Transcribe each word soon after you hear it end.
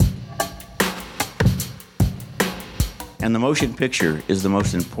And the motion picture is the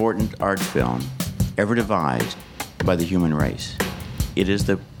most important art film ever devised by the human race. It is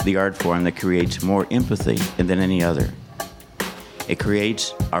the art form that creates more empathy than any other. It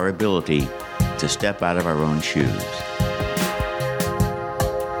creates our ability to step out of our own shoes.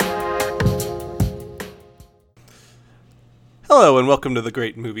 Hello and welcome to the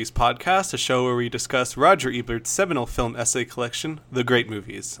Great Movies Podcast, a show where we discuss Roger Ebert's seminal film essay collection, The Great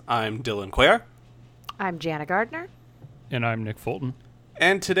Movies. I'm Dylan Cuellar. I'm Jana Gardner. And I'm Nick Fulton.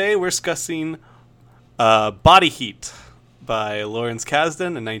 And today we're discussing Body Heat by Lawrence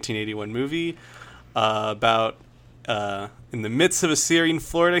Kasdan, a 1981 movie about in the midst of a Syrian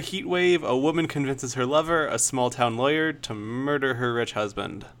Florida heat wave, a woman convinces her lover, a small-town lawyer, to murder her rich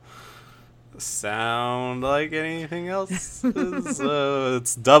husband. Sound like anything else?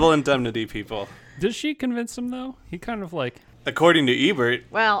 It's Double Indemnity, people. Does she convince him though? He kind of like, according to Ebert.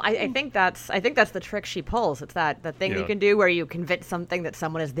 Well, I think that's the trick she pulls. It's the thing you can do where you convince something that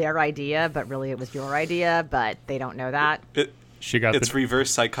someone is their idea, but really it was your idea, but they don't know that. It's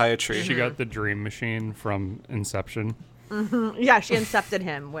reverse psychiatry. She got the dream machine from Inception. Mm-hmm. Yeah, she incepted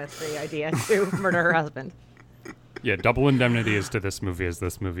him with the idea to murder her husband. Yeah, Double Indemnity is to this movie as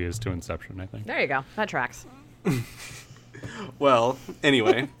this movie is to Inception, I think. There you go. That tracks. Well,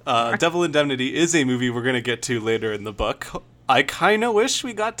 anyway, Double Indemnity is a movie we're going to get to later in the book. I kind of wish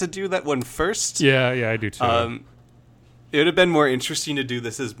we got to do that one first. Yeah, I do too. It would have been more interesting to do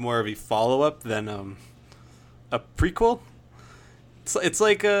this as more of a follow-up than a prequel. It's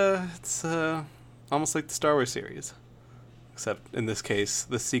almost like the Star Wars series, except in this case,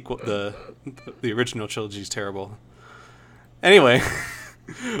 the sequel, the original trilogy is terrible. Anyway,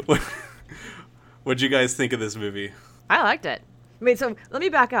 what'd you guys think of this movie? I liked it. So let me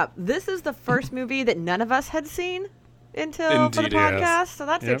back up. This is the first movie that none of us had seen for the podcast, yes. so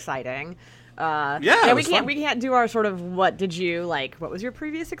that's exciting. We can't do our sort of what did you like? What was your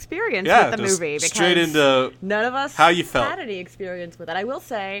previous experience with the movie? Because straight into none of us how you felt. Had any experience with it. I will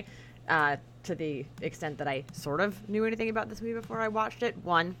say, to the extent that I sort of knew anything about this movie before I watched it.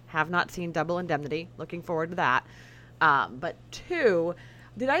 One, have not seen Double Indemnity. Looking forward to that. But two,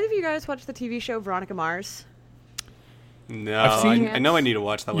 did either of you guys watch the TV show Veronica Mars? No, I know I need to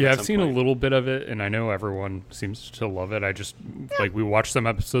watch that one. Yeah, at some I've seen point. a little bit of it, and I know everyone seems to love it. I just we watched some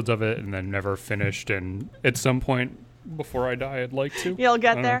episodes of it and then never finished. And at some point before I die, I'd like to. You'll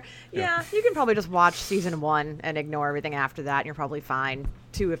get there. Yeah, you can probably just watch season 1 and ignore everything after that, and you're probably fine.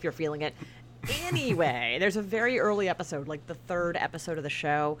 2 if you're feeling it. Anyway, there's a very early episode, like the 3rd episode of the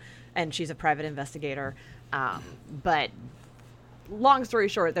show, and she's a private investigator. But long story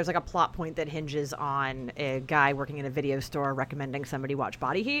short, there's like a plot point that hinges on a guy working in a video store recommending somebody watch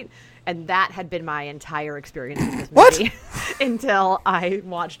Body Heat, and that had been my entire experience with this movie until I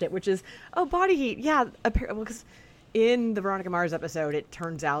watched it, which is, Body Heat, yeah, because in the Veronica Mars episode, it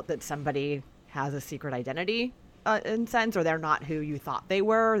turns out that somebody has a secret identity in sense, or they're not who you thought they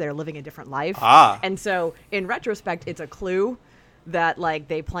were. They're living a different life. And so in retrospect, it's a clue that like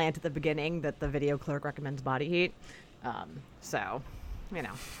they plant at the beginning that the video clerk recommends Body Heat. So,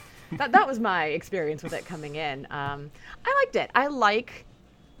 that was my experience with it coming in. I liked it. I like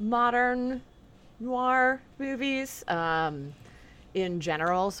modern noir movies in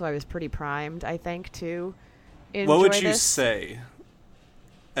general, so I was pretty primed, I think, to enjoy What would you this. say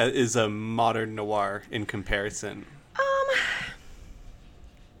is a modern noir in comparison?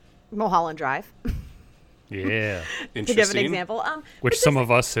 Mulholland Drive. Yeah. To give an example. Which some of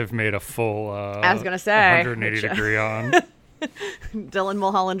us have made a full I was gonna say 180 degree on. Dylan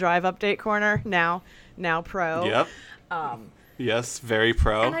Mulholland Drive update corner, now pro. Yep. Yes, very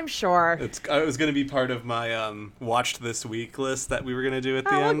pro. And I'm sure. It was going to be part of my watched this week list that we were going to do at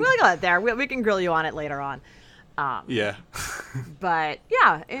the end. We'll got it there. We can grill you on it later on. Yeah. But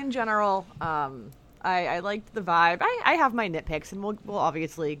yeah, in general, I liked the vibe. I have my nitpicks, and we'll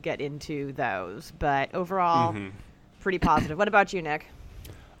obviously get into those. But overall, pretty positive. What about you, Nick?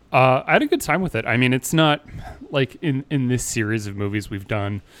 I had a good time with it. I mean, it's not like in this series of movies we've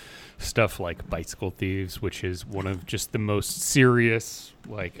done stuff like Bicycle Thieves, which is one of just the most serious,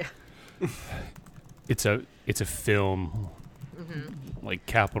 like it's a film, like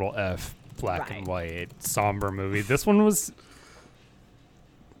capital F, black and white, somber movie. This one was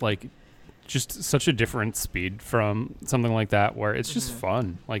like just such a different speed from something like that, where it's just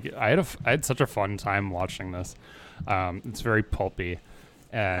fun. Like I had such a fun time watching this. It's very pulpy.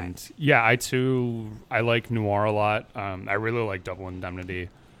 And I like noir a lot. I really like Double Indemnity.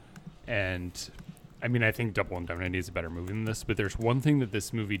 And I mean, I think Double Indemnity is a better movie than this, but there's one thing that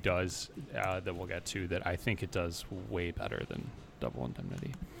this movie does that we'll get to that I think it does way better than Double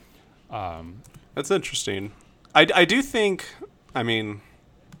Indemnity. That's interesting. I do think, I mean,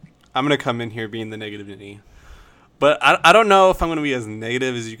 I'm going to come in here being the negative Ninny. But I don't know if I'm going to be as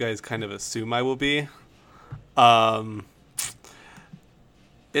negative as you guys kind of assume I will be.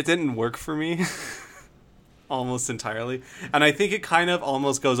 It didn't work for me almost entirely. And I think it kind of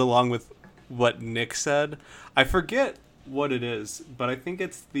almost goes along with what Nick said. I forget what it is, but I think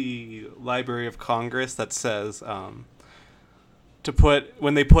it's the Library of Congress that says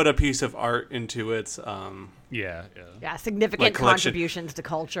when they put a piece of art into its Yeah. Yeah, significant Like collection. contributions to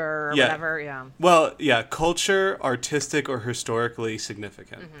culture or Yeah. whatever. Yeah. Well, yeah, culture, artistic, or historically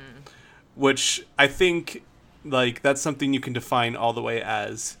significant. Which I think, like, that's something you can define all the way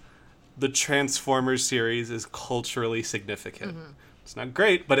as the Transformers series is culturally significant. It's not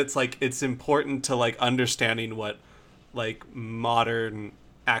great, but it's, like, it's important to, like, understanding what, modern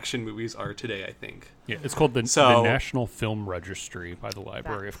action movies are today, I think. Yeah, it's called the National Film Registry by the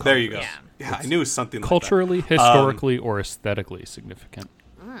Library of Congress. There you go. Yeah. Yeah, I knew it was something Culturally, like that. historically, or aesthetically significant.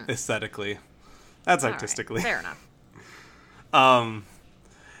 Aesthetically. That's All right, artistically. fair enough.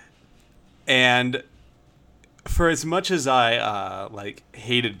 And for as much as I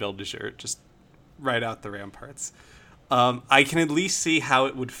hated Bill DeJure, just right out the ramparts, I can at least see how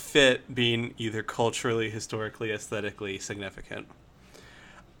it would fit being either culturally, historically, aesthetically significant.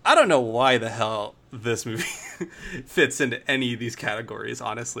 I don't know why the hell this movie fits into any of these categories.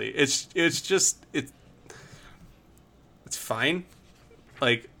 Honestly, it's fine.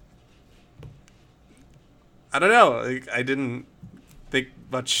 Like, I don't know. Like, I didn't think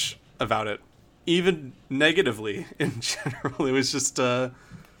much about it, even negatively in general. It was just it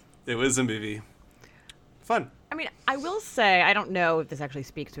was a movie. Fun. I mean, I will say, I don't know if this actually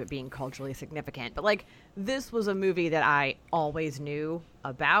speaks to it being culturally significant, but, like, this was a movie that I always knew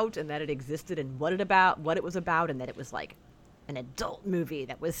about and that it existed and what it was about, and that it was, like, an adult movie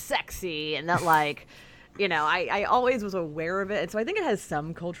that was sexy and that, like, you know, I always was aware of it. And so I think it has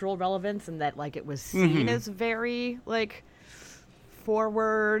some cultural relevance and that, like, it was seen as very, like,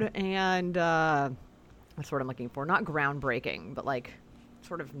 forward and, that's what I'm looking for. Not groundbreaking, but, like,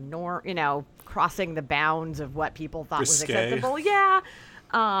 sort of crossing the bounds of what people thought was Risque. acceptable. Yeah.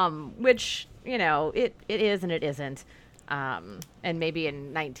 Which, you know, it is and it isn't. And maybe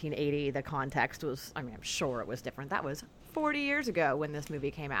in 1980, the context was, I mean, I'm sure it was different. That was 40 years ago when this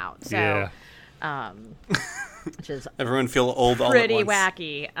movie came out. So, which is Everyone feel old all at pretty once.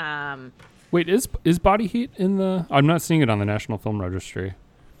 wacky. Wait, is Body Heat in the... I'm not seeing it on the National Film Registry.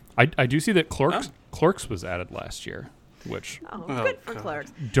 I do see that Clerks was added last year, which... Oh, Oh, good for God.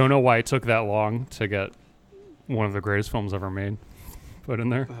 Clerks. Don't know why it took that long to get one of the greatest films ever made put in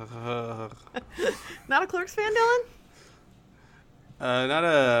there. Not a Clerks fan, Dylan? Not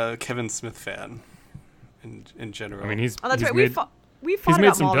a Kevin Smith fan in general. I mean, he's Oh, that's he's right. made, We've he's fought made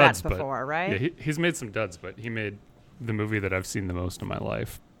about some duds Mallrats before, right? Yeah, he's made some duds, but he made the movie that I've seen the most in my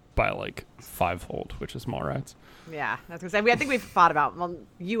life by like fivefold, which is Mallrats. Yeah, that's gonna say. I think we've fought about. Well,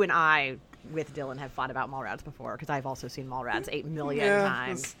 you and I, with Dylan, have fought about Mallrats before because I've also seen Mallrats 8 million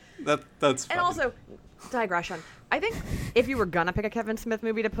times. That's fine. And also, digression. I think if you were gonna pick a Kevin Smith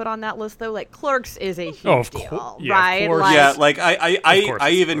movie to put on that list, though, like Clerks is a huge of deal, cour- yeah, of right? course. Like, yeah, like I course, I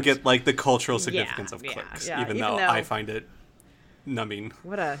of even course. get like the cultural significance of yeah, Clerks, yeah, even even though though- I find it numbing.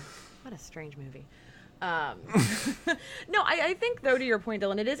 What a strange movie. No, I think though, to your point,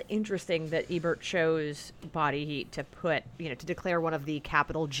 Dylan, it is interesting that Ebert chose Body Heat to put, to declare one of the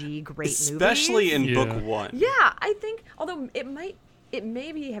capital G great Especially movies. in Yeah. book one. Yeah, I think, although it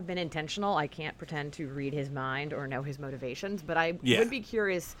maybe have been intentional. I can't pretend to read his mind or know his motivations, but I Yeah. would be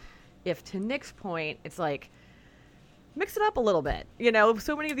curious if, to Nick's point, it's like, mix it up a little bit.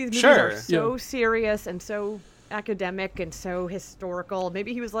 So many of these movies Sure. are so Yeah. serious and so academic and so historical.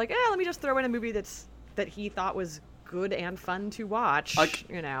 Maybe he was like, let me just throw in a movie that he thought was good and fun to watch. Like-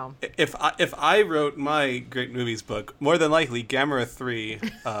 you know. If I wrote my great movies book, more than likely Gamera 3,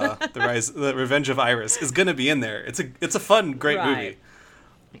 the Revenge of Iris is gonna be in there. It's a fun, great Right. movie.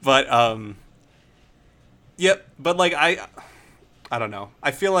 But yep. But like I don't know.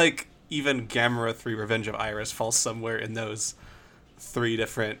 I feel like even Gamera 3, Revenge of Iris falls somewhere in those three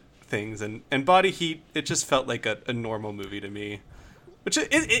different things, and Body Heat, it just felt like a normal movie to me. Which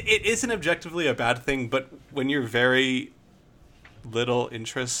it isn't objectively a bad thing, but when you're very little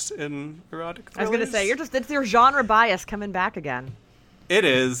interest in erotic I was thrillers, going to say, it's your genre bias coming back again. it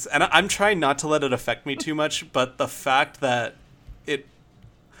is, and I'm trying not to let it affect me too much. But the fact that it,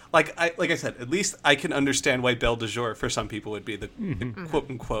 like I said, at least I can understand why Belle de Jour for some people would be the quote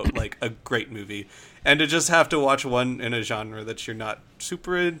unquote like a great movie, and to just have to watch one in a genre that you're not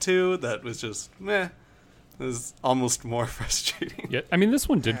super into, that was just meh. It was almost more frustrating. Yeah, I mean, this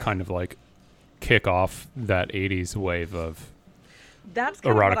one did kind of like kick off that 80s wave of That's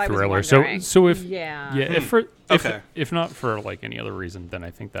kind of what erotic I was thriller. wondering. So if yeah, Okay. if not for like any other reason, then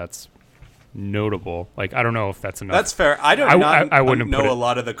I think that's notable. Like I don't know if that's enough. That's fair. I wouldn't have know put a it-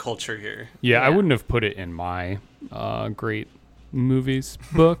 lot of the culture here. Yeah, I Yeah. wouldn't have put it in my great movies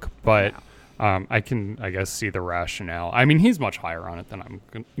book, but I can, I guess, see the rationale. I mean, he's much higher on it than I'm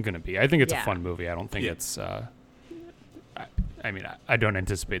going to be. I think it's a Yeah. fun movie. I don't think Yeah. it's. I don't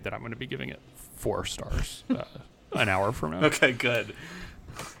anticipate that I'm going to be giving it 4 stars an hour from now. Okay, good.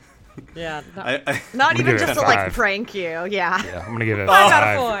 yeah. I Not I'm even gonna give just it to like 5. prank you. Yeah. Yeah, I'm going to give it 5 out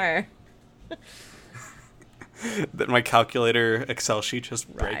 5. of 4. that my calculator Excel sheet just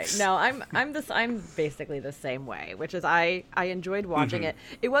Right. breaks. No, I'm basically the same way, which is I enjoyed watching it.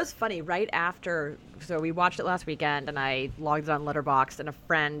 It was funny right after, so we watched it last weekend and I logged it on Letterboxd and a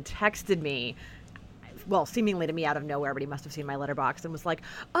friend texted me, well, seemingly to me out of nowhere, but he must have seen my Letterboxd and was like,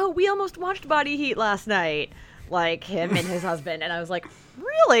 "Oh, we almost watched Body Heat last night." Like him and his husband, and I was like,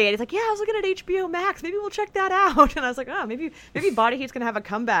 "Really?" And he's like, "Yeah, I was looking at HBO Max. Maybe we'll check that out." And I was like, "Oh, maybe Body Heat's gonna have a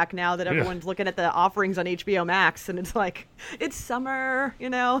comeback now that everyone's looking at the offerings on HBO Max." And it's like, it's summer,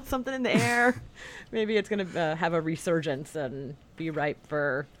 something in the air. Maybe it's gonna have a resurgence and be ripe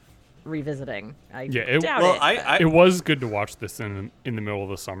for revisiting. I doubt well, it. I It was good to watch this in the middle of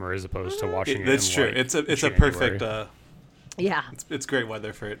the summer as opposed to watching it. that's in, true. like, It's a January. perfect. yeah. It's great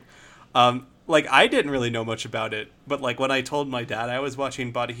weather for it. Like I didn't really know much about it, but like when I told my dad I was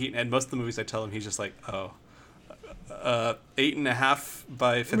watching Body Heat, and most of the movies I tell him, he's just like, "Oh, 8.5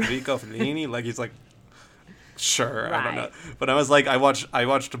 by Federico Fellini." Like he's like, "Sure, I don't know." Right. But I was like, I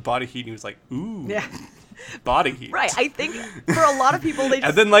watched Body Heat, and he was like, "Ooh, Yeah. Body Heat." Right. I think for a lot of people, they just,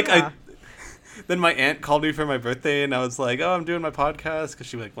 And then like yeah. then my aunt called me for my birthday, and I was like, "Oh, I'm doing my podcast," because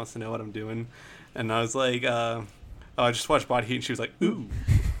she like wants to know what I'm doing, and I was like, "Oh, I just watched Body Heat," and she was like, "Ooh,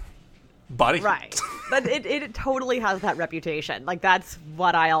 Body Heat." Right. But it totally has that reputation. Like that's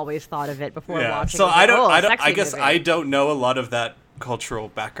what I always thought of it before Yeah. watching. So it. It was like, I oh, don't. sexy I guess movie. I don't know a lot of that cultural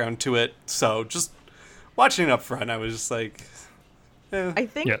background to it. So just watching it up front, I was just like, I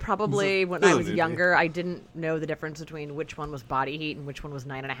think Yeah. probably when This I is a was movie. younger, I didn't know the difference between which one was Body Heat and which one was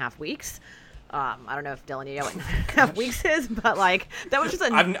 9.5 Weeks. I don't know if Dylan, you know what 9.5 Weeks is, but like that was just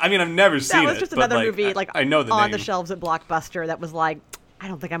I've never seen it. that was just but, another movie like I know the on name. the shelves at Blockbuster that was like, I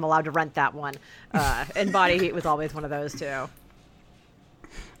don't think I'm allowed to rent that one. And Body Heat was always one of those too.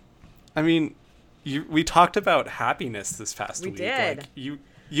 I mean, we talked about happiness this past We week. did. Like,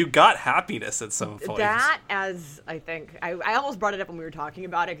 you got happiness at some point. That, as I think, I almost brought it up when we were talking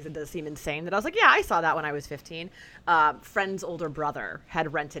about it because it does seem insane that I was like, yeah, I saw that when I was 15. Friend's older brother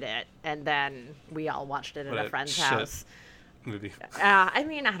had rented it, and then we all watched it at What a a friend's shit house. movie. I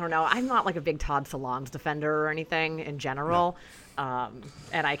mean, I don't know. I'm not like a big Todd Solondz defender or anything in general. And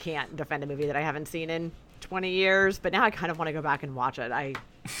I can't defend a movie that I haven't seen in 20 years, but now I kind of want to go back and watch it.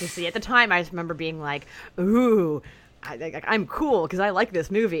 To see at the time, I just remember being like, ooh, I'm cool because I like this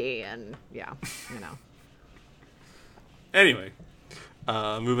movie. And yeah, Anyway,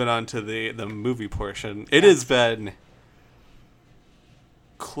 moving on to the movie portion. It has been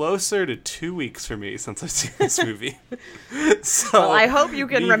closer to 2 weeks for me since I've seen this movie. So Well, I hope you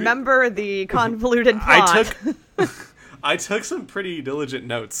can maybe- remember the convoluted plot. I took some pretty diligent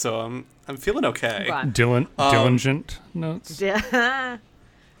notes, so I'm feeling okay. But- Diligent notes. Yeah.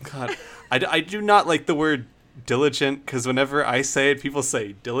 God, I do not like the word diligent because whenever I say it, people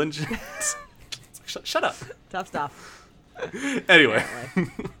say diligent. Shut up. Tough stuff. Anyway,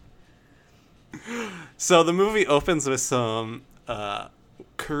 Apparently. so the movie opens with some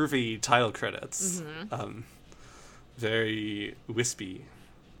curvy title credits, very wispy,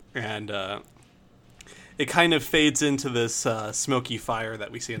 and it kind of fades into this smoky fire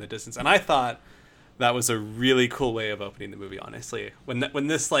that we see in the distance. And I thought that was a really cool way of opening the movie. Honestly, when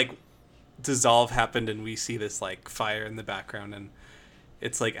this like dissolve happened and we see this like fire in the background, and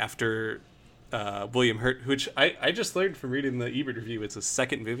it's like after William Hurt, which I just learned from reading the Ebert review, it's a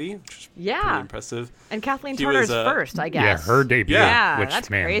second movie, which is Yeah. pretty impressive. And Kathleen He Turner's was, first, I guess. Yeah, her debut. Yeah. Which, that's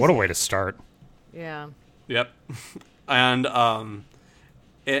man, crazy. what a way to start. Yeah. Yep. And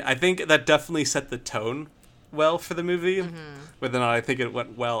I think that definitely set the tone well for the movie. Whether or not I think it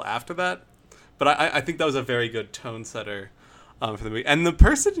went well after that. But I think that was a very good tone setter for the movie. And the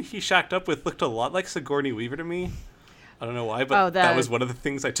person he shacked up with looked a lot like Sigourney Weaver to me. I don't know why, but that was one of the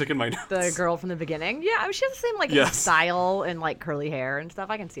things I took in my notes. The girl from the beginning. Yeah, I mean, she has the same like Yes. style and like curly hair and stuff.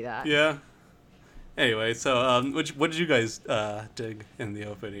 I can see that. Yeah. Anyway, so what did you guys dig in the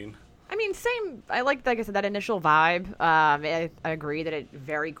opening? I mean, same. I like I said, that initial vibe. I agree that it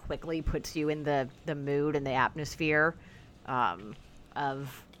very quickly puts you in the mood and the atmosphere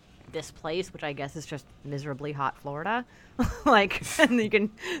of this place, which I guess is just miserably hot Florida. Like, and you can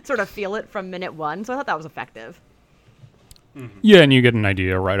sort of feel it from minute one. So I thought that was effective. Yeah, and you get an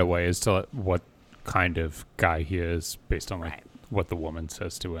idea right away as to what kind of guy he is based on like Right. what the woman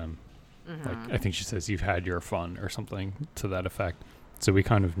says to him. Like I think she says, "You've had your fun" or something to that effect. So we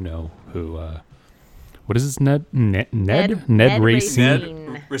kind of know who. What is this? Ned Racine. Ned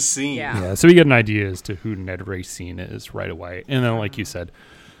Racine. Yeah. Yeah, so we get an idea as to who Ned Racine is right away, and then like you said,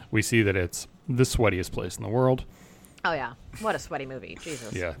 we see that it's the sweatiest place in the world. Oh yeah, what a sweaty movie,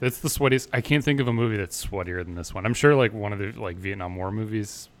 Jesus. Yeah, it's the sweatiest. I can't think of a movie that's sweatier than this one. I'm sure like one of the like Vietnam War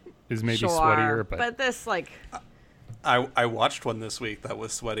movies is maybe Sure, sweatier, but this like I watched one this week that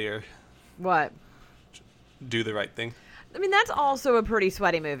was sweatier. what? Do the Right Thing. I mean, that's also a pretty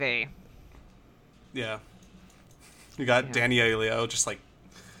sweaty movie. Yeah. You got Yeah. Danny Aiello just like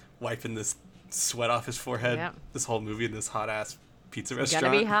wiping this sweat off his forehead. Yep. This whole movie in this hot ass pizza It's restaurant.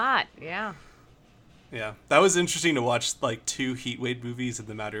 gonna be hot. Yeah. Yeah, that was interesting to watch like 2 heat wave movies in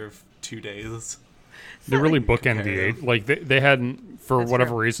the matter of 2 days. they really bookend the Comparative. eight. Like they hadn't for That's whatever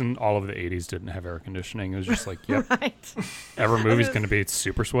true. reason. All of the 80s didn't have air conditioning. It was just like, yep, Right. every movie's going to be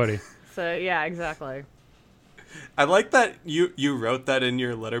super sweaty. So yeah, exactly. I like that you wrote that in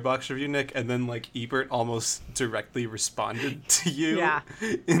your letterbox review, Nick, and then like Ebert almost directly responded to you Yeah.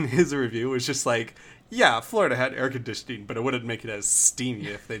 in his review. It was just like, yeah, Florida had air conditioning, but it wouldn't make it as steamy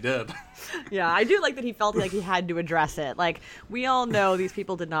if they did. Yeah, I do like that he felt like he had to address it. Like, we all know these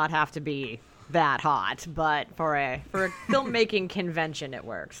people did not have to be that hot, but for a filmmaking convention, it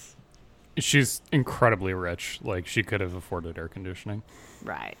works. She's incredibly rich. Like she could have afforded air conditioning.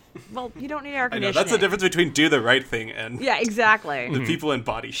 Right. Well, you don't need air I know conditioning. that's the difference between Do the Right Thing and Yeah, exactly. the people in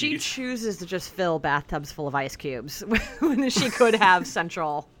body She heat. chooses to just fill bathtubs full of ice cubes when she could have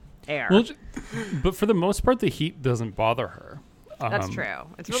central air. Well, but for the most part, the heat doesn't bother her. That's true.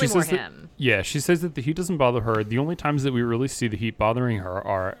 It's really she more says that- him. yeah, she says that the heat doesn't bother her. The only times that we really see the heat bothering her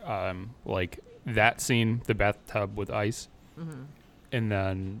are like that scene, the bathtub with ice, and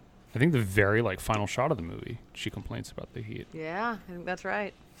then I think the very like final shot of the movie. She complains about the heat. Yeah, I think that's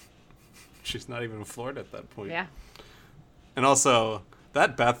right. She's not even in Florida at that point. Yeah. And also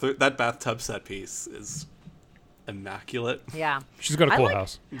that bathtub set piece is immaculate. Yeah. She's got a I cool like-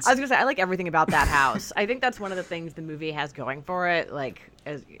 house. I was gonna say I like everything about that house. I think that's one of the things the movie has going for it, like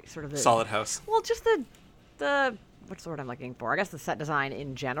as sort of the Solid house. Well, just the what's the word I'm looking for? I guess the set design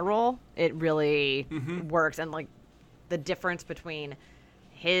in general, it really works, and like the difference between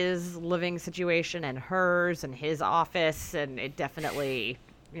his living situation and hers, and his office, and it definitely,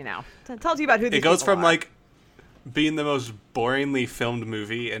 tells you about who these It goes people from are. like being the most boringly filmed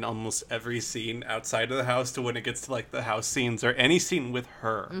movie in almost every scene outside of the house to when it gets to like the house scenes or any scene with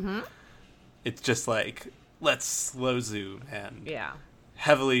her. It's just like let's slow zoom and yeah,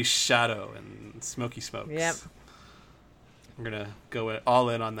 heavily shadow and smoky smokes. Yep. We're gonna go all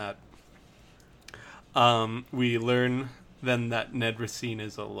in on that. We learn then that Ned Racine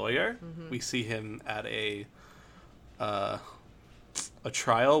is a lawyer. We see him at a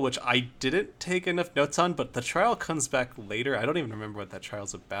trial, which I didn't take enough notes on, but the trial comes back later. I don't even remember what that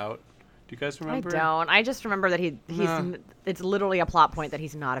trial's about. Do you guys remember? I don't. I just remember that it's literally a plot point that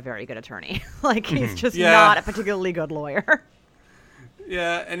he's not a very good attorney. Like he's just Yeah. not a particularly good lawyer.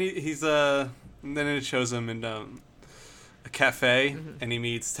 Yeah, and he's and then it shows him in a cafe, and he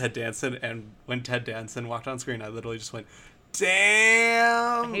meets Ted Danson. And when Ted Danson walked on screen, I literally just went,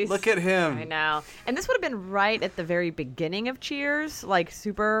 "Damn! He's- Look at him!" I know. And this would have been right at the very beginning of Cheers, like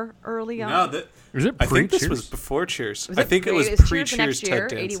super early on. No, Was it I think this pre-Cheers? was before Cheers. Was I think it was Cheers the pre-Cheers. next year,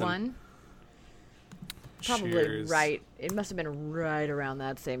 Ted Danson. 81? Probably Cheers. right. It must have been right around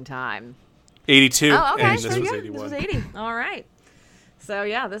that same time. 82. Oh, okay. And So this was yeah, 81. this was 80. All right. So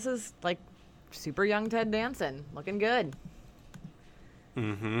yeah, this is like super young Ted Danson, looking good.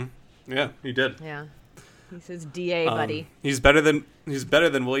 Mm-hmm. Yeah, he did. Yeah. He's his DA buddy. He's better than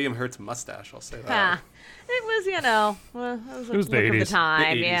William Hurt's mustache. I'll say that. Ha. It was, well, it was, It was the look of 80s. the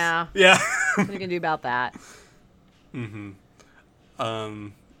time. The 80s. Yeah. Yeah. What are you gonna do about that?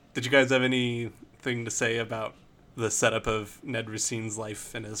 Did you guys have anything to say about the setup of Ned Racine's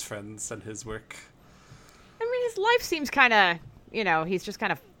life and his friends and his work? I mean, his life seems kind of, he's just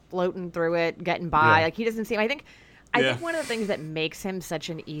kind of floating through it, getting by. Yeah. Like he doesn't seem. I think Yeah. one of the things that makes him such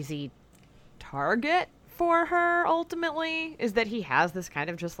an easy target for her ultimately is that he has this kind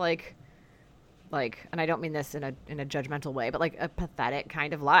of just like, and I don't mean this in a judgmental way, but like a pathetic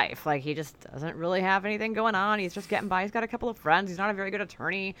kind of life. Like he just doesn't really have anything going on. He's just getting by. He's got a couple of friends. He's not a very good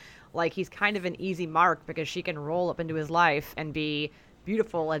attorney. Like he's kind of an easy mark because she can roll up into his life and be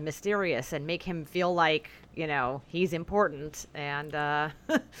beautiful and mysterious and make him feel like, he's important. And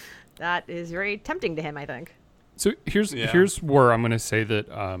that is very tempting to him, I think. So here's where I'm going to say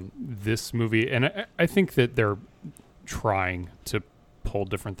that this movie, and I think that they're trying to pull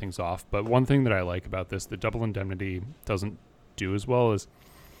different things off, but one thing that I like about this that Double Indemnity doesn't do as well is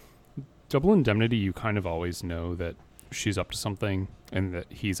Double Indemnity, you kind of always know that she's up to something and that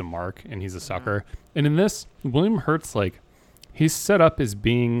he's a mark and he's a sucker. And in this, William Hurt's he's set up as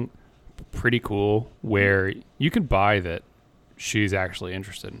being pretty cool where you could buy that she's actually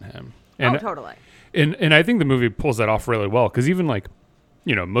interested in him. And, totally. And I think the movie pulls that off really well because even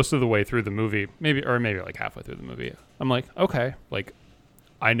most of the way through the movie, maybe halfway through the movie, I'm like, okay,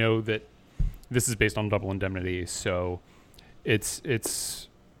 I know that this is based on Double Indemnity, so it's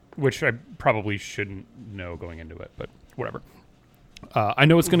which I probably shouldn't know going into it, but whatever. I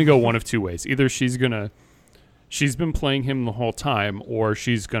know it's going to go one of two ways. Either she's been playing him the whole time, or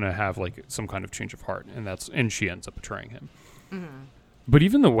she's going to have some kind of change of heart, and she ends up betraying him. Mm-hmm. But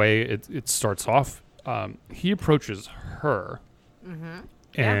even the way it starts off, he approaches her,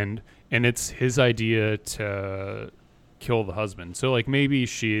 and it's his idea to kill the husband. So maybe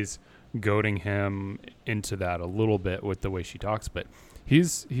she's goading him into that a little bit with the way she talks, but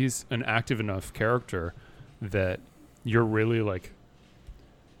he's an active enough character that you're really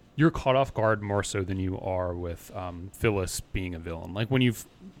you're caught off guard more so than you are with Phyllis being a villain.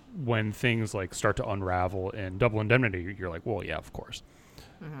 When things start to unravel in Double Indemnity, you're like, well, yeah, of course.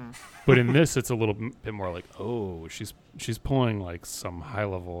 Mm-hmm. But in this, it's a little bit more oh, she's pulling some high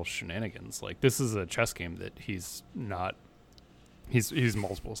level shenanigans. This is a chess game that he's not. He's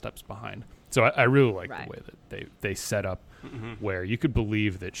multiple steps behind. So I really like the way that they set up where you could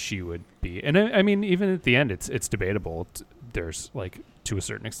believe that she would be. And I mean, even at the end, it's debatable. There's to a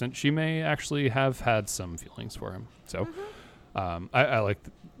certain extent, she may actually have had some feelings for him. So I like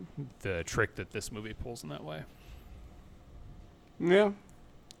the trick that this movie pulls in that way. Yeah.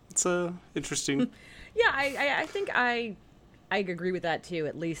 It's interesting. Yeah, I think I agree with that too,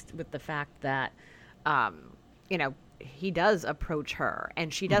 at least with the fact that, he does approach her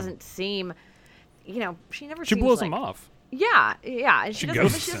and she doesn't seem, she never She seems blows him off. Yeah. And she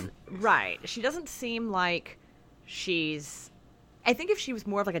ghosts him. Right. She doesn't seem like I think if she was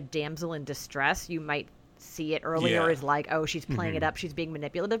more of a damsel in distress, you might see it earlier as she's playing it up, she's being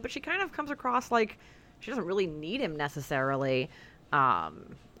manipulative, but she kind of comes across she doesn't really need him necessarily.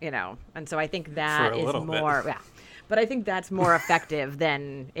 And so I think that is more, but I think that's more effective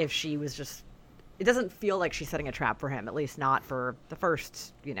than if she was just, it doesn't feel like she's setting a trap for him, at least not for the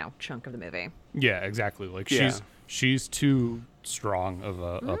first, chunk of the movie. Yeah, exactly. She's too strong of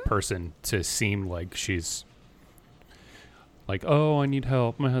a person to seem like she's oh, I need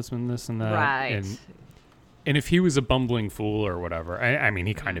help, my husband, this and that. Right. And if he was a bumbling fool or whatever, I mean,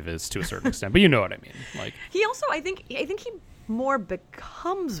 he kind of is to a certain extent, but you know what I mean. He also, I think he more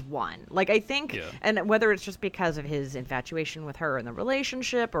becomes one. I think, and whether it's just because of his infatuation with her and the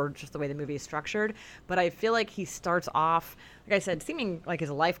relationship or just the way the movie is structured, but I feel like he starts off, like I said, seeming like his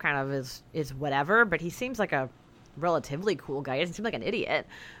life kind of is whatever, but he seems like a relatively cool guy. He doesn't seem like an idiot.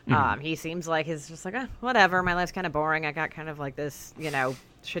 He seems like he's just whatever, my life's kind of boring. I got kind of this,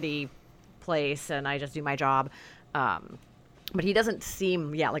 shitty place and I just do my job. But he doesn't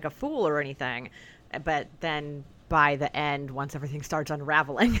seem, like a fool or anything. But then by the end, once everything starts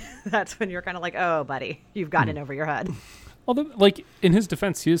unraveling, that's when you're kind of oh, buddy, you've gotten in over your head. Although, in his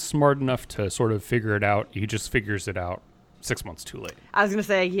defense, he is smart enough to sort of figure it out. He just figures it out 6 months too late. I was going to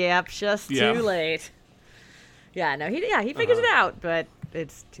say, just too late. Yeah, no, he figures it out, but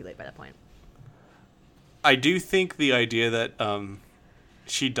it's too late by that point. I do think the idea that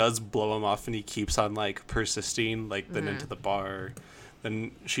she does blow him off and he keeps on persisting, then into the bar,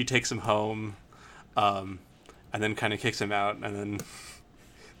 then she takes him home, and then kind of kicks him out, and then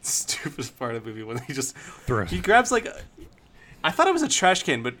stupidest part of the movie when he grabs I thought it was a trash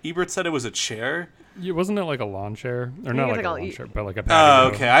can, but Ebert said it was a chair. Wasn't it a lawn chair, or not a lawn chair, but a patio? Oh,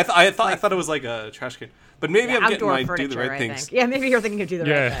 okay. I thought it was a trash can, but maybe I'm getting my do the right things. Yeah, maybe you're thinking of do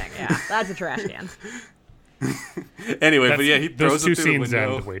the right thing. Yeah, that's a trash can. Anyway, but he throws those two it through scenes the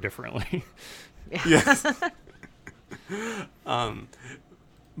window. end way differently. Yes.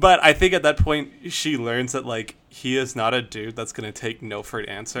 But I think at that point she learns that he is not a dude that's gonna take no for an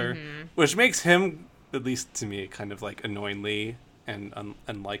answer, which makes him, at least to me, kind of annoyingly and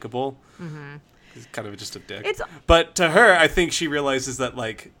unlikable. He's kind of just a dick. But to her, I think she realizes that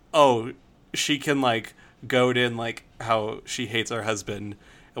she can goad in how she hates her husband,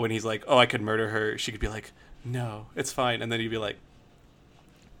 and when he's oh, I could murder her, she could be no, it's fine, and then he'd be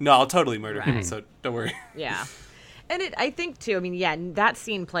no, I'll totally murder him, so don't worry. Yeah. And I think too. I mean, yeah, that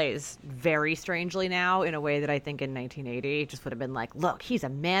scene plays very strangely now in a way that I think in 1980 just would have been like, look, he's a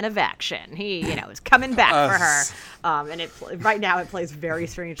man of action. He, is coming back for her. And right now it plays very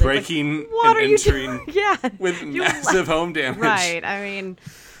strangely. Breaking like, what and are you entering doing? Yeah, with massive home damage. Right. I mean,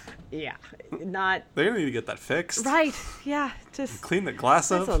 yeah, not. They need to get that fixed. Right. Yeah. Just clean the glass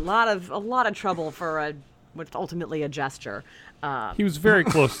up. That's a lot of trouble for what's ultimately a gesture. He was very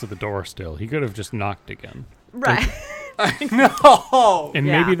close to the door still. He could have just knocked again. Right. No. And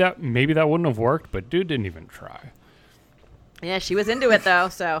Yeah. maybe that wouldn't have worked, but dude didn't even try. Yeah, she was into it though,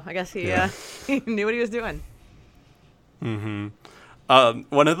 so I guess he he knew what he was doing.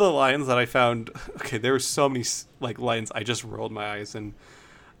 One of the lines that I found, okay, there were so many lines I just rolled my eyes in,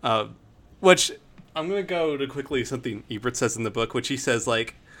 which I'm gonna go to quickly something Ebert says in the book, which he says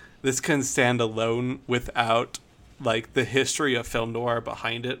this can stand alone without the history of film noir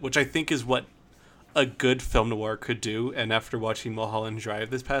behind it, which I think is what a good film noir could do. And after watching Mulholland Drive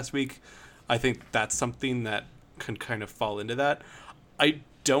this past week, I think that's something that can kind of fall into that. I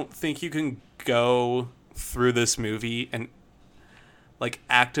don't think you can go through this movie and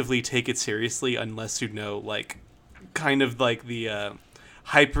actively take it seriously unless you know kind of the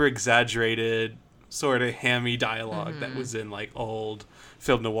hyper exaggerated sort of hammy dialogue that was in old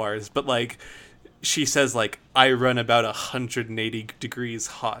film noirs. But she says I run about 180 degrees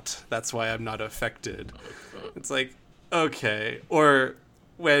hot, that's why I'm not affected. It's okay. Or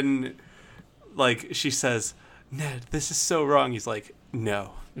when she says, Ned, this is so wrong, he's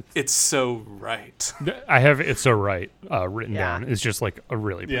no, it's so right. I have "It's So Right" written Yeah. down. It's just a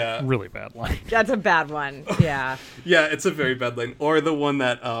really bad line. That's a bad one. Yeah. Yeah, it's a very bad line. Or the one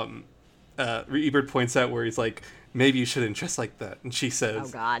that Ebert points out where he's maybe you shouldn't dress like that. And she says,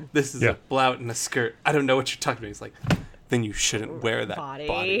 Oh, God. this is a blouse and a skirt. I don't know what you're talking about. He's then you shouldn't wear that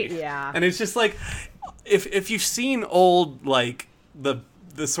body. Yeah. And it's just if you've seen old,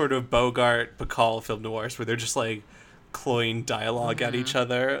 the sort of Bogart, Bacall film noirs where they're just cloying dialogue at each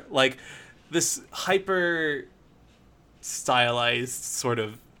other, this hyper stylized sort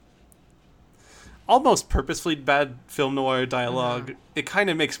of almost purposefully bad film noir dialogue, it kind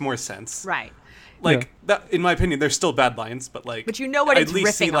of makes more sense. Right. That, in my opinion, they're still bad lines, but But you know what at it's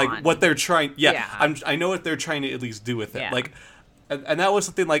least see riffing on. what they're trying. Yeah, Yeah. I know what they're trying to at least do with it. Yeah. And that was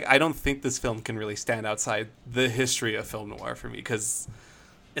something I don't think this film can really stand outside the history of film noir for me, because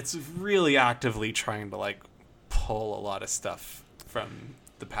it's really actively trying to pull a lot of stuff from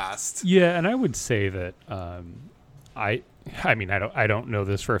the past. Yeah, and I would say that I mean I don't know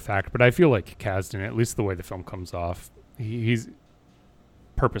this for a fact, but I feel like Kasdan, at least the way the film comes off, he's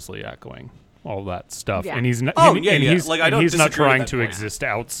purposely echoing all that stuff, Yeah. and he's not. Oh, and yeah, yeah. He's, I and don't he's not disagree with trying that to point. exist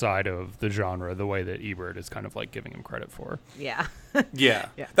outside of the genre the way that Ebert is kind of giving him credit for. Yeah. Yeah.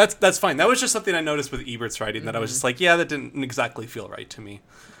 Yeah. That's fine. That was just something I noticed with Ebert's writing that I was just yeah, that didn't exactly feel right to me.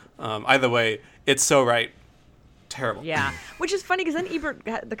 Either way, it's so right. Terrible. Yeah. Which is funny because then Ebert,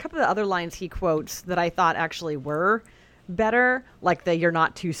 the couple of other lines he quotes that I thought actually were better, like the "You're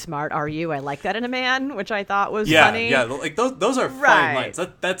not too smart, are you? I like that in a man," which I thought was funny. Yeah, those are fine Right. lines.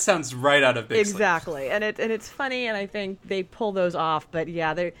 That sounds right out of Big Sleep. Exactly, and it's funny, and I think they pull those off. But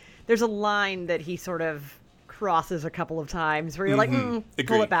yeah, there's a line that he sort of crosses a couple of times where you're pull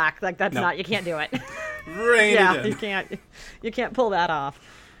Agreed. it back. That's No. not, you can't do it. Rein Yeah, it in. you can't pull that off.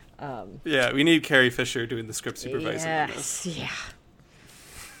 Yeah, we need Carrie Fisher doing the script supervising on this. Yes,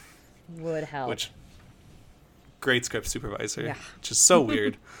 yeah, would help. Which great script supervisor, Yeah. which is so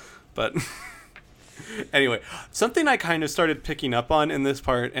weird. But anyway, something I kind of started picking up on in this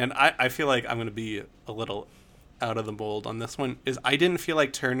part, and I feel like I'm going to be a little out of the mold on this one, is I didn't feel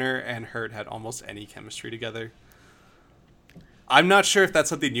like Turner and Hurt had almost any chemistry together. I'm not sure if that's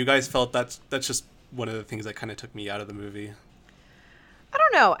something you guys felt. That's just one of the things that kind of took me out of the movie. I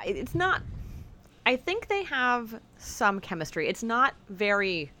don't know. It's not. I think they have some chemistry. It's not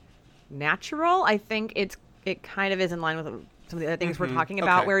very natural. I think it kind of is in line with some of the other things we're talking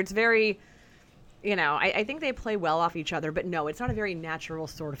about, Okay. where it's very, I think they play well off each other, but no, it's not a very natural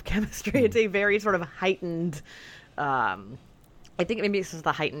sort of chemistry. It's a very sort of heightened. I think maybe this is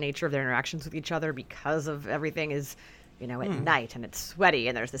the heightened nature of their interactions with each other because of everything is, at night and it's sweaty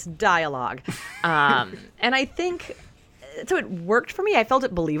and there's this dialogue, and I think. So it worked for me. I felt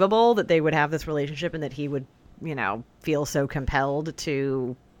it believable that they would have this relationship and that he would, feel so compelled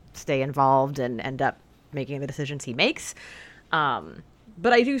to stay involved and end up making the decisions he makes.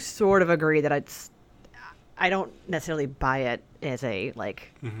 But I do sort of agree that I don't necessarily buy it as a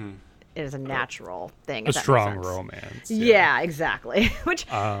as a natural thing. A if that makes strong sense. romance. Yeah, exactly. Which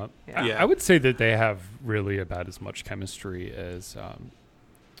Yeah. I would say that they have really about as much chemistry as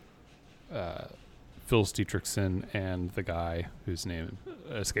Phil Dietrichson and the guy whose name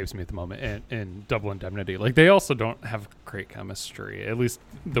escapes me at the moment in Double Indemnity. Like, they also don't have great chemistry, at least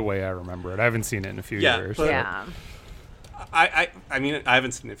the way I remember it. I haven't seen it in a few years. But Yeah. I mean, I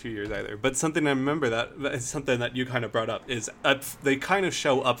haven't seen it in a few years either. But something I remember that something that you kind of brought up is they kind of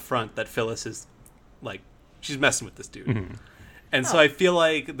show up front that Phyllis is like she's messing with this dude. Mm-hmm. And so I feel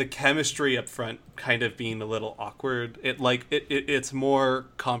like the chemistry up front kind of being a little awkward. It's more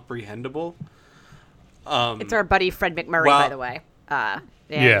comprehensible. It's our buddy Fred McMurray, Well- by the way.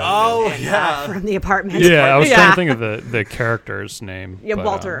 Yeah. Oh, yeah. From the apartment. Yeah, I was trying to think of the character's name. Yeah, but,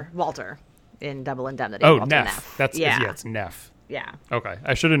 Walter in Double Indemnity. Oh, Walter Neff. That's yeah. it's Neff. Yeah. Okay,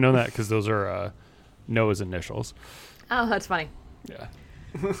 I should have known that because those are Noah's initials. Oh, that's funny. Yeah.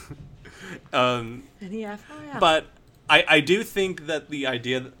 Yeah. Oh, yeah. But I do think that the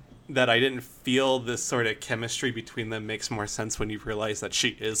idea that I didn't feel this sort of chemistry between them makes more sense when you realize that she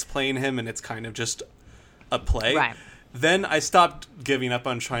is playing him and it's kind of just a play. Right. Then I stopped giving up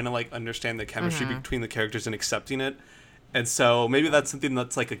on trying to like understand the chemistry Mm-hmm. between the characters and accepting it. And so maybe that's something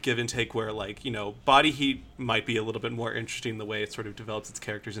that's like a give and take where like, you know, Body Heat might be a little bit more interesting the way it sort of develops its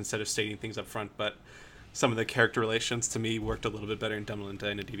characters instead of stating things up front. But some of the character relations to me worked a little bit better in Double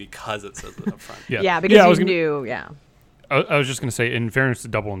Indemnity because it says it up front. Yeah. Yeah, because I was you gonna- knew. Yeah. I was just going to say, in fairness to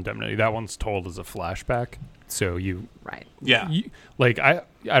Double Indemnity, that one's told as a flashback. So Right. Yeah.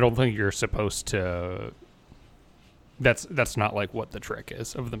 I don't think you're supposed to. That's not like what the trick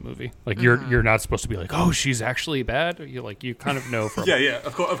is of the movie. Like you're not supposed to be like, oh, she's actually bad. You kind of know from Yeah,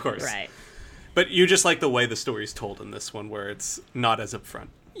 of course. Right. But you just like the way the story's told in this one, where it's not as upfront.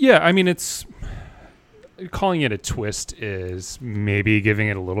 Yeah, I mean, it's calling it a twist is maybe giving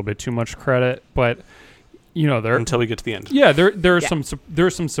it a little bit too much credit, but you know, Until we get to the end. yeah, there are Yeah.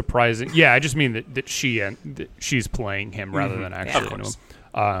 some surprising. Yeah, I just mean that she's playing him rather than actually Of into course.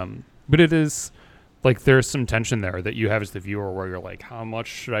 him. But it is like there's some tension there that you have as the viewer where you're like, how much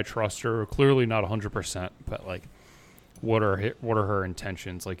should I trust her? Clearly not 100%, but like, what are her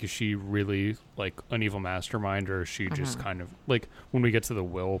intentions? Like, is she really like an evil mastermind, or is she just kind of like when we get to the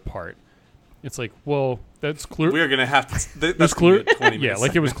will part? It's like, well, that's clear. We're gonna have to. It's That's clear. clear. 20 Yeah, minutes.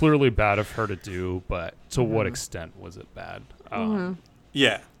 like it was clearly bad of her to do, but to what extent was it bad?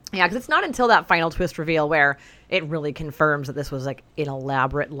 Yeah. Yeah, because it's not until that final twist reveal where it really confirms that this was like an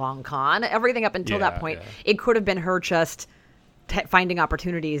elaborate long con. Everything up until that Yeah, point, yeah. it could have been her just finding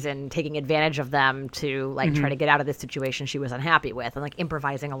opportunities and taking advantage of them to like try to get out of this situation she was unhappy with, and like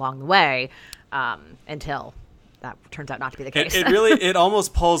improvising along the way until that turns out not to be the case. It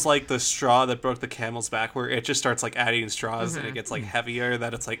almost pulls like the straw that broke the camel's back, where it just starts like adding straws and it gets like heavier.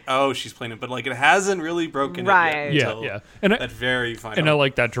 That it's like, oh, she's playing it, but like it hasn't really broken Right. it yet Yeah, until yeah. And that very final. And I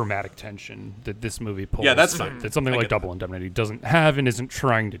like that dramatic tension that this movie pulls. Yeah, that's fine. That something I like get that. Double Indemnity doesn't have and isn't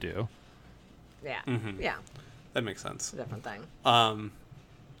trying to do. yeah, Mm-hmm. yeah, that makes sense. different thing.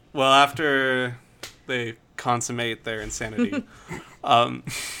 Well, after they consummate their insanity,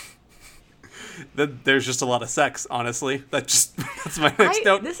 there's just a lot of sex. Honestly, that's my next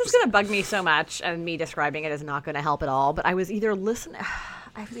note. This is going to bug me so much, and me describing it is not going to help at all. But I was either listening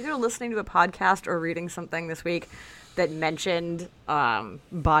to a podcast or reading something this week that mentioned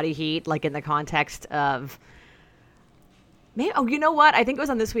body heat, like in the context of. Maybe, oh, you know what? I think it was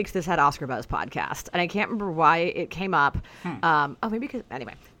on this week's This Had Oscar Buzz podcast, and I can't remember why it came up. Maybe because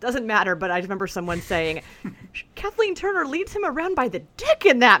anyway, doesn't matter. But I remember someone saying Kathleen Turner leads him around by the dick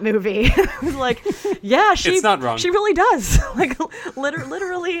in that movie. I was like, yeah, It's not wrong. She really does, like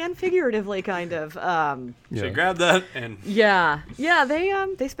literally and figuratively, kind of. She grabbed that and Yeah.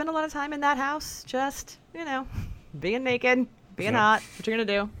 They spend a lot of time in that house, just being naked, being hot. What you gonna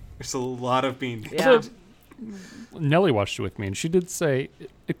do? there's a lot of being. Yeah. Nellie watched it with me, and she did say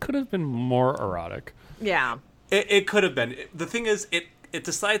it could have been more erotic. Yeah. It could have been. The thing is, it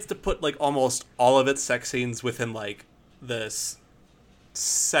decides to put like almost all of its sex scenes within like this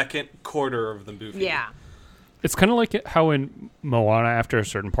second quarter of the movie. Yeah. It's kind of like how in Moana, after a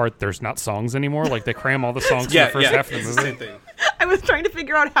certain part, there's not songs anymore. Like they cram all the songs Yeah, in the first yeah, half of it's the the movie. same thing. I was trying to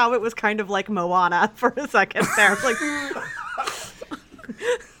figure out how it was kind of like Moana for a second there. I was like,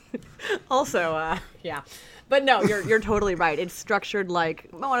 also, yeah. But no, you're totally right. It's structured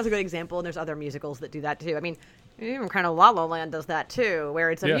like Moana's a good example, and there's other musicals that do that too. I mean, even kind of La La Land does that too, where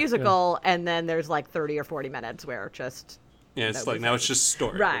it's a Yeah, musical, and then there's like 30 or 40 minutes where just Yeah, it's No, like now it's just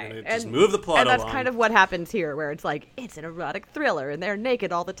story. right, We're gonna just move the plot and that's along. kind of what happens here, where it's like it's an erotic thriller, and they're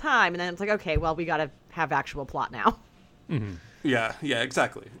naked all the time, and then it's like, okay, well, we got to have actual plot now. Yeah,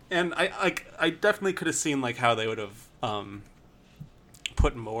 exactly. And I definitely could have seen like how they would have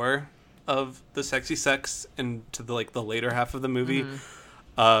put more of the sexy sex into the like the later half of the movie.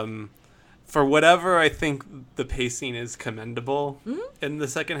 for whatever I think the pacing is commendable in the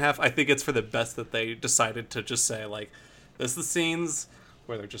second half, I think it's for the best that they decided to just say, like, this is the scenes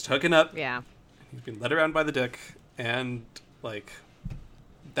where they're just hooking up. Yeah. He's being led around by the dick, and, like,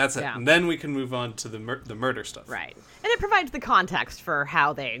 that's it. Yeah. And then we can move on to the murder stuff. Right. And it provides the context for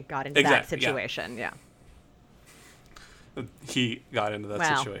how they got into that Exactly, yeah. situation. Yeah. He got into that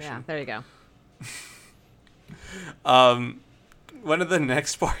Well, situation. yeah, there you go. One of the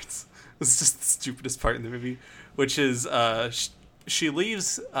next parts was just the stupidest part in the movie, which is she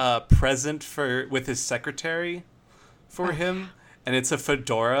leaves a present with his secretary for him, and it's a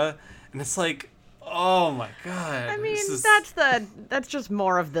fedora, and it's like, oh my god. I mean, that's just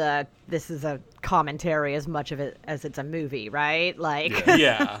more of this is a commentary as much of it as it's a movie, right? Like,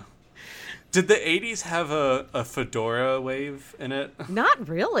 yeah. Did the 80s have a fedora wave in it? not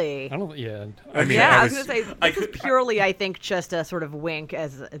really. I don't. Yeah. I was gonna say this is purely, I think, just a sort of wink,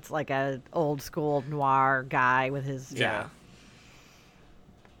 as it's like a old school noir guy with his Yeah.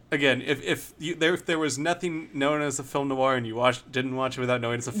 Again, if there was nothing known as a film noir and you didn't watch it without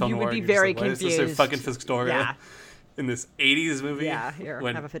knowing it's a film You would noir, be and you're very just like, why is this confused. a fucking fedora Yeah. in this 80s movie? Yeah, here,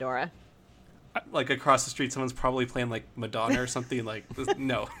 when, have a fedora. like, across the street, someone's probably playing, like, Madonna or something. Like,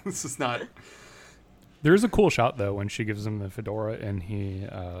 no, this is not. There's a cool shot though when she gives him the fedora and he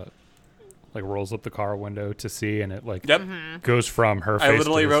like rolls up the car window to see, and it like Yep. goes from her face. I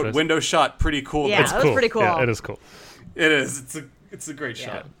literally to his wrote face. window shot. Pretty cool. Yeah. It's that was cool. pretty cool. Yeah, it is cool. It is. It's a great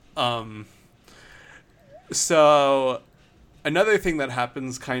Yeah. shot. So another thing that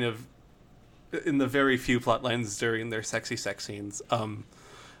happens kind of in the very few plot lines during their sexy sex scenes,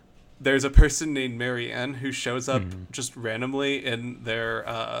 there's a person named Marianne who shows up just randomly in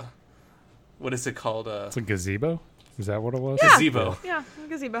their what is it called? It's a gazebo. Is that what it was? Gazebo. Yeah,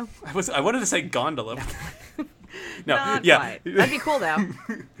 gazebo. I wanted to say gondola. No, Not yeah. quite. That'd be cool though.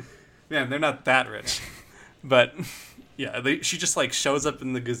 Man, they're not that rich. But yeah, she just like shows up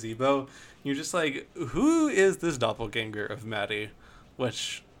in the gazebo. You're just like, who is this doppelganger of Maddie?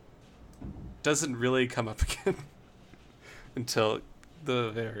 Which doesn't really come up again until the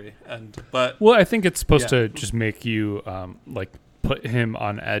very end. But Well, I think it's supposed Yeah. to just make you like put him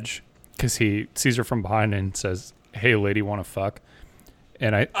on edge because he sees her from behind and says, "Hey, lady, want to fuck?"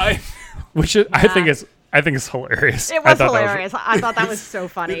 And I I think it's hilarious. It I was thought hilarious. I thought that was so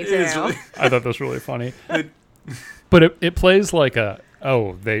funny It too. is really- I thought that was really funny. But it plays like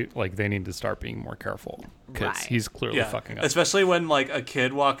they need to start being more careful because Right. he's clearly fucking up. especially when like a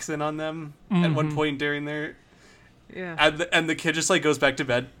kid walks in on them at one point during their Yeah. and the kid just like goes back to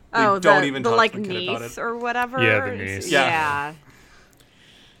bed. They Oh, don't the, even the talk like to the kid about niece it. or whatever. Yeah, the niece. Yeah.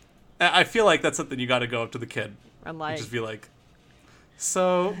 I feel like that's something you got to go up to the kid And and like, just be like,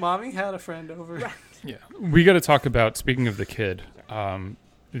 "So, mommy had a friend over." Yeah, we got to talk about. Speaking of the kid,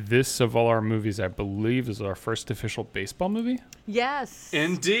 this of all our movies, I believe, is our first official baseball movie. yes.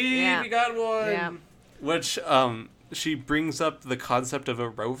 Indeed, Yeah. we got one. Yeah. Which she brings up the concept of a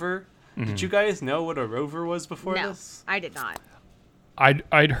rover. Did you guys know what a rover was before No, this? I did not.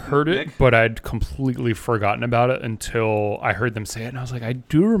 I'd heard it, Nick? but I'd completely forgotten about it until I heard them say it, and I was like, I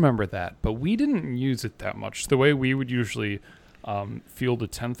do remember that, but we didn't use it that much. The way we would usually field a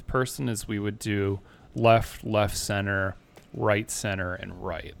 10th person is we would do left, center, and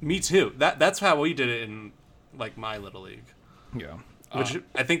right. Me too. That's how we did it in like my little league. Yeah. Which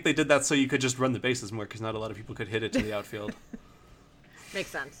I think they did that so you could just run the bases more because not a lot of people could hit it to the outfield. Makes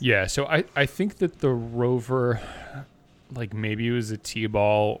sense. Yeah, so I think that the rover, like maybe it was a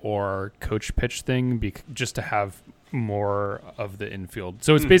T-ball or coach pitch thing, just to have more of the infield.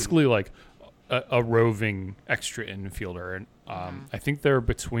 So it's basically like a roving extra infielder. And I think they're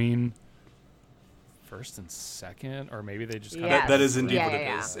between first and second, or maybe they just kind Yes. That is indeed Yeah, what it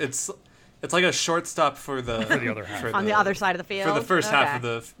yeah, is. It's like a shortstop for the other half. On the other side of the field. for the first half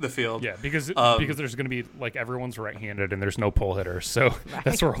Okay. of the field. Yeah, because there's going to be like everyone's right-handed and there's no pull hitters, so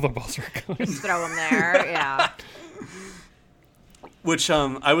that's where all the balls are going. Just throw them there. Yeah. Which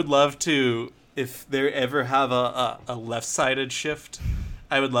I would love to, if they ever have a left-sided shift,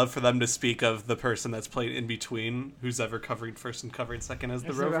 I would love for them to speak of the person that's played in between, who's ever covering first and covering second as the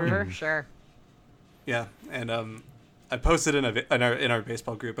Is the rover. rover? Sure. Yeah, and I posted in our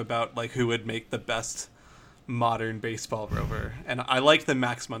baseball group about like who would make the best modern baseball rover, and I like the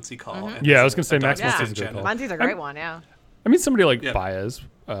Max Muncy call. and Yeah, I his was gonna say Max adopted Muncy's son, a good Janet. call. Muncy's a great one. Yeah. I mean, somebody like Yeah. Baez,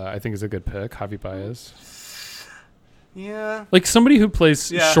 I think is a good pick. Javi Baez. Yeah, Like somebody who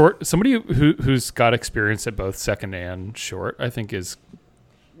plays Yeah. short, somebody who's got experience at both second and short, I think is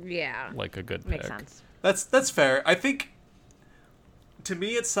Yeah. like a good Makes pick. sense. that's fair. I think to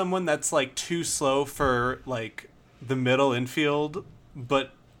me it's someone that's like too slow for like the middle infield,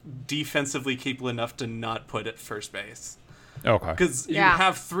 but defensively capable enough to not put at first base. Okay. Because you Yeah.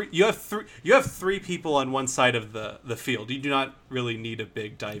 have three people on one side of the field. You do not really need a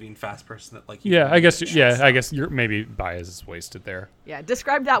big diving fast person that like. You Yeah, can I guess. short Yeah, I stuff. guess your maybe bias is wasted there. Yeah,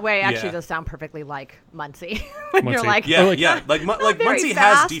 described that way actually Yeah. does sound perfectly like Muncie. When you're Muncie. like, Yeah, like- yeah. Like very Muncie has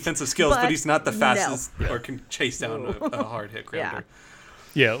fast, defensive skills, but but he's not the no. fastest or can chase down a hard hit grounder.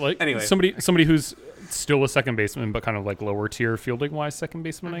 Yeah. Yeah, like Anyway. somebody who's still a second baseman, but kind of like lower tier fielding wise second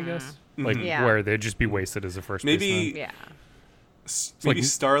baseman, I guess. Like Yeah. where they'd just be wasted as a first Maybe- baseman. yeah. Maybe like-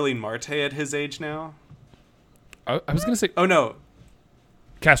 Starling Marte at his age now. I was gonna say Oh no,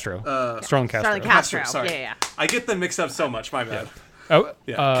 Castro, Starlin Castro. Starling Castro. Sorry, Yeah. I get them mixed up so much. My bad. Oh,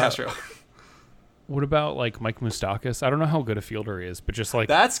 Yeah, uh, Castro. What about like Mike Moustakas? I don't know how good a fielder he is, but just like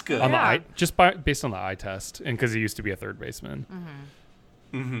That's good. on the Yeah. eye, based on the eye test, and because he used to be a third baseman.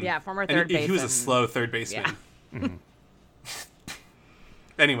 Yeah, former And third he baseman. was a slow third baseman.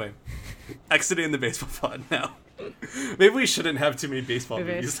 Anyway, exiting the baseball pod now. Maybe we shouldn't have too many baseball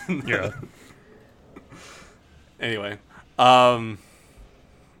Maybe. movies. Yeah.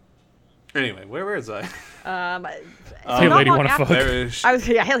 Anyway, where was I? Hey, not lady, long want to after- fuck? There is I was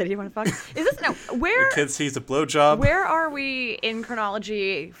hey lady, you want to fuck? Is this no? Where kid sees a blowjob. where are we in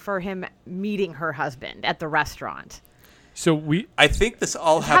chronology for him meeting her husband at the restaurant? So we I think this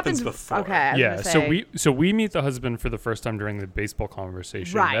all happens before. Okay. I was yeah, gonna so say- we meet the husband for the first time during the baseball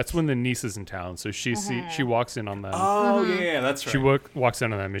conversation. Right. That's when the niece is in town. So she she walks in on them. Oh yeah, that's right. She walks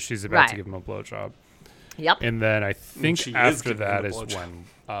in on them as she's about to Right. give him a blowjob. Yep. And then I think she is after giving him that a is blowjob.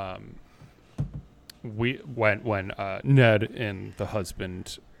 when Ned and the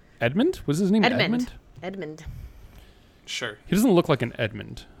husband Edmund, was his name Edmund. Sure. He doesn't look like an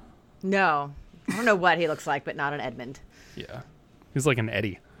Edmund. No, I don't know what he looks like, but not an Edmund. Yeah, he's like an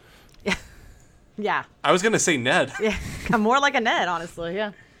Eddie. Yeah. I was gonna say Ned. Yeah. More like a Ned, honestly.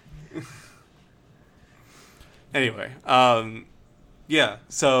 Yeah. Anyway, yeah.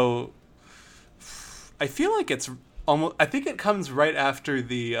 So I feel like it's almost. I think it comes right after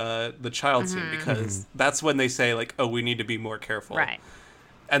the child scene because that's when they say like, "Oh, we need to be more careful." Right.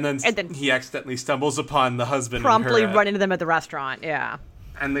 And then, And then- he accidentally stumbles upon the husband Promptly and her, run into them at the restaurant. Yeah.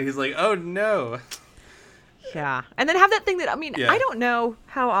 and then he's like, "Oh no." Yeah. And then have that thing that, I mean, Yeah. I don't know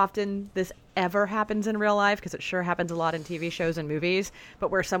how often this ever happens in real life because it sure happens a lot in TV shows and movies, but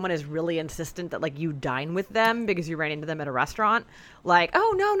where someone is really insistent that like you dine with them because you ran into them at a restaurant. Like,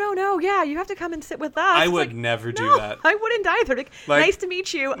 oh, no. Yeah, you have to come and sit with us. I It's would like, never do no, that. I wouldn't either. Like, Like, nice to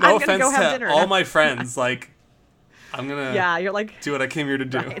meet you. No I'm going to offense go have to dinner. all my friends. Like, I'm gonna yeah, you're like, do what I came here to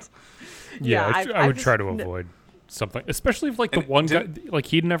do. right. Yeah, Yeah, I I've would try just- to avoid something, especially if like the And one guy, did- like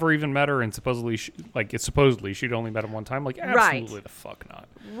he'd never even met her, and supposedly she'd only met him one time. Like, absolutely the fuck not.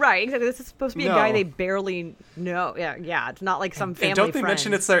 Right, exactly. This is supposed to be a guy No. they barely know. Yeah. It's not like some family And don't they friend.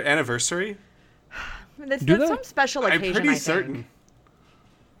 mention it's their anniversary? That's Do they? some special occasion. I'm pretty I think. certain.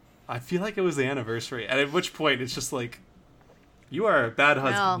 I feel like it was the anniversary, and at which point it's just like, you are a bad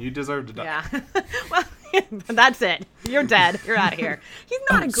husband. Well, You deserve to die. Yeah. Well, that's it. You're dead. You're out of here. He's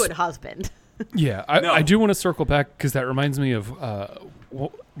not a good husband. Yeah, No. I do want to circle back because that reminds me of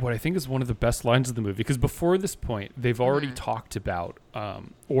what I think is one of the best lines of the movie. Because before this point, they've already talked about,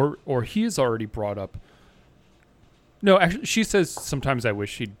 or he has already brought up. No, actually, she says sometimes I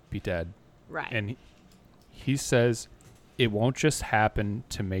wish he'd be dead, Right. and he says it won't just happen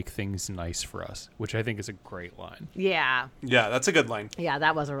to make things nice for us, which I think is a great line. Yeah. Yeah, that's a good line. Yeah,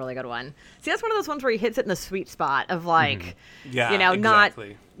 that was a really good one. See, that's one of those ones where he hits it in the sweet spot of like, Yeah, you know,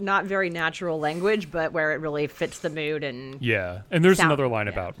 exactly. not very natural language, but where it really fits the mood and Yeah, and there's Sound- another line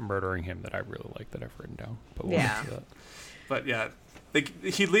yeah. about murdering him that I really like that I've written down. But we'll Yeah. get to that. But yeah,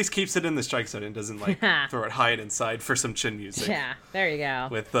 he at least keeps it in the strike zone and doesn't like throw it high and inside for some chin music. yeah, there you go.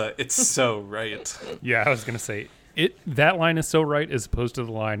 With it's so right. Yeah, I was gonna say that line is so right as opposed to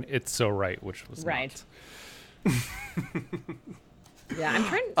the line "it's so right," which was Right. not. Yeah, I'm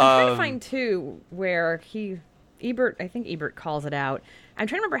trying to find too where I think Ebert calls it out. I'm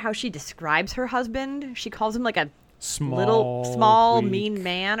trying to remember how she describes her husband. She calls him like a small, weak. mean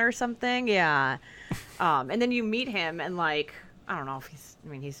man or something. Yeah. And then you meet him and like, I don't know if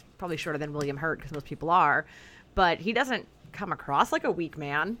he's probably shorter than William Hurt because most people are, but he doesn't come across like a weak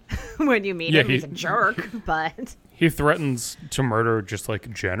man when you meet Yeah, him. He's a jerk, but He threatens to murder just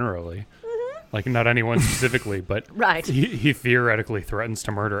like generally, like not anyone specifically, but Right. He theoretically threatens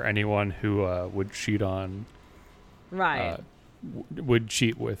to murder anyone who would cheat on, right. would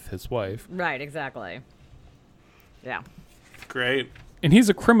cheat with his wife, Right, exactly. Yeah. Great. and he's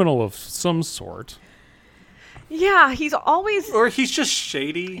a criminal of some sort. Yeah, he's always Or he's just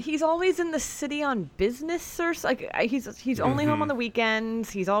shady. in the city on business, or he's only home on the weekends.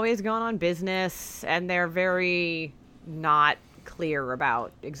 He's always gone on business, and they're very not clear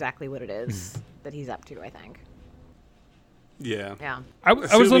about exactly what it is that he's up to, I think. Yeah. Yeah. I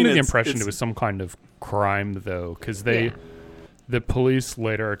was Assuming under the it's- impression it's- it was some kind of crime, though, because Yeah. the police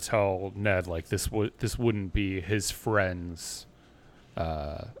later tell Ned like this wouldn't be his friend's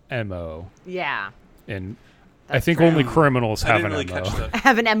MO, Yeah. and I That's think true. only criminals I have didn't an really MO. catch that.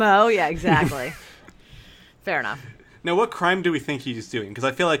 Have an MO? Yeah, exactly. Fair enough. Now, what crime do we think he's doing? Because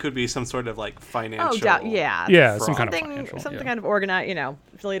I feel like it would be some sort of like financial. Yeah. Yeah, fraud. some kind of Something, financial, some yeah. kind of organized,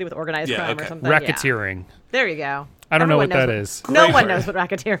 affiliated with organized Yeah, crime or okay. something. Yeah. Racketeering. There you go. I don't know Everyone what that knows is. No Great one word. knows what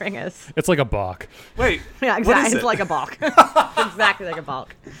racketeering is. It's like a balk. Wait. Yeah, what exactly. is It's it? like a balk. Exactly like a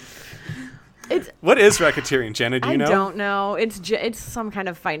balk. What is racketeering, Jenna? Do you know? I don't know. It's some kind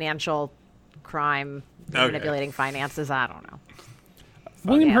of financial crime, Okay. manipulating finances. I don't know.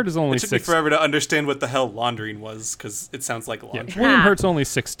 William yeah. Hurt is only It took me 6. forever to understand what the hell laundering was, because it sounds like Yeah. laundry. William Ah. Hurt's only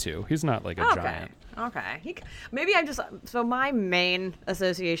 6'2". He's not like a Okay. giant. Okay. Maybe I just so my main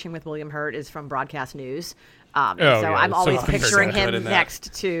association with William Hurt is from broadcast news. And Oh, so yeah, I'm so always 100% picturing good him in that.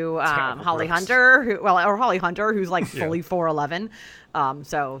 next to Terrible Holly Brooks. Hunter, or Holly Hunter, who's like Yeah. fully 4'11".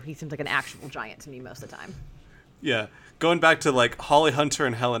 So he seems like an actual giant to me most of the time. Yeah. Going back to like Holly Hunter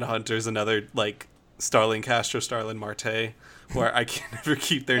and Helen Hunter is another like Starling Castro, Starling Marte, where I can never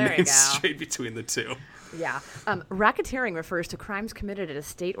keep their There you names go. straight between the two. Yeah. Racketeering refers to crimes committed at a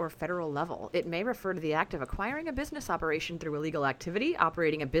state or federal level. It may refer to the act of acquiring a business operation through illegal activity,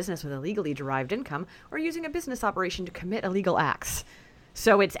 operating a business with illegally derived income, or using a business operation to commit illegal acts.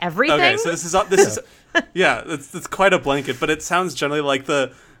 So it's everything? Okay, so this is yeah, it's quite a blanket, but it sounds generally like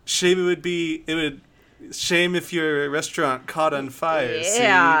the shame it would shame if your restaurant caught on fire.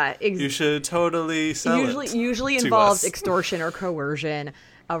 Yeah, See, you should totally sell it. usually to involves us. extortion or coercion.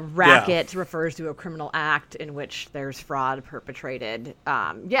 A racket refers to a criminal act in which there's fraud perpetrated.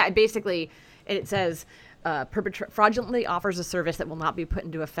 Basically, it says fraudulently offers a service that will not be put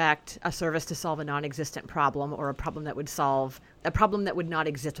into effect, a service to solve a non-existent problem, or a problem that would not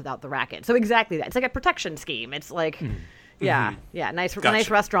exist without the racket. So exactly that. It's like a protection scheme. It's like, nice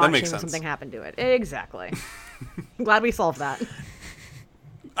Gotcha. restaurant That makes chain when sense. something happened to it. Exactly. I'm glad we solved that.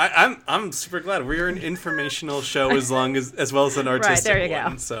 I'm super glad we're an informational show as well as an artistic there you go.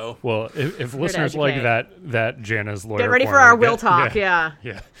 one. So Well, if listeners like educate. that Jana's lawyer Get ready for corner, our will talk. Yeah.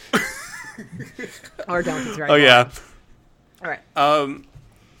 Yeah. Or don't. It's very oh yeah. All right.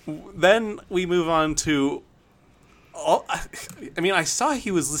 Then we move on to. I saw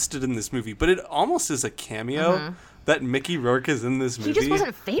he was listed in this movie, but it almost is a cameo that Mickey Rourke is in this movie. He just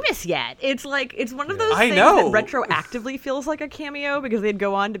wasn't famous yet. It's like it's one of those I things know. that retroactively feels like a cameo because they'd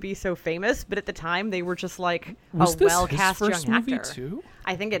go on to be so famous, but at the time they were just like Was a this well-cast his first young movie actor. too?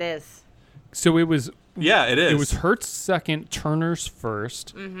 I think it is. So it was. Yeah, it is. It was Hurt's second, Turner's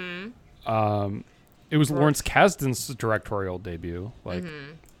first. Mm-hmm. It was Lawrence Kasdan's directorial debut. Like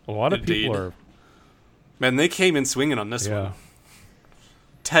a lot of people Indeed. are. Man, they came in swinging on this Yeah. one.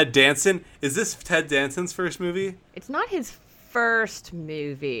 Ted Danson. Is this Ted Danson's first movie? It's not his first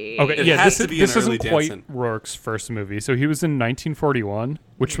movie. Okay, It yeah, has this, to be this an early isn't quite Danson. Rourke's first movie. So he was in 1941,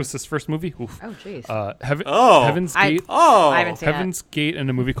 which was his first movie. Oof. Oh, jeez. Oh. Heaven's I- Gate. Oh, I haven't seen Heaven's Gate and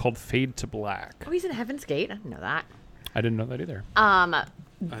a movie called Fade to Black. Oh, he's in Heaven's Gate. I didn't know that. I didn't know that either. I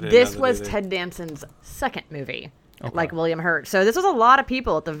didn't This know that was either. Ted Danson's second movie, Okay. like William Hurt. So this was a lot of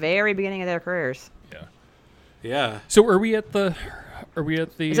people at the very beginning of their careers. Yeah. Yeah. So are we at the?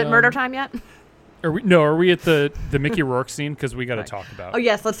 Is it murder time yet? Are we at the Mickey Rourke scene? Because we got to talk about. Oh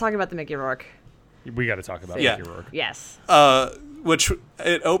yes, let's talk about the Mickey Rourke. We got to talk about Yeah. Mickey Rourke. Yes. Which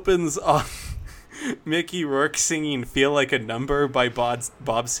it opens on Mickey Rourke singing "Feel Like a Number" by Bob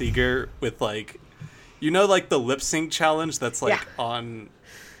Seger with like the lip sync challenge that's like Yeah. on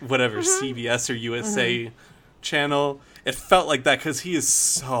whatever CBS or USA channel. It felt like that because he is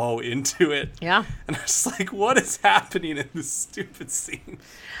so into it. Yeah. And I was like, what is happening in this stupid scene?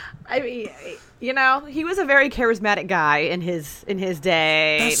 I mean, he was a very charismatic guy in his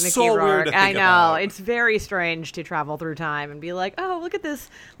day. That's Mickey so Rourke. weird to I think know. about. It's very strange to travel through time and be like, oh, look at this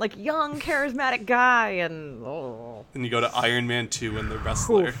like young charismatic guy, and And you go to Iron Man 2 and the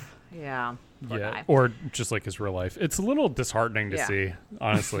wrestler. oof. Yeah. Poor Yeah, guy. or just like his real life. It's a little disheartening to Yeah. see,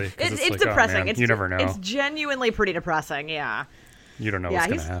 honestly. 'Cause It's like, depressing. Oh, man, It's you never know. It's genuinely pretty depressing. Yeah. You don't know Yeah, what's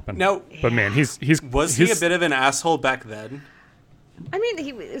gonna he's- happen. Now, But man, he's was he a bit of an asshole back then? I mean,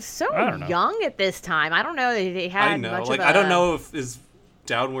 he was so I don't know. young at this time. I don't know that he had I know. much Like, of a... I don't know if his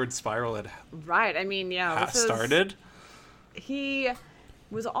downward spiral had Right. I mean, this is- started. He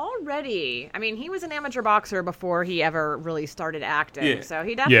was already, I mean, he was an amateur boxer before he ever really started acting. Yeah. So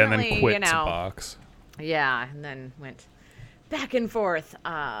he Yeah, definitely, and then quit you to know, box. yeah, and then went back and forth.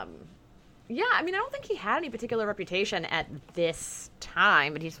 Yeah, I mean, I don't think he had any particular reputation at this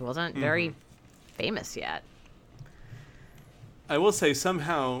time, but he just wasn't very famous yet. I will say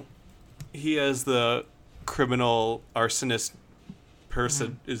somehow he, as the criminal arsonist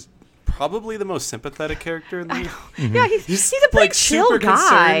person, is probably the most sympathetic character in the movie. Yeah, he's a pretty Like chill super guy.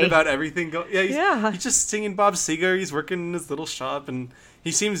 concerned about everything. Yeah. He's just singing Bob Seger. He's working in his little shop, and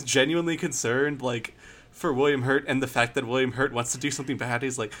he seems genuinely concerned, like, for William Hurt and the fact that William Hurt wants to do something bad.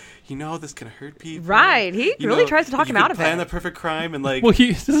 He's like, this can hurt people. Right, he really tries to talk him out of plan it. the perfect crime, and like, Well,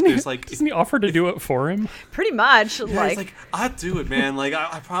 doesn't there's he offer to do it for him? Pretty much, yeah, like, he's like, I'll do it, man. Like,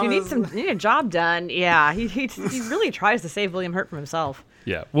 I promise. you need a job done. Yeah, he really tries to save William Hurt from himself.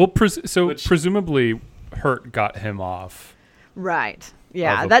 Yeah. Well, Which- presumably Hurt got him off. Right.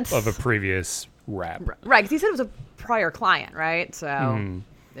 Yeah, of a previous rap. right, because he said it was a prior client, right? So, Mm-hmm.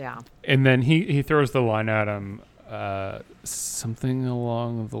 yeah. And then he throws the line at him, something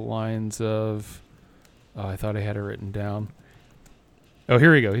along the lines of, oh, I thought I had it written down. Oh,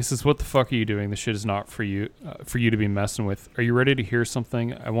 here we go. He says, "What the fuck are you doing? This shit is not for you to be messing with. Are you ready to hear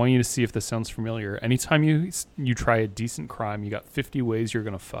something? I want you to see if this sounds familiar. Anytime you try a decent crime, you got 50 ways you're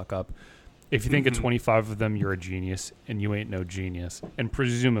gonna fuck up. If you think of 25 of them, you're a genius, and you ain't no genius." And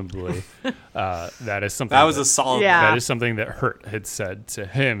presumably, that is something That was a solid. Yeah. that is something that Hurt had said to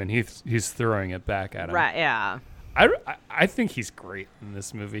him, and he's throwing it back at him. Right, yeah. I think he's great in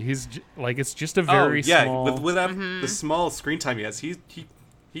this movie. It's just a Oh very yeah, small. with the small screen time he has, he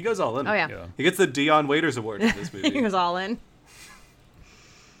goes all in. Oh, yeah. Yeah. He gets the Dion Waiters Award for this He movie. was all in.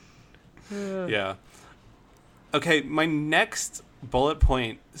 Yeah. Okay, my next bullet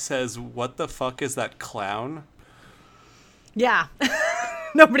point says, "What the fuck is that clown?" Yeah.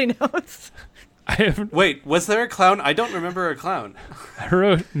 Nobody knows. I haven't. Wait, was there a clown? I don't remember a clown. I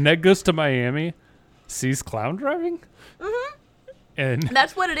wrote Ned goes to Miami, sees clown driving, and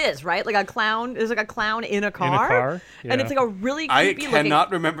That's what it is, right? Like a clown is like a clown in a car. car, And yeah. it's like a really I creepy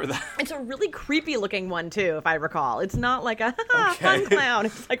cannot remember that. It's a really creepy looking one too, if I recall. It's not like a fun Okay. clown.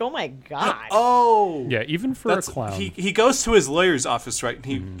 It's like, oh my god. Oh, yeah, even for a clown, He goes to his lawyer's office, right?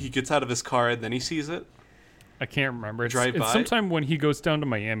 And he gets out of his car and then he sees it. I can't remember. Drive by? It's sometime when he goes down to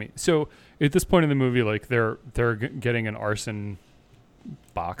Miami. So at this point in the movie, like they're getting an arson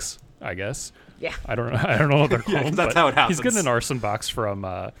box, I guess. Yeah. I don't know what they're called. that's but how it happens. He's getting an arson box from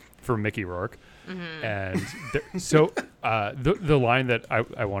Mickey Rourke, and the line that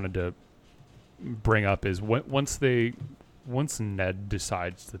I wanted to bring up is once Ned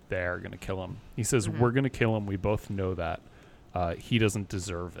decides that they're gonna kill him, he says, "We're gonna kill him. We both know that. He doesn't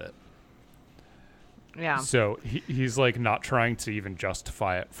deserve it." Yeah. So he's like not trying to even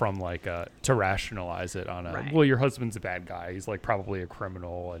justify it from like to rationalize it on a Right. well, your husband's a bad guy. He's like probably a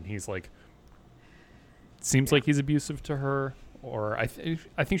criminal, and he's like seems like he's abusive to her, or I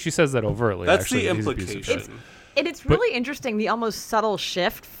think she says that overtly. That's actually, the that he's abusive to her. implication. And it's really interesting, the almost subtle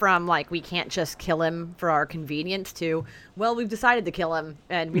shift from, like, we can't just kill him for our convenience to, well, we've decided to kill him,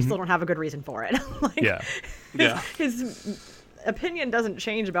 and we still don't have a good reason for it. Like, Yeah. Yeah. His opinion doesn't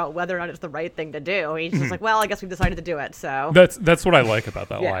change about whether or not it's the right thing to do. He's just like, well, I guess we've decided to do it, so. That's what I like about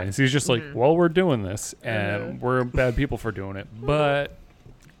that Yeah. line. Is he's just like, well, we're doing this, and we're bad people for doing it, but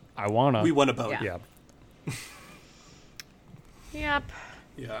I wanna. We want a boat. Yeah. Yeah. Yep.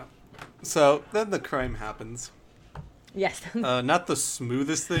 Yeah. So then the crime happens. Yes. Not the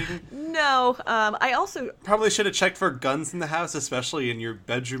smoothest thing. No. I also. Probably should have checked for guns in the house, especially in your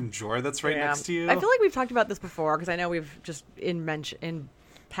bedroom drawer that's right next to you. I feel like we've talked about this before because I know we've just in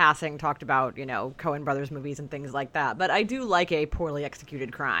passing talked about, you know, Coen Brothers movies and things like that. But I do like a poorly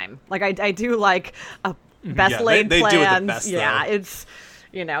executed crime. Like I do like a best Yeah, laid they do it plans. the best, yeah, though. it's.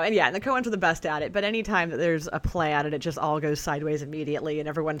 You know, and the Coens are the best at it, but anytime that there's a plan and it just all goes sideways immediately and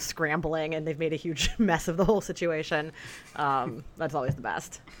everyone's scrambling and they've made a huge mess of the whole situation, that's always the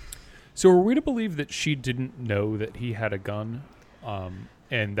best. So are we to believe that she didn't know that he had a gun,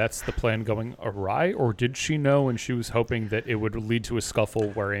 and that's the plan going awry, or did she know and she was hoping that it would lead to a scuffle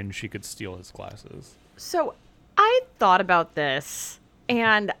wherein she could steal his glasses? So I thought about this,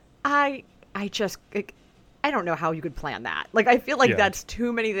 and I just, I don't know how you could plan that. Like, I feel like Yeah. that's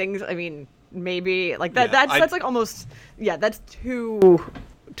too many things. I mean, maybe like that. Yeah, that's like almost, yeah, that's too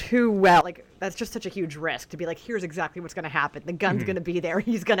well. Like, that's just such a huge risk to be like, here's exactly what's going to happen. The gun's going to be there.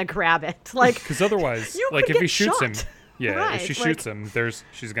 He's going to grab it. Like, Because otherwise, You like could if he get shoots him, shot. yeah, Right, if she like- shoots him,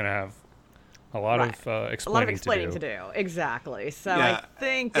 she's gonna have A lot Right. of explaining, A lot of explaining to do. Exactly. So I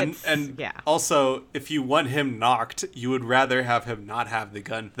think it's Also, if you want him knocked, you would rather have him not have the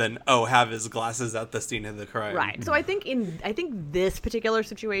gun than have his glasses at the scene of the crime. Right. So I think this particular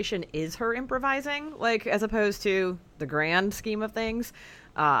situation is her improvising, like as opposed to the grand scheme of things.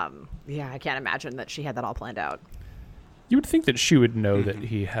 I can't imagine that she had that all planned out. You would think that she would know that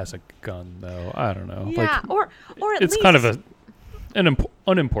he has a gun, though. I don't know. Yeah, or at it's least kind of an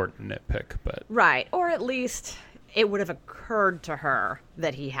unimportant nitpick, but right, or at least it would have occurred to her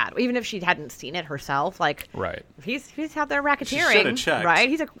that he had, even if she hadn't seen it herself. Like, right, if he's out there She shoulda racketeering, checked. right?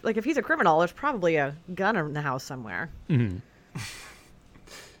 If he's a criminal, there's probably a gun in the house somewhere. Mm-hmm.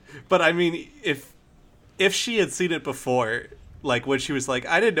 But I mean, if she had seen it before, like when she was like,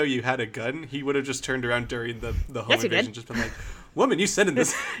 "I didn't know you had a gun," he would have just turned around during the home Yes, he invasion, did. just been like, "Woman, you sent in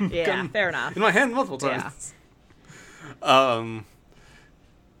this Yeah, gun fair enough. in my hand multiple times."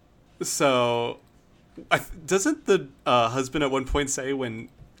 So, doesn't the husband at one point say when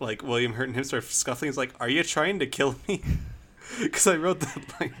like William Hurt and him start scuffling, he's like, "Are you trying to kill me?" Because I wrote that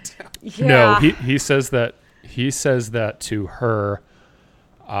line down. Yeah. no, he says that to her,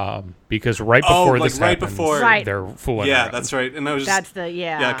 because right before like this right happens, before- Right. they're fooling Yeah, around. that's right. And I was just, That's the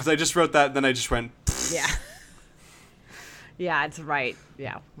yeah, because I just wrote that, and then I just went, yeah. Yeah, it's right.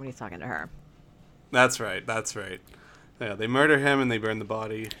 Yeah, when he's talking to her. That's right. Yeah, they murder him and they burn the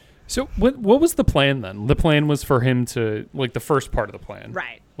body. So what was the plan then? The plan was for him to, like, the first part of the plan.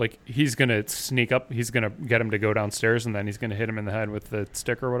 Right. Like, he's going to sneak up, he's going to get him to go downstairs, and then he's going to hit him in the head with the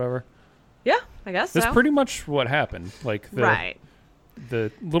stick or whatever. Yeah, I guess That's so. pretty much what happened. Like, Right.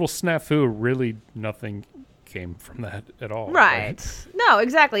 the little snafu, really nothing came from that at all. Right. No,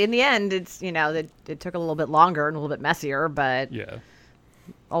 exactly. In the end, it's, it took a little bit longer and a little bit messier, but Yeah.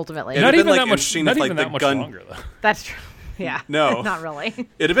 ultimately, It'd Not have been, even like, that much, interesting not if, like, even the that much gun- longer, though. that's true. Yeah. No. Not really.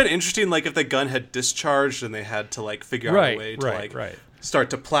 It'd have been interesting, like, if the gun had discharged and they had to, like, figure out a way to, right.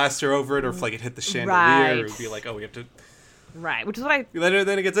 start to plaster over it, or if, like, it hit the chandelier, Right. it would be like, oh, we have to... Right. Which is what I... Then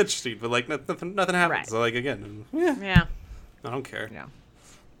it gets interesting, but, like, nothing happens. Right. So, like, again, Yeah. I don't care. Yeah.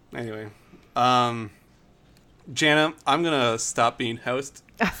 Anyway. Jana, I'm going to stop being host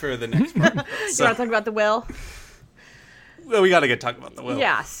for the next part. You want to talk about the will? Well, we got to get talking about the will.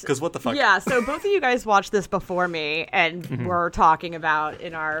 Yes. Because what the fuck? Yeah, so both of you guys watched this before me, and Mm-hmm. we're talking about,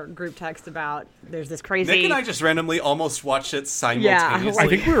 in our group text, about there's this crazy... Nick and I just randomly almost watched it simultaneously. I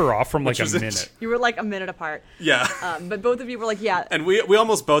think we were off from like a was it? minute. You were like a minute apart. Yeah. But both of you were like, yeah, And we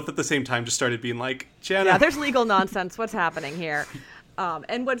almost both at the same time just started being like, Jana. yeah, there's legal nonsense. What's happening here?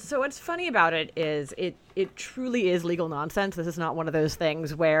 And what's funny about it is it truly is legal nonsense. This is not one of those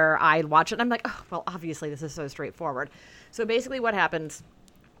things where I watch it and I'm like, oh, well, obviously this is so straightforward. So basically what happens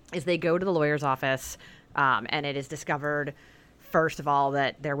is they go to the lawyer's office, and it is discovered, first of all,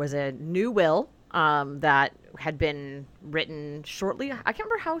 that there was a new will that had been written shortly. I can't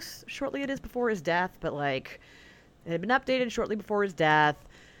remember how shortly it is before his death, but like it had been updated shortly before his death.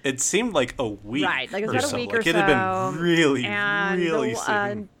 It seemed like a week. Right, like it was or about so. a week like or it had so. been really, And really the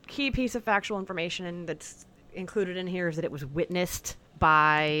soon. key piece of factual information that's included in here is that it was witnessed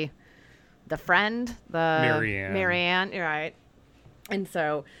by the friend, Marianne, you're right. And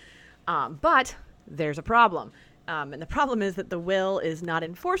so, but there's a problem. And the problem is that the will is not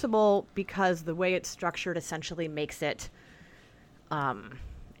enforceable because the way it's structured essentially makes it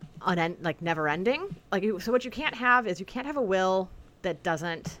never ending. So what you can't have is you can't have a will that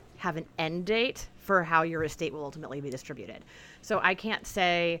doesn't have an end date for how your estate will ultimately be distributed. So I can't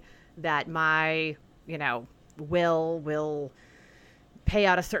say that my, will pay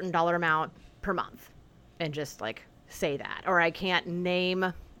out a certain dollar amount per month and just like say that. Or I can't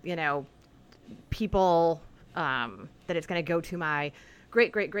name, people that it's going to go to my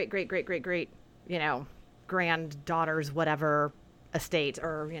great, granddaughter's whatever estate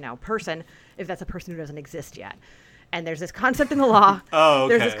or, person, if that's a person who doesn't exist yet. And there's this concept in the law. Oh,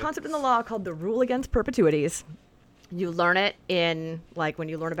 okay. There's this concept in the law called the rule against perpetuities. You learn it in, like, when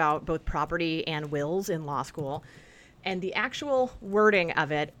you learn about both property and wills in law school. And the actual wording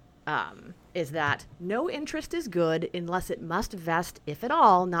of it is that no interest is good unless it must vest, if at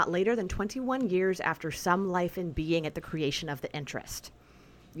all, not later than 21 years after some life and being at the creation of the interest.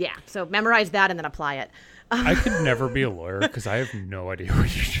 Yeah, so memorize that and then apply it. I could never be a lawyer because I have no idea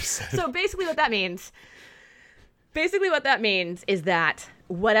what you just said. So basically what that means is that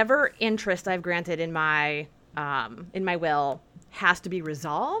whatever interest I've granted in my will has to be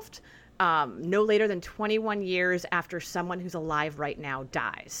resolved no later than 21 years after someone who's alive right now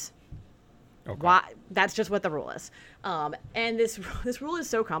dies. Why? That's just what the rule is. And this rule is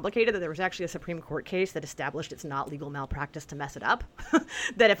so complicated that there was actually a Supreme Court case that established it's not legal malpractice to mess it up.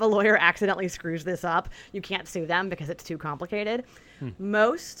 That if a lawyer accidentally screws this up, you can't sue them because it's too complicated.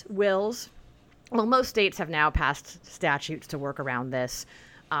 Most states have now passed statutes to work around this.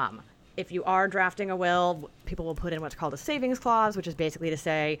 If you are drafting a will, people will put in what's called a savings clause, which is basically to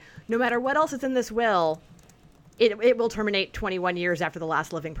say, no matter what else is in this will, it will terminate 21 years after the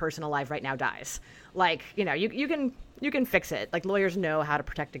last living person alive right now dies. Like, you can fix it. Like, lawyers know how to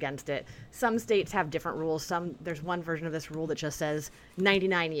protect against it. Some states have different rules. There's one version of this rule that just says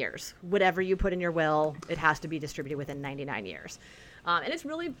 99 years. Whatever you put in your will, it has to be distributed within 99 years. And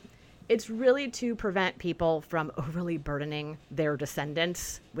it's really to prevent people from overly burdening their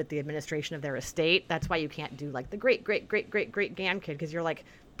descendants with the administration of their estate. That's why you can't do like the great grandkid, because you're like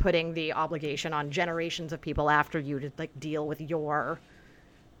putting the obligation on generations of people after you to like deal with your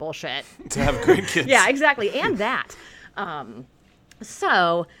bullshit. To have great kids. Yeah, exactly. And that.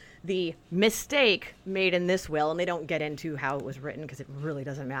 So the mistake made in this will, and they don't get into how it was written because it really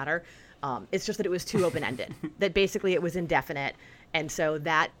doesn't matter. It's just that it was too open-ended, that basically it was indefinite. And so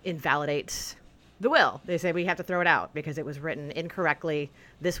that invalidates the will. They say we have to throw it out because it was written incorrectly.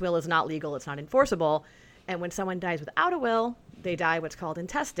 This will is not legal. It's not enforceable. And when someone dies without a will, they die what's called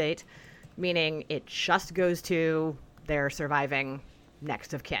intestate, meaning it just goes to their surviving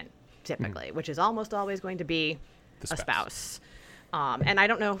next of kin, typically, which is almost always going to be a spouse. And I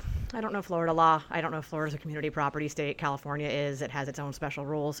don't know Florida law. I don't know if Florida's a community property state. California is. It has its own special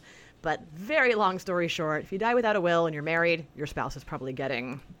rules. But very long story short, if you die without a will and you're married, your spouse is probably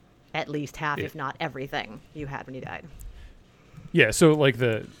getting at least half, if not everything you had when you died. Yeah, so like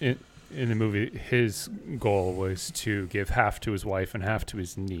in the movie, his goal was to give half to his wife and half to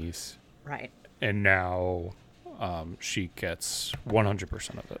his niece. Right. And now she gets 100%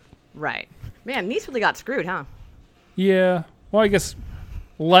 of it. Right. Man, niece really got screwed, huh? Yeah. Well, I guess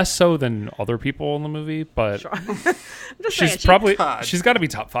less so than other people in the movie, but Sure. I'm just she's saying, she's got to be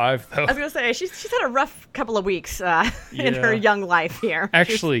top 5 though. I was gonna say she's had a rough couple of weeks in her young life here.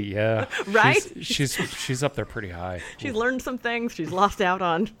 Actually, yeah. Right? She's up there pretty high. She's learned some things. She's lost out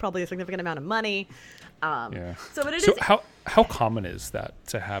on probably a significant amount of money. Yeah. So, but it So is. how common is that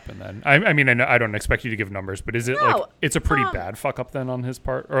to happen then? I mean, I don't expect you to give numbers, but is it like it's a pretty bad fuck up then on his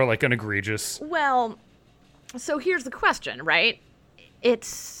part, or like an egregious? Well, so here's the question, right? It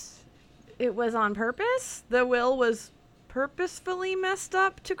was on purpose. The will was purposefully messed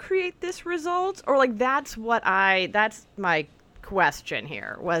up to create this result, or like that's my question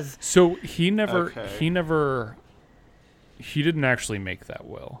here was. So he didn't actually make that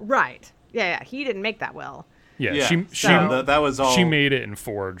will. Right. Yeah. He didn't make that will. Yeah. That was all. She made it and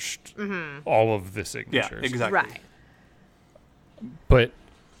forged all of the signatures. Yeah, exactly. Right. But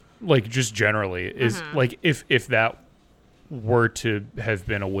like just generally is like if that were to have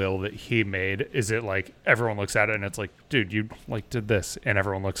been a will that he made, is it like everyone looks at it and it's like, dude, you like did this, and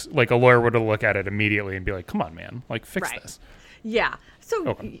everyone looks like a lawyer would look at it immediately and be like, come on, man, like fix this. Yeah.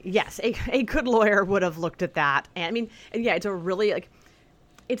 So yes, a good lawyer would have looked at that, and I mean, and yeah, it's a really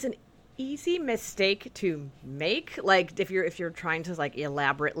it's an easy mistake to make. Like if you're trying to like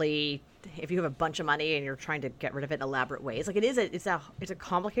elaborately, if you have a bunch of money and you're trying to get rid of it in elaborate ways, like it's a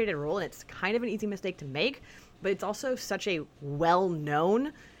complicated rule, and it's kind of an easy mistake to make, but it's also such a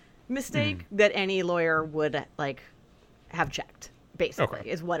well-known mistake that any lawyer would like have checked. Basically,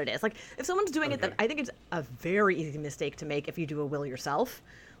 is what it is. Like if someone's doing it, then I think it's a very easy mistake to make if you do a will yourself.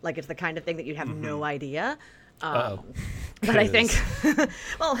 Like it's the kind of thing that you'd have no idea. But I think,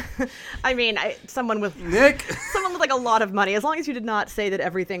 well, I mean, someone with like a lot of money, as long as you did not say that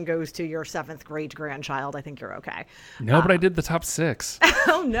everything goes to your 7th grade grandchild, I think you're okay. No, but I did the top 6.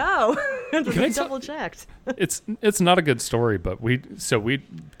 Oh no, double checked. It's not a good story, but we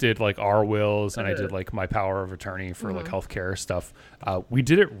did like our wills, and I did like my power of attorney for like healthcare stuff. We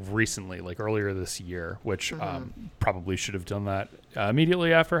did it recently, like earlier this year, which probably should have done that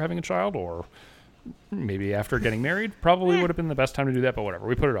immediately after having a child, or maybe after getting married. Probably would have been the best time to do that, but whatever.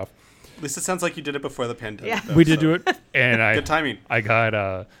 We put it off. At least it sounds like you did it before the pandemic. Yeah. Though, we did do it, and good timing. I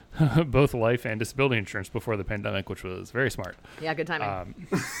got both life and disability insurance before the pandemic, which was very smart. Yeah, good timing.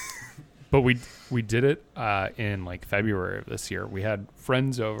 But we did it in like February of this year. We had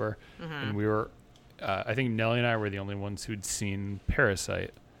friends over, and we were, I think Nellie and I were the only ones who'd seen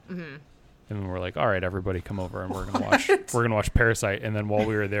Parasite. And we're like, all right, everybody come over, and we're gonna watch Parasite. And then while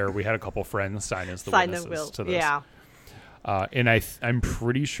we were there, we had a couple friends sign as the witnesses to this. Yeah. And I'm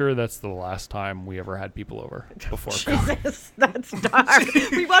pretty sure that's the last time we ever had people over before. Jesus, that's dark.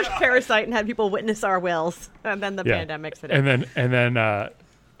 We watched Parasite and had people witness our wills, and then the pandemic hit. And then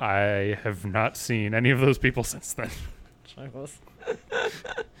I have not seen any of those people since then.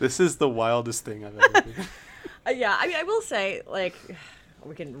 This is the wildest thing I've ever seen. Yeah, I mean, I will say, like,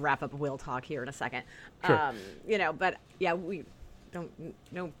 we can wrap up Will talk here in a second. Sure. You know, but yeah, we don't,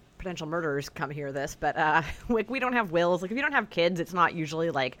 no potential murderers come hear this, but like, we don't have wills. Like, if you don't have kids, it's not usually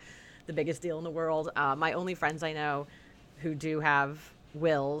like the biggest deal in the world. My only friends I know who do have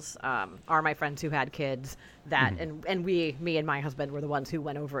wills are my friends who had kids that, and me and my husband were the ones who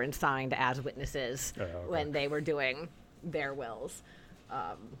went over and signed as witnesses when they were doing their wills.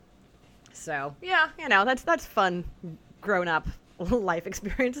 So yeah, you know, that's fun grown up life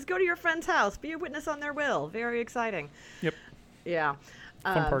experiences. Go to your friend's house, be a witness on their will. Very exciting. Yep. Yeah.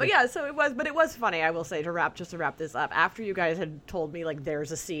 Fun party. But yeah, so it was funny, I will say, to wrap this up. After you guys had told me, like,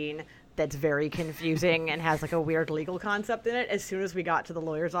 there's a scene that's very confusing and has like a weird legal concept in it, as soon as we got to the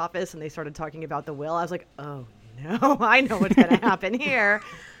lawyer's office and they started talking about the will, I was like, oh no, I know what's gonna happen here.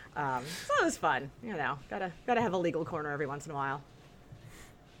 So it was fun. You know, gotta have a legal corner every once in a while.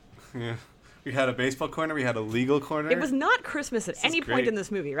 Yeah. We had a baseball corner. We had a legal corner. It was not Christmas at any point in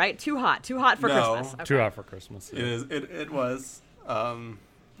this movie, right? Too hot for No. Christmas. Okay. Too hot for Christmas. It is. It was.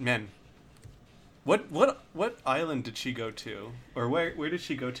 Man, what island did she go to, or where did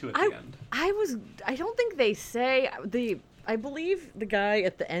she go to at the end? I don't think they say I believe the guy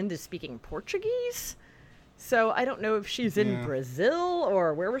at the end is speaking Portuguese, so I don't know if she's in Brazil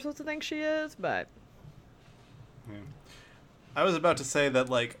or where we're supposed to think she is, but. Yeah. I was about to say that,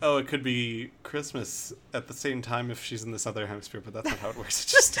 like, oh, it could be Christmas at the same time if she's in this other hemisphere, but that's not how it works.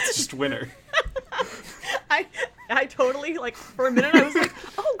 It's just winter. I totally, like, for a minute I was like,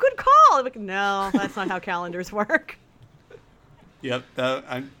 oh, good call. I'm like, no, that's not how calendars work. Yep,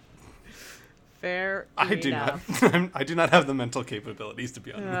 Fair I do enough. not. I do not have the mental capabilities to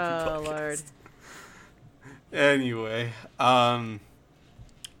be on a movie podcast. Lord. Anyway,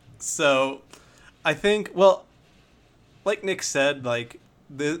 so I think, well, like Nick said, like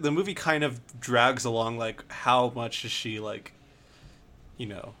the movie kind of drags along. Like, how much is she, like, you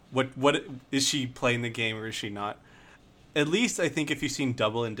know, what is she playing the game or is she not? At least I think if you've seen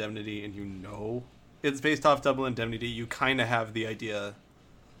Double Indemnity and you know it's based off Double Indemnity, you kind of have the idea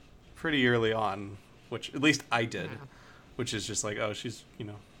pretty early on, which at least I did, which is just like, oh, she's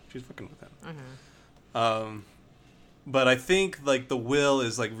fucking with him. But I think, like, the will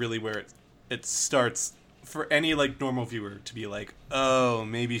is, like, really where it starts for any, like, normal viewer to be like, oh,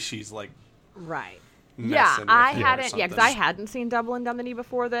 maybe she's, like, right. messing Yeah, with I him or hadn't. Yeah, because I something. hadn't seen Double Indemnity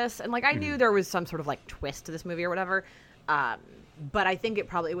before this, and like I knew there was some sort of like twist to this movie or whatever. But I think it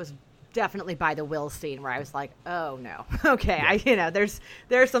was definitely by the will scene where I was like, oh no, okay,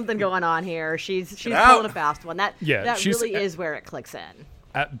 there's something going on here. She's pulling a fast one. That really is where it clicks in.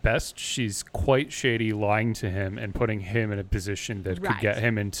 At best, she's quite shady, lying to him and putting him in a position that could get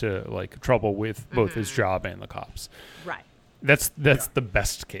him into, like, trouble with both his job and the cops. Right. That's the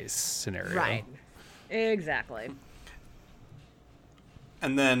best case scenario. Right. Exactly.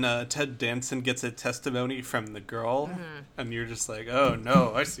 And then Ted Danson gets a testimony from the girl, and you're just like, oh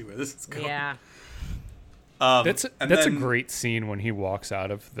no, I see where this is going. Yeah. That's a great scene when he walks out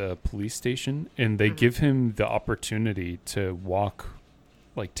of the police station and they give him the opportunity to walk,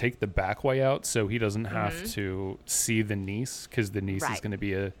 like, take the back way out so he doesn't have to see the niece, because the niece is going to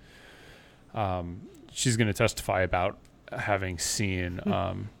be she's going to testify about having seen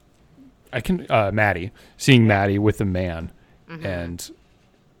Maddie with a man, and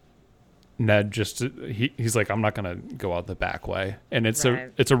Ned he's like, I'm not gonna go out the back way, and it's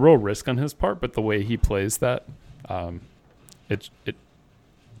a real risk on his part, but the way he plays that, it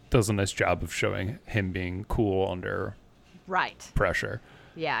does a nice job of showing him being cool under pressure.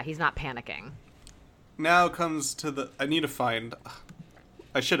 Yeah, he's not panicking. Now comes to I need to find.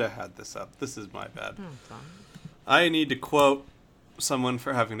 I should have had this up. This is my bad. I need to quote someone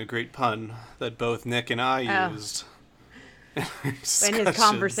for having a great pun that both Nick and I used in his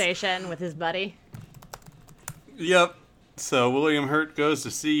conversation with his buddy. Yep. So William Hurt goes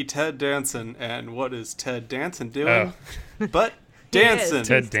to see Ted Danson, and what is Ted Danson doing? But dancing.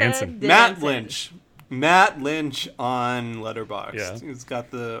 Ted Danson. Matt Lynch on Letterboxd. Yeah. He's got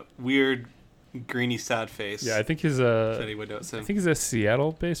the weird, greeny, sad face. Yeah, I think he's a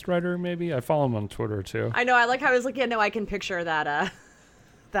Seattle-based writer. Maybe I follow him on Twitter too. I know. I like how I was like, yeah, no, I can picture that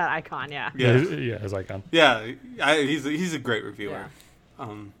that icon. Yeah. Yeah. His icon. Yeah, he's a great reviewer.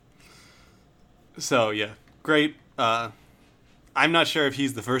 Yeah. So yeah, great. I'm not sure if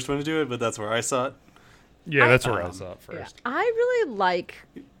he's the first one to do it, but that's where I saw it. Yeah, that's where I saw it first. Yeah. I really like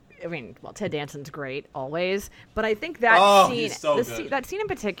I mean, well, Ted Danson's great always, but I think that scene, he's so good. that scene in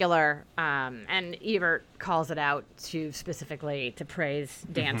particular, and Ebert calls it out to specifically to praise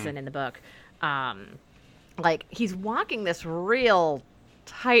Danson in the book. Like he's walking this real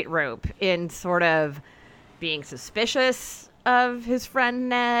tightrope in sort of being suspicious of his friend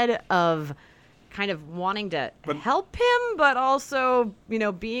Ned, of kind of wanting to help him, but also,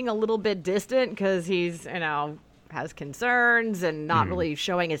 being a little bit distant because he's, has concerns and not really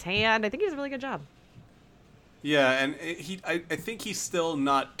showing his hand. I think he does a really good job. Yeah, and I think he's still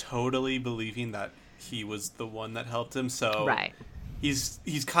not totally believing that he was the one that helped him. So Right. he's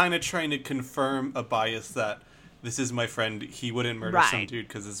kind of trying to confirm a bias that this is my friend. He wouldn't murder some Right. dude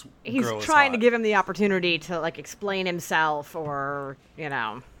because his He's girl is trying to hot. give him the opportunity to like explain himself or,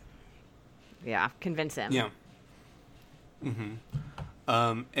 convince him. Yeah.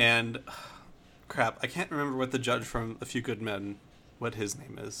 And crap, I can't remember what the judge from A Few Good Men, what his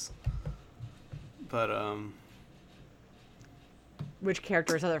name is. But Which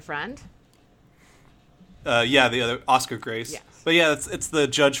character's other friend? yeah, the other Oscar Grace. Yes. But yeah, it's the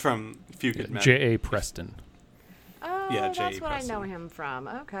judge from A Few Good Men. J.A. Preston. Oh, Yeah, that's J.E. what I know Preston. him from.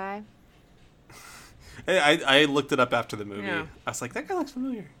 Okay. I looked it up after the movie. Yeah. I was like, that guy looks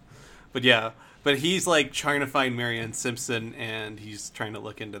familiar. But yeah, but he's like trying to find Marianne Simpson, and he's trying to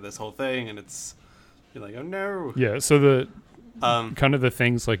look into this whole thing, and you're like, oh no. Yeah, so the Um, kind of the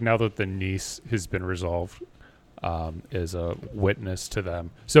things like now that the niece has been resolved is a witness to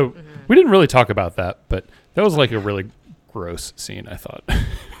them. So we didn't really talk about that, but that was like a really gross scene, I thought.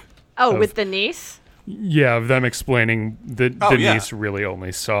 Oh, Of- with the niece? Yeah, of them explaining that Oh, the yeah. niece really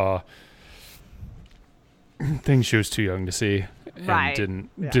only saw things she was too young to see and Right. didn't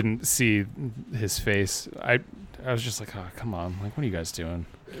Yeah. didn't see his face. I was just like, oh, come on, like, what are you guys doing?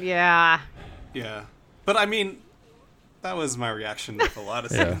 Yeah. yeah. But I mean, that was my reaction with a lot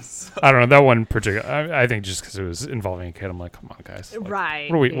of Yeah. scenes. I don't know, that one particular. I think just because it was involving a kid, I'm like, come on, guys, like, Right,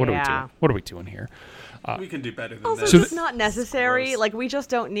 What are we doing? yeah. What are we doing here? We can do better than Also, this. So it's not necessary. gross. Like, we just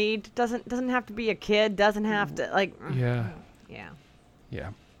don't need. Doesn't have to be a kid. Doesn't have to like. Yeah, Yeah. yeah.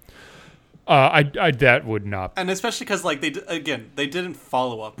 I that would not. And especially because, like, they didn't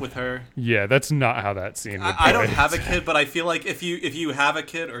follow up with her. Yeah, that's not how that scene would I don't play. have a kid, but I feel like if you have a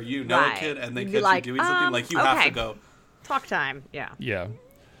kid or you know Right. a kid and they You'd catch be like, you doing something, like, you have okay. to go. Talk time. Yeah. Yeah.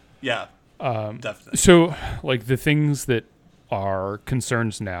 Yeah, definitely. So, like, the things that are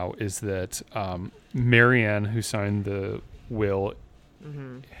concerns now is that Marianne, who signed the will,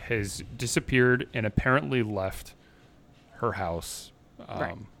 has disappeared and apparently left her house,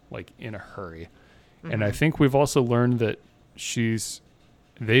 Right. like, in a hurry. And I think we've also learned that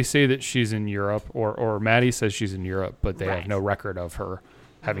they say that she's in Europe, or Maddie says she's in Europe, but they have Right. no record of her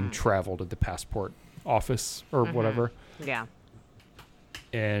having traveled at the passport office or whatever. Yeah.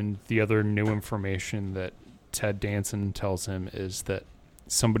 And the other new information that Ted Danson tells him is that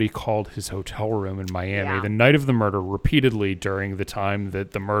somebody called his hotel room in Miami Yeah. the night of the murder repeatedly during the time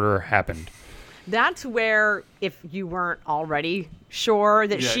that the murder happened. That's where, if you weren't already sure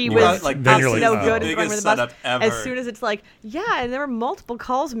that Yeah, she you was got, like, Then up you're to like, no oh. good in front of Biggest the bus, setup ever. as soon as it's like, yeah, and there were multiple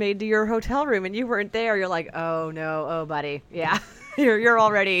calls made to your hotel room and you weren't there, you're like, oh no, oh buddy, yeah, you're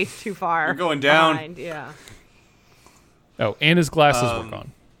already too far. You're going down. behind. Yeah. Oh, and his glasses were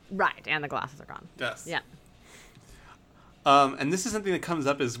gone. Right, and the glasses are gone. Yes. Yeah. And this is something that comes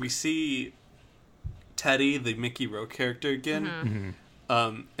up as we see Teddy, the Mickey Rourke character, again.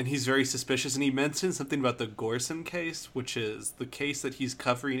 And he's very suspicious. And he mentions something about the Gorson case, which is the case that he's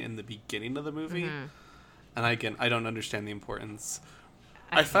covering in the beginning of the movie. And I don't understand the importance.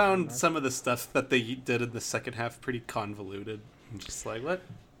 I found some of the stuff that they did in the second half pretty convoluted. I'm just like, what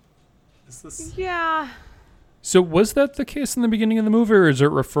is this? Yeah. So was that the case in the beginning of the movie, or is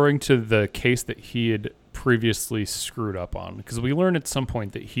it referring to the case that he had previously screwed up on? Because we learned at some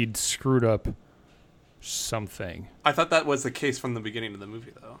point that he'd screwed up something. I thought that was the case from the beginning of the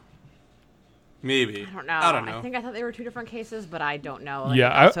movie, though. Maybe. I don't know. I don't know. think I thought they were two different cases, but I don't know. Yeah,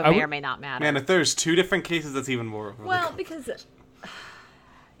 It I- also I may would- or may not matter. Man, if there's two different cases, that's even more. well, because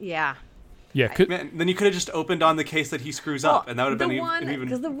yeah. Yeah, Man, then you could have just opened on the case that he screws up, and that would have been even.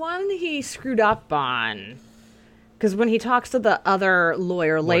 Because the one he screwed up on, because when he talks to the other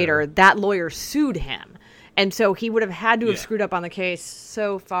lawyer later, that lawyer sued him, and so he would have had to have Yeah. screwed up on the case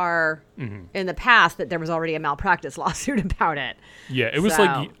so far in the past that there was already a malpractice lawsuit about it. yeah, it was So-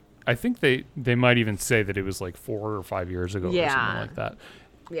 like, I think they might even say that it was like 4 or 5 years ago or Yeah. something like that.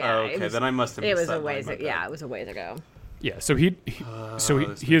 Yeah. Oh, okay, then I must have It missed was that a line, ways. my bad. Yeah, it was a ways ago. Yeah, so he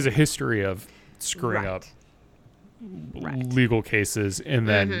he has a history of screwing Right. up legal cases, and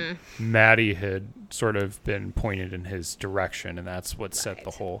then Maddie had sort of been pointed in his direction, and that's what set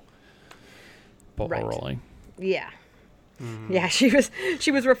the whole ball Right. rolling. Yeah. Yeah, she was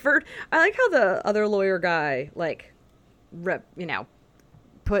referred. I like how the other lawyer guy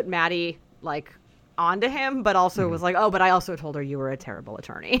put Maddie like onto him, but also was like, oh, but I also told her you were a terrible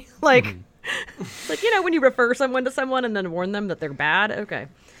attorney. Like, like when you refer someone to someone and then warn them that they're bad. Okay.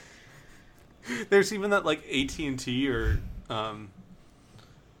 There's even that like AT&T or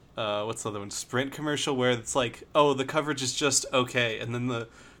what's the other one? Sprint commercial where it's like, oh, the coverage is just okay, and then the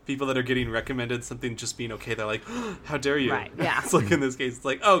people that are getting recommended something just being okay, they're like, oh, how dare you? Right, yeah. It's like in this case, it's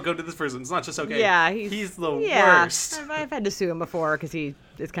like, oh, go to this person. It's not just okay. Yeah, he's the worst. I've had to sue him before because he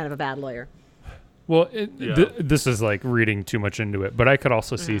is kind of a bad lawyer. Well, Yeah. this is like reading too much into it, but I could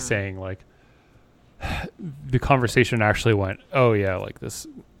also see saying like the conversation actually went, oh yeah, like this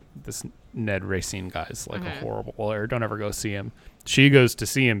Ned Racine guy's like a horrible lawyer. Don't ever go see him. She goes to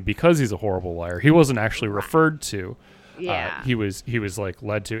see him because he's a horrible lawyer. He wasn't actually referred to. Yeah. He was like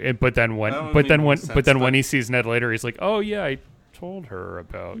led to. But then when That would make more sense, when he sees Ned later, he's like, oh yeah, I told her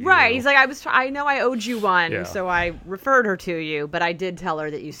about you. Right. He's like, I know I owed you one, Yeah. so I referred her to you, but I did tell her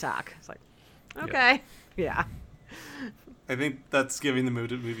that you suck. It's like, okay. Yeah. I think that's giving the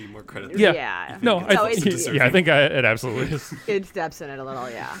movie more credit. Yeah. Yeah. No, No, I it's deserving. yeah, I think it absolutely is. It steps in it a little,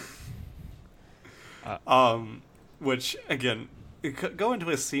 yeah. Which again, it could go into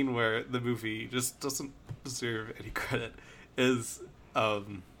a scene where the movie just doesn't deserve any credit. Is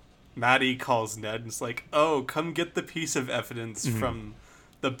Maddie calls Ned and is like, "Oh, come get the piece of evidence from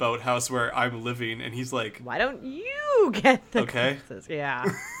the boathouse where I'm living," and he's like, Why don't you get the Okay. glasses?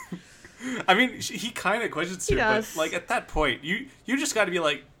 Yeah. I mean, he kind of questions her, does. but like at that point, you just got to be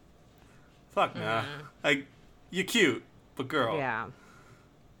like, "Fuck nah, like you cute, but girl, Yeah.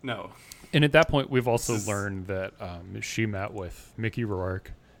 no." And at that point, we've also This is- learned that she met with Mickey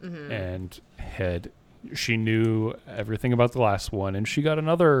Rourke and she knew everything about the last one, and she got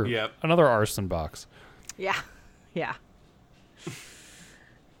another Yep. arson box. Yeah. Yeah.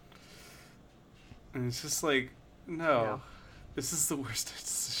 And it's just like, no, this is the worst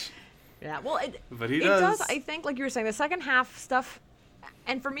decision. Yeah. Well, But he it does. does. I think, like you were saying, the second half stuff,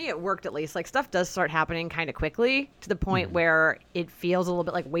 and for me, it worked at least. Like, stuff does start happening kind of quickly to the point where it feels a little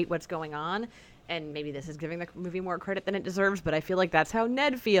bit like, wait, what's going on? And maybe this is giving the movie more credit than it deserves, but I feel like that's how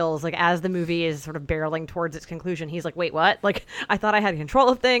Ned feels. Like, as the movie is sort of barreling towards its conclusion, he's like, wait, what? Like, I thought I had control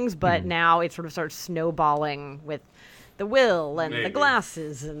of things, but now it sort of starts snowballing with the will and the Maybe.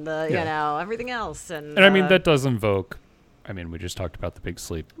 glasses and the, Yeah. everything else. And And I mean, that does invoke. I mean, we just talked about the Big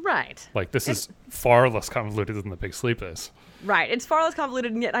Sleep. Right. Like, this is far less convoluted than the Big Sleep is. Right. It's far less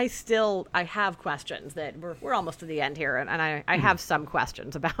convoluted, and yet I have questions that we're almost to the end here, and I have some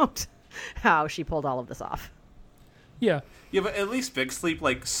questions about how she pulled all of this off. Yeah. Yeah, but at least Big Sleep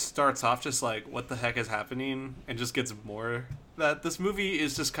like starts off just like, what the heck is happening, and just gets more. That this movie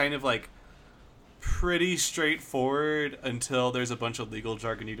is just kind of like pretty straightforward until there's a bunch of legal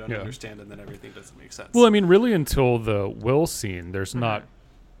jargon you don't Yeah. understand, and then everything doesn't make sense. Well, I mean, really, until the will scene, there's not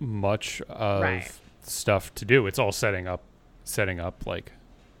much of Right. stuff to do. It's all setting up like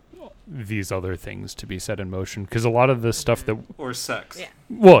these other things to be set in motion. Because a lot of the stuff that, or sex. Yeah.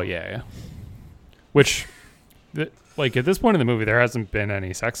 well, yeah. Which, like at this point in the movie, there hasn't been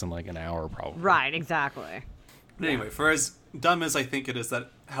any sex in like an hour, probably. Right. Exactly. But anyway, for as dumb as I think it is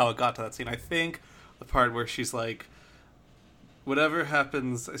that how it got to that scene, I think the part where she's like, whatever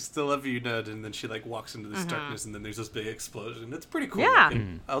happens, I still love you, Ned, and then she like walks into this darkness, and then there's this big explosion. It's pretty cool. Yeah.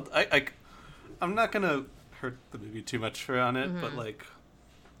 looking. I'm not gonna hurt the movie too much on it, but like,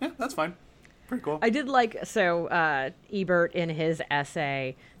 yeah, that's fine. Pretty cool. I did like, Ebert in his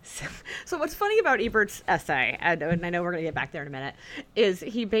essay. So what's funny about Ebert's essay, and I know we're going to get back there in a minute, is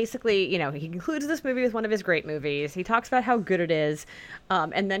he basically, he concludes this movie with one of his great movies. He talks about how good it is.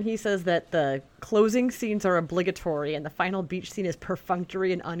 And then he says that the closing scenes are obligatory and the final beach scene is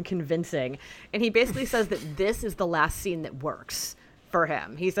perfunctory and unconvincing. And he basically says that this is the last scene that works for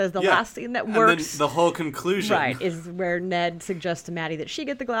him. He says the last scene that works. And then the whole conclusion. Right, is where Ned suggests to Maddie that she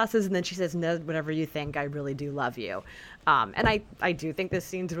get the glasses, and then she says, Ned, whatever you think, I really do love you. And I do think this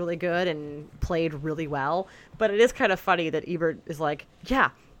scene's really good and played really well, but it is kind of funny that Ebert is like,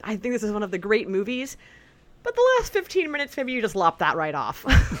 yeah, I think this is one of the great movies, but the last 15 minutes, maybe you just lop that right off.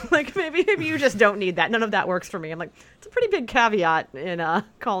 Like, maybe you just don't need that. None of that works for me. I'm like, it's a pretty big caveat in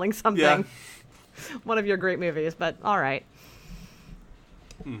calling something one of your great movies, but all right.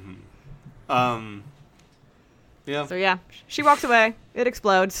 Yeah. So yeah, she walks away. It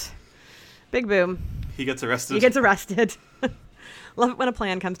explodes. Big boom. He gets arrested. He gets arrested. Love it when a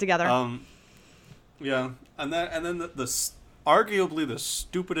plan comes together. Yeah, and then the arguably the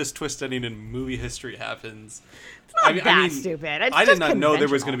stupidest twist ending in movie history happens. It's not that stupid. It's I did just not know there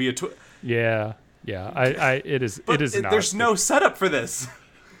was conventional. going to be a twist. Yeah. Yeah, it is not. There's no setup for this.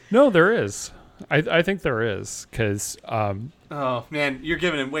 No, there is. I think there is, because Oh man, you're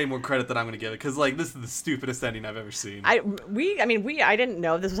giving it way more credit than I'm going to give it, because like this is the stupidest ending I've ever seen. I didn't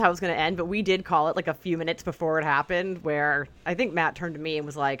know this was how it was going to end, but we did call it like a few minutes before it happened, where I think Matt turned to me and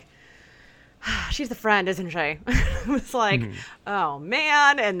was like, she's the friend, isn't she? It was like, oh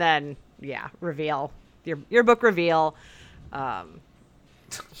man, and then reveal your book reveal.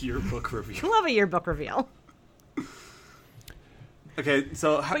 Yearbook review. Love a yearbook reveal. Okay,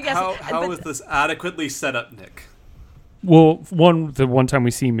 so how was this adequately set up, Nick? well, the one time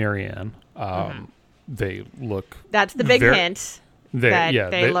we see Marianne, they look. That's the big hint.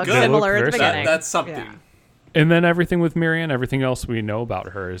 They look Good. similar at the They look very beginning. That's something. Yeah. And then everything with Marianne, everything else we know about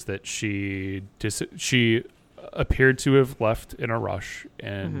her is that she appeared to have left in a rush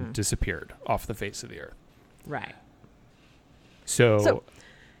and disappeared off the face of the earth. Right. So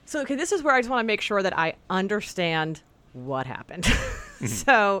okay, this is where I just want to make sure that I understand what happened.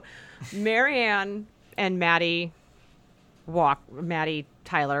 So, Marianne and Maddie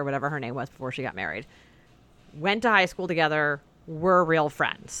Tyler, whatever her name was before she got married, went to high school together, were real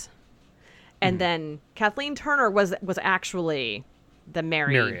friends. And then Kathleen Turner was actually the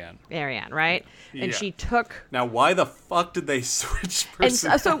Marianne, right? And Yeah. she took. Now, why the fuck did they switch And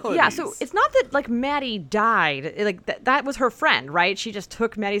personalities? so it's not that like Maddie died. Like that was her friend, right? She just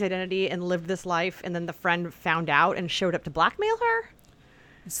took Maddie's identity and lived this life, and then the friend found out and showed up to blackmail her.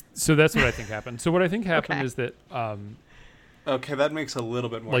 So that's what I think happened. So what I think happened Okay. is that Okay, that makes a little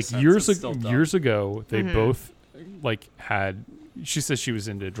bit more like sense. years It's still dumb. ago they both like had. She says she was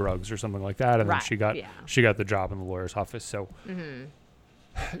into drugs or something like that, and Right, then she got the job in the lawyer's office. So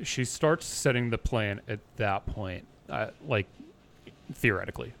she starts setting the plan at that point, like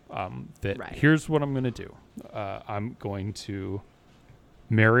theoretically, that Right. here's what I'm going to do. I'm going to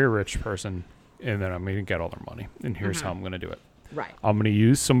marry a rich person, and then I'm going to get all their money, and here's how I'm going to do it. Right. I'm going to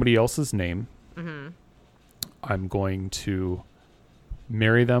use somebody else's name. I'm going to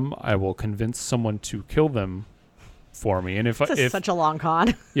marry them. I will convince someone to kill them for me. And if This is such a long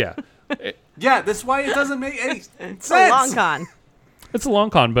con. yeah, Yeah, that's why it doesn't make any sense. It's a long con. it's a long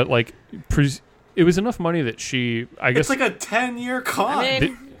con, but like it was enough money that I guess It's like a 10-year con. I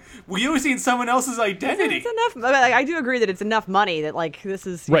mean, We're using someone else's identity. it's enough. I do agree that it's enough money that like this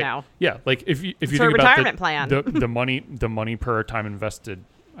is you know. Yeah, like if you her think about retirement plan. the money per time invested,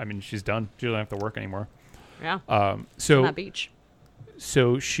 I mean, she's done. She doesn't have to work anymore. Yeah. On So that beach.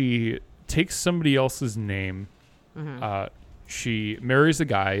 so she takes somebody else's name. She marries a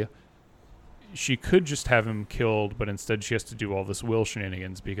guy. She could just have him killed, but instead she has to do all this will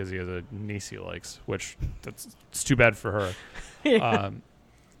shenanigans because he has a niece he likes, which it's too bad for her.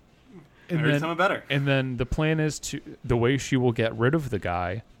 Marry someone better. And then the plan is the way she will get rid of the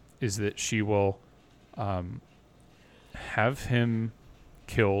guy is that she will have him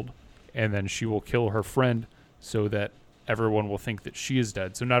killed, and then she will kill her friend so that everyone will think that she is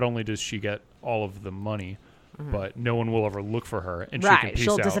dead. So not only does she get all of the money, but no one will ever look for her, and she can Right. peace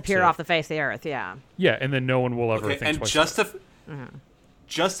She'll out. disappear So- off the face of the earth. Yeah. Yeah, and then no one will ever Okay, think and twice. about it.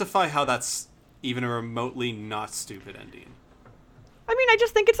 justify how that's even a remotely not stupid ending. I mean, I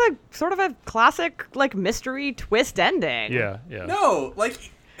just think it's a sort of a classic like mystery twist ending. Yeah. No,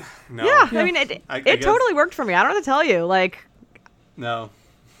 like, no. Yeah. I mean, it I it guess- totally worked for me. I don't know what to tell you. Like, No.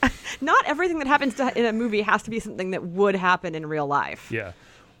 not everything that happens in a movie has to be something that would happen in real life. Yeah.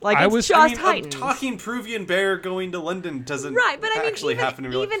 Like I it's was- just I mean, heightened. a talking Peruvian bear going to London doesn't Right, but I mean, actually happen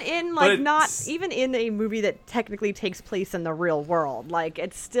in real life. even in But like not it's- even in a movie that technically takes place in the real world, like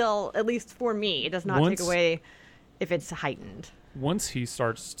it's still, at least for me, it does not Once- take away if it's heightened. Once he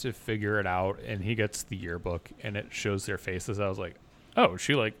starts to figure it out and he gets the yearbook and it shows their faces, I was like, oh,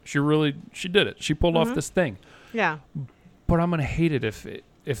 she did it. She pulled off this thing. Yeah, But I'm gonna hate it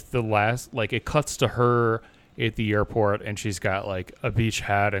if the last, like, it cuts to her at the airport and she's got like a beach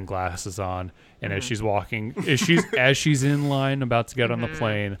hat and glasses on, and as she's walking, as she's in line about to get on the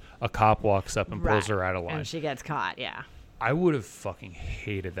plane, a cop walks up and pulls right. her out of line. And she gets caught. Yeah, I would have fucking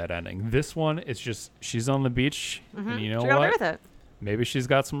hated that ending. This one, it's just she's on the beach, and you know she got away what? with it. Maybe she's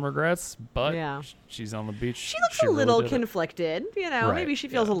got some regrets, but Yeah. she's on the beach. She looks a really little did it. conflicted. You know, Right, maybe she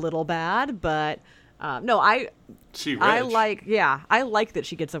feels yeah. a little bad, but no, I rich. like that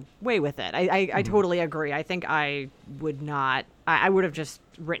she gets away with it. I totally agree. I think I would not. I would have just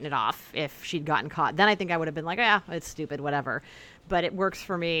written it off if she'd gotten caught. Then I think I would have been like, yeah, it's stupid, whatever. But it works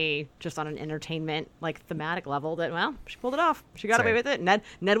for me just on an entertainment, like thematic level. That well, she pulled it off. She got away Same. with it.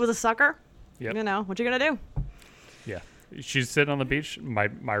 Ned was a sucker. Yep. You know what you gonna do? Yeah, she's sitting on the beach. My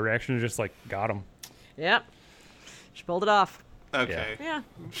reaction is just like, got him. Yep. She pulled it off. Okay. Yeah.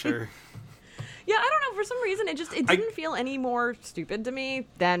 Sure. Yeah, I don't know. For some reason, it didn't feel any more stupid to me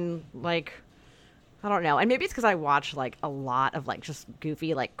than like, I don't know. And maybe it's because I watch like a lot of like just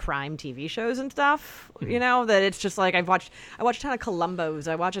goofy like crime TV shows and stuff. You know, that it's just like I watch a ton of Columbos.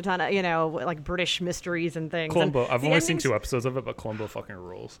 I watch a ton of like British mysteries and things. Columbo. And I've the only seen endings- 2 episodes of it, but Columbo fucking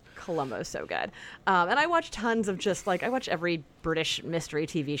rules. Columbo's so good. And I watch tons of just like I watch every British mystery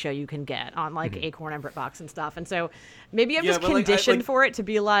TV show you can get on like Acorn and BritBox and stuff. And so maybe I'm just but, like, conditioned for it to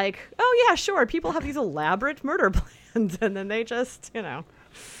be like, oh yeah, sure, people have these elaborate murder plans, and then they just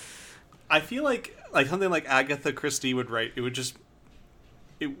I feel like something like Agatha Christie would write,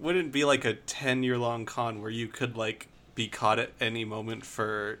 it wouldn't be like a 10-year-long con where you could like be caught at any moment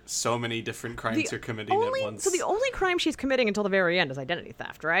for so many different crimes you're committing at once. So the only crime she's committing until the very end is identity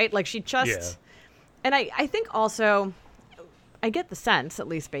theft, right? Like she just, Yeah. and I think also, I get the sense, at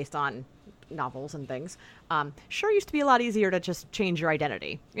least based on novels and things, sure used to be a lot easier to just change your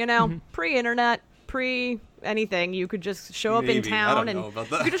identity. You know, pre-internet, pre-anything, you could just show up in Maybe. I town don't and know about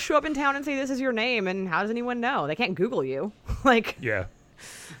that. you could just show up in town and say this is your name, and how does anyone know? They can't Google you. Like, Yeah.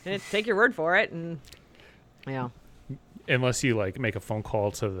 take your word for it, and yeah. Unless you like make a phone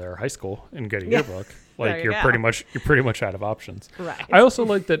call to their high school and get a Yeah. yearbook, There like you you're go. pretty much out of options. Right. I also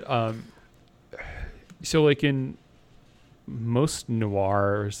like that. So like in most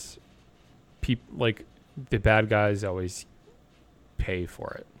noirs, like the bad guys always pay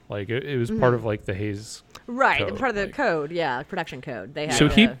for it. Like it was part of like the Hays. Right, code, part of the like- code, yeah, production code. They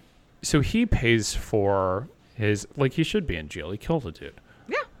had So he pays for his, like he should be in jail. He killed a dude.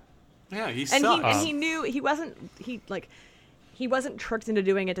 yeah. Yeah, he And sucks. he knew he wasn't tricked into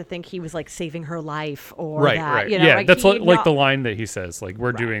doing it to think he was like saving her life or Right, that, right. you know, Yeah, like, that's he like not- the line that he says, like,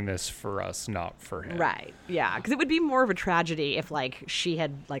 we're doing this for us, not for him. Right. Yeah, because it would be more of a tragedy if like she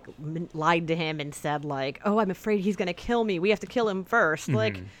had like lied to him and said like, "Oh, I'm afraid he's gonna kill me. We have to kill him first."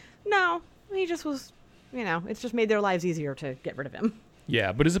 Like, no, he just was. It's just made their lives easier to get rid of him.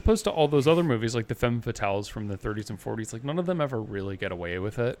 Yeah, but as opposed to all those other movies, like the femme fatales from the 30s and 40s, like none of them ever really get away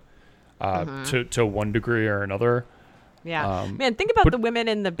with it to one degree or another. Yeah, man, think about but- the women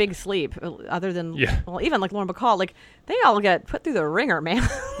in The Big Sleep. Other than, Yeah. well, even like Lauren Bacall, like they all get put through the ringer, man. Like,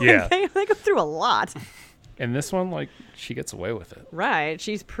 Yeah. they go through a lot. And this one, like, she gets away with it. Right,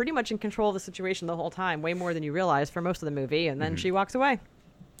 she's pretty much in control of the situation the whole time, way more than you realize for most of the movie, and then she walks away.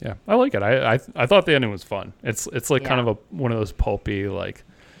 Yeah, I like it. I thought the ending was fun. It's like kind Yeah. of one of those pulpy, like,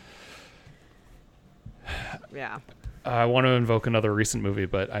 Yeah. I want to invoke another recent movie,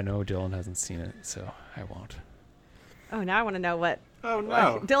 but I know Dylan hasn't seen it, so I won't. Oh, now I want to know what. Oh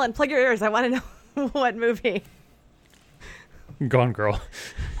no. Dylan, plug your ears. I want to know what movie. Gone Girl.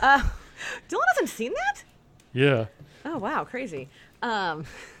 Dylan hasn't seen that? Yeah. Oh wow, crazy. I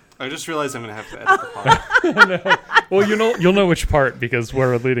just realized I'm gonna have to edit the part. Well, you'll know which part because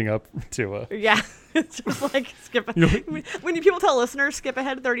we're leading up to Yeah, it's just like skip. When people tell listeners skip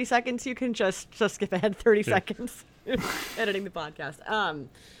ahead 30 seconds, you can just skip ahead 30 seconds. Editing the podcast.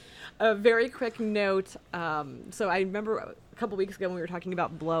 A very quick note. So I remember a couple weeks ago when we were talking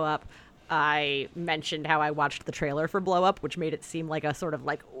about Blow Up, I mentioned how I watched the trailer for Blow Up, which made it seem like a sort of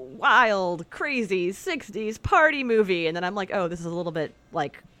like wild, crazy 60s party movie. And then I'm like, oh, this is a little bit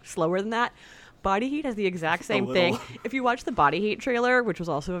like slower than that. Body Heat has the exact same thing. If you watch the Body Heat trailer, which was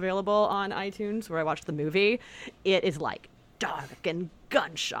also available on iTunes where I watched the movie, it is like dark and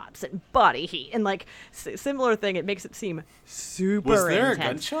gunshots and body heat and like similar thing. It makes it seem super Was there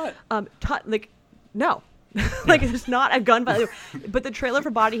intense. a gunshot? Like, no. Like, it's not a gun, but the trailer for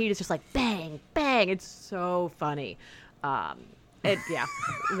Body Heat is just like bang, bang. It's so funny. Yeah,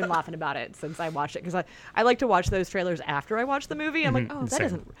 I've been laughing about it since I watched it because I like to watch those trailers after I watch the movie. I'm like, oh, that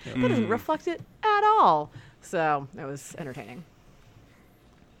Same. doesn't reflect it at all. So it was entertaining.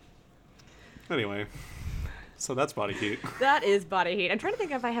 Anyway, so that's Body Heat. That is Body Heat. I'm trying to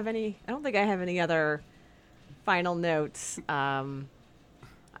think if I have any. I don't think I have any other final notes. I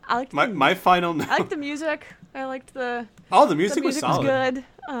liked My final note. I liked the music. I liked the Oh, the the music was music was solid.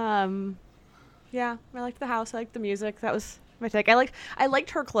 good. Yeah, I liked the house. I liked the music. That was my take. I liked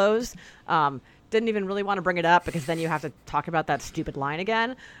her clothes. Didn't even really want to bring it up because then you have to talk about that stupid line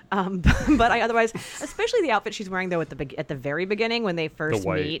again. But I otherwise, especially the outfit she's wearing though at the very beginning when they first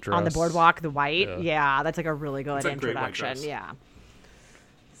white meet on the dress. boardwalk, the white. Yeah. Yeah, that's like a really good It's a great white introduction. dress. Yeah.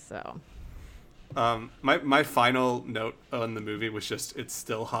 So. My final note on the movie was just it's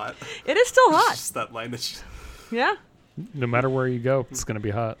still hot. It is still hot. Just that line that she, Yeah. No matter where you go, it's going to be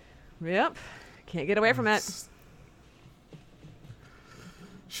hot. Yep. Can't get away from it.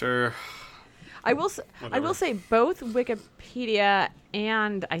 sure. I will Whatever. say both Wikipedia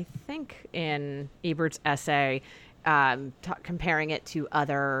and I think in Ebert's essay, comparing it to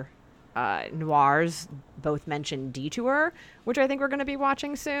other noirs both mentioned Detour, which I think we're going to be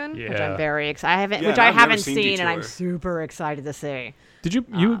watching soon, which Yeah. I'm very excited. Yeah, Which and I I've never haven't seen seen, and I'm Detour. super excited to see. Did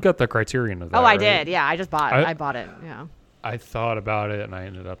you got the Criterion of that? Oh, I right? did. Yeah, I just bought. I- I bought it. Yeah. I thought about it and I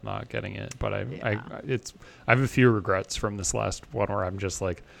ended up not getting it, but I Yeah. have a few regrets from this last one where I'm just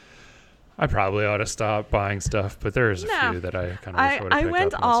like, I probably ought to stop buying stuff, but there's a No. few that I kind of wish I would have I picked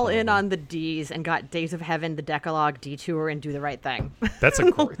went up, and all that's in one of on the D's and got Days of Heaven, The Decalogue, Detour, and Do the Right Thing. them. That's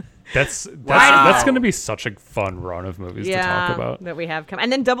a great, that's Wow. going to be such a fun run of movies to talk about. that we have come,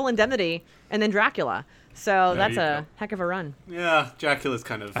 and then Double Indemnity, and then Dracula. So that's you a go. heck of a run. Yeah, Dracula's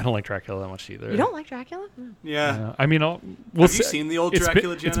kind of. I don't like Dracula that much either. You don't like Dracula? No. Yeah. I mean, we'll Have you see- seen the old it's been-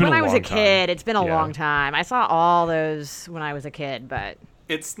 Dracula, it's Jenna? been When I was a long time. kid, it's been a Yeah. long time. I saw all those when I was a kid, but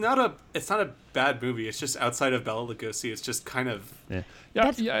It's not a bad movie. It's just outside of Bela Lugosi. It's just kind of Yeah,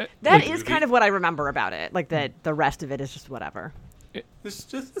 that like, is kind of what I remember about it. Like that, the rest of it is just whatever.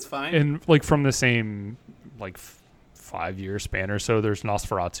 it's fine. and like from the same like 5-year span or so, there's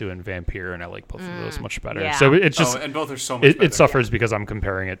Nosferatu and Vampire, and I like both of those much better. yeah. So it's just and both are so much better. it suffers because I'm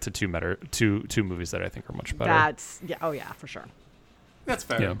comparing it to two movies that I think are much better. That's yeah. Oh yeah, for sure. That's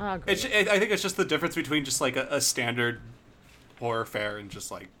fair. Yeah. I agree. I think it's just the difference between just like a standard horror fare and just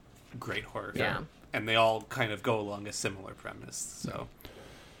like great horror fare. Yeah. And they all kind of go along a similar premise. So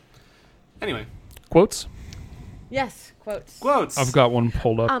anyway, Quotes? Yes, quotes. quotes. I've got one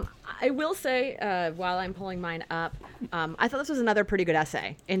pulled up. I will say, while I'm pulling mine up, I thought this was another pretty good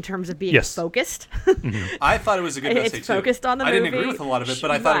essay in terms of being Yes. focused. I thought it was a good essay It's too. focused on the I movie. didn't agree with a lot of it,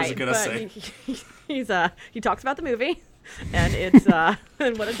 but I thought it was a Right, good but essay. he talks about the movie and it's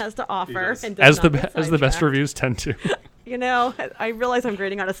and what it has to offer. does. And does as not get the best sidetracked. reviews tend to. You know, I realize I'm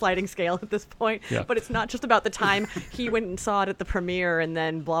grading on a sliding scale at this point, Yeah. but it's not just about the time he went and saw it at the premiere and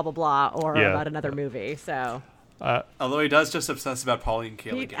then blah blah blah, or Yeah. about another movie. So Although he does just obsess about Pauline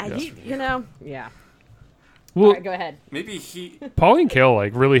Kael he, again. you know, yeah. Well, All right, go ahead. Maybe he. Pauline Kael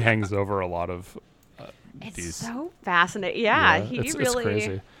like really hangs over a lot of It's these. so fascinating. Yeah, he it's really.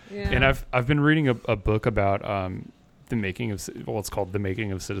 crazy. Yeah. And I've been reading a book about the making of it's called The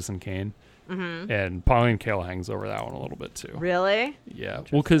Making of Citizen Kane, and Pauline Kael hangs over that one a little bit too. Really? Yeah,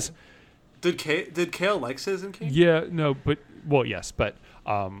 well, because Did Kael like Citizen Kane? yes, but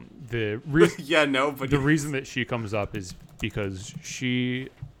the Yeah, no, but the reason that she comes up is because she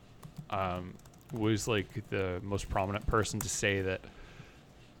was like the most prominent person to say that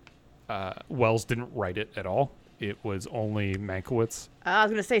Wells didn't write it at all. It was only Mankiewicz. I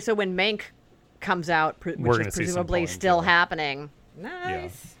was gonna say, so when Mank comes out, We're which gonna is see some presumably Pauline still Kael. happening.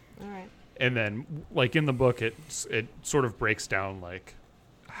 Nice. All right. And then, like in the book, it sort of breaks down like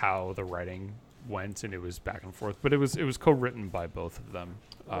how the writing went, and it was back and forth. But it was co-written by both of them,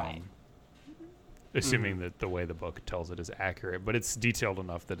 Right. assuming that the way the book tells it is accurate. But it's detailed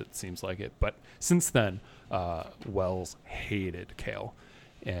enough that it seems like it. But since then, Wells hated Kael,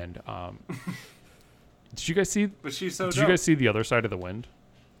 and did you guys see? But she's so Did dope. you guys see The Other Side of the Wind?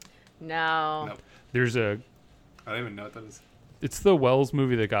 No. No. There's I don't even know what that is. it's the Wells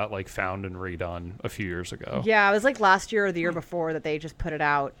movie that got like found and redone a few years ago. Yeah, it was like last year or the year before that they just put it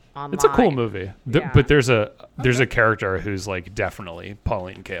out online. It's a cool movie, Yeah. but there's a character who's like definitely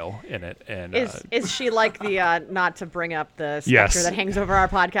Pauline Kael in it, and Is she like the not to bring up the specter Yes. that hangs over our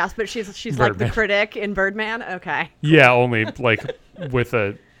podcast, but she's like the Birdman. critic in Birdman? Okay. yeah, only like with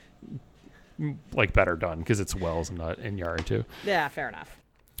a like better done because it's Wells and not Iñárritu. Yeah, fair enough.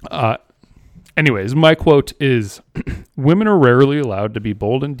 Anyways, my quote is: "Women are rarely allowed to be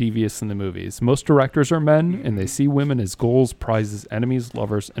bold and devious in the movies. Most directors are men, and they see women as goals, prizes, enemies,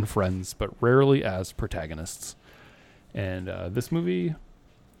 lovers, and friends, but rarely as protagonists." And this movie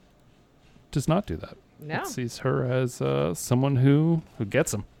does not do that. No. It sees her as someone who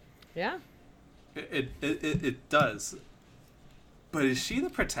gets him. Yeah. It does. But is she the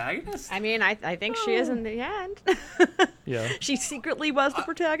protagonist? I mean, I think she is in the end. Yeah. She secretly was the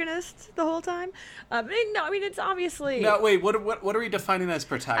protagonist the whole time. No, I mean, it's obviously. No, wait. What are we defining as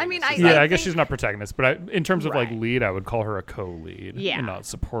protagonist? I mean, I- Is Yeah, that- I guess think- she's not protagonist, but in terms of like Right. lead, I would call her a co-lead Yeah. and not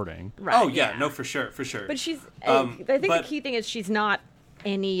supporting. Right, Oh yeah, no, for sure. But she's. Um, I think but- the key thing is she's not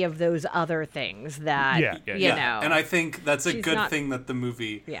any of those other things that. Yeah, you know. And I think that's a She's good not- thing that the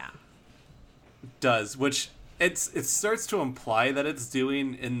movie Yeah. does, which it starts to imply that it's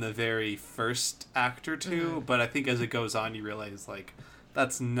doing in the very first act or two, but I think as it goes on, you realize like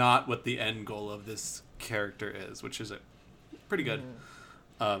that's not what the end goal of this character is, which is pretty good.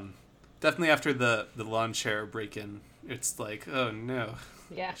 Definitely after the lawn chair break in, it's like, oh no,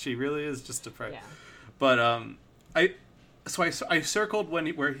 Yeah. she really is just depressed. Yeah. But I circled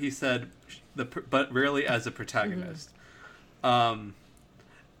where he said but rarely as a protagonist.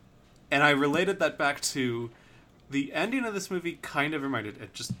 And I related that back to the ending of this movie. Kind of reminded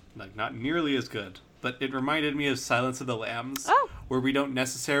it, just like not nearly as good, but it reminded me of Silence of the Lambs, where we don't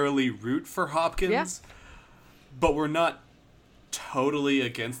necessarily root for Hopkins, but we're not totally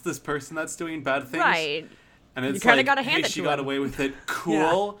against this person that's doing bad things. Right. And it's You kinda like, gotta hand hey, it she to got him. away with it.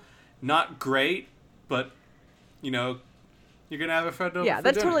 Cool. Not great, but, you know, you're going to have a friend over for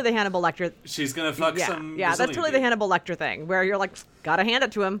That's dinner. totally the Hannibal Lecter. She's going to fuck Yeah, some yeah, that's Brazilian totally the dude. Hannibal Lecter thing, where you're like, gotta hand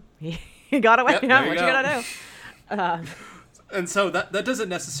it to him. He got away. Yep, Yeah, there you what go. you gotta do? And so that doesn't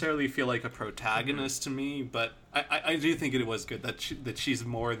necessarily feel like a protagonist to me, but I do think it was good that she's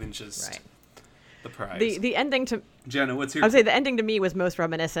more than just Right. the prize. The ending to Jenna, what's your... I would say the ending to me was most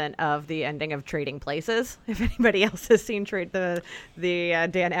reminiscent of the ending of Trading Places. If anybody else has seen the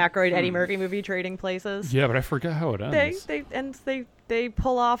Dan Aykroyd Eddie Murphy movie Trading Places, Yeah, but I forget how it ends. they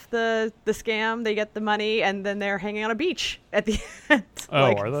pull off the scam, they get the money, and then they're hanging on a beach at the end.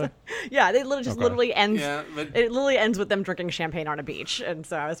 Oh, are they? Yeah, they literally ends. Yeah, but It literally ends with them drinking champagne on a beach, and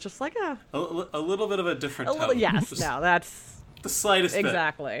so I was just like, a little bit of a different tone. yes, Just no, that's. the slightest bit.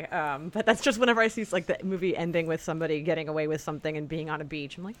 Exactly. But that's just whenever I see like the movie ending with somebody getting away with something and being on a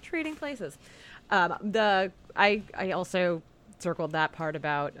beach, I'm like, Trading Places. I also circled that part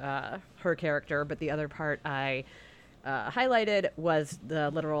about her character, but the other part I highlighted was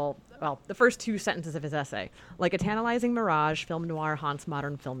the first two sentences of his essay. Like a tantalizing mirage, film noir haunts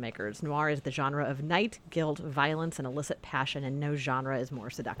modern filmmakers. Noir is the genre of night, guilt, violence, and illicit passion, and no genre is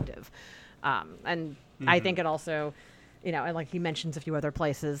more seductive. And I think it also... and like he mentions a few other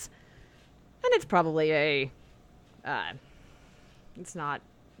places, and it's probably it's not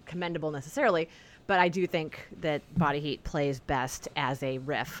commendable necessarily, but I do think that Body Heat plays best as a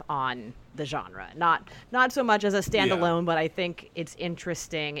riff on the genre. Not so much as a standalone, but I think it's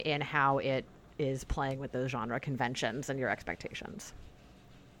interesting in how it is playing with those genre conventions and your expectations.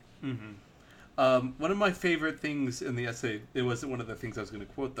 One of my favorite things in the essay, it wasn't one of the things I was going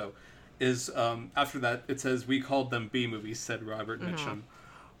to quote, though, is after that, it says, "We called them B movies," said Robert Mitchum.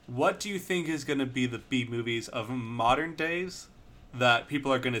 What do you think is going to be the B movies of modern days that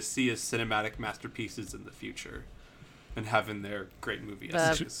people are going to see as cinematic masterpieces in the future and have in their great movie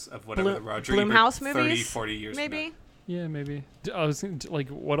essays of whatever the Roger Blumhouse Ebert movies? 30, 40 years Maybe? from Yeah, maybe. I was thinking, like,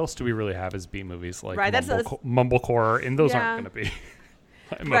 what else do we really have as B movies? Like Right, Mumblecore, and those Yeah. aren't going to be.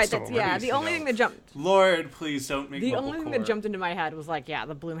 Most Right, of that's, them. yeah, least, the you only know. thing that jumped... now. Lord, please don't make The only thing that Mumblecore. jumped into my head was like, yeah,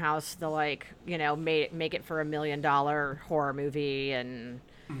 the Blumhouse, the like, make it for $1 million horror movie and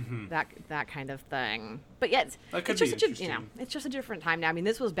that kind of thing. But yeah, That could it's just be interesting. it's just a different time now. I mean,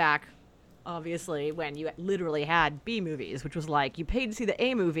 this was back, obviously, when you literally had B movies, which was like you paid to see the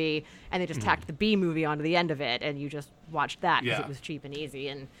A movie and they just tacked the B movie onto the end of it, and you just watched that because Yeah. it was cheap and easy.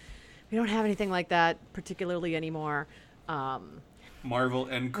 And we don't have anything like that particularly anymore. Marvel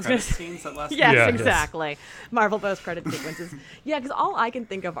end was credit gonna scenes that last Yes, Yeah. exactly. Marvel post-credit sequences. Yeah, because all I can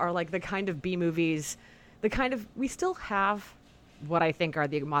think of are like the kind of B movies, we still have what I think are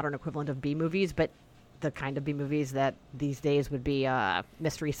the modern equivalent of B movies, but the kind of B movies that these days would be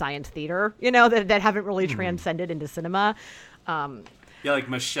mystery science theater, that haven't really transcended into cinema. Yeah, like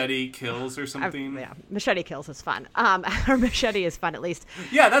Machete Kills or something. Yeah, Machete Kills is fun. Or Machete is fun at least.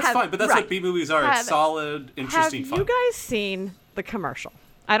 Yeah, that's Have- fine, but that's right. what B movies are. Have- It's solid, interesting Have fun. you guys seen the commercial?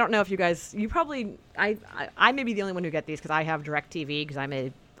 I don't know if you guys. You probably. I may be the only one who get these because I have DirecTV because I'm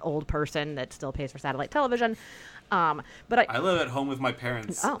a old person that still pays for satellite television. But I live at home with my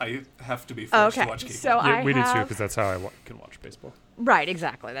parents. Oh. I have to be forced okay, to watch cable. so Yeah, we do too, have, because that's how I can watch baseball. right,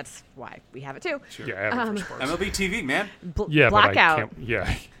 exactly. That's why we have it too. Sure. Yeah, I have it for sports. MLB TV, man. Yeah, Blackout. but I can't.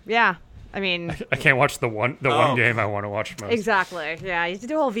 Yeah, Yeah, I mean, I can't watch the one Oh. game I want to watch most. exactly. Yeah, you have to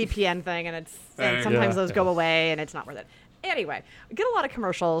do a whole VPN thing, and Yeah. sometimes those go Yeah. away, and it's not worth it. Anyway, we get a lot of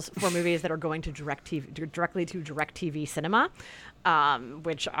commercials for movies that are going to directly to DirecTV Cinema,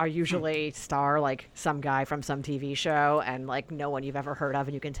 which are usually star like some guy from some TV show and like no one you've ever heard of,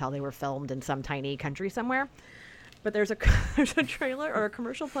 and you can tell they were filmed in some tiny country somewhere. But there's a trailer or a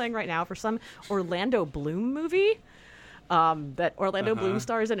commercial playing right now for some Orlando Bloom movie that Orlando Bloom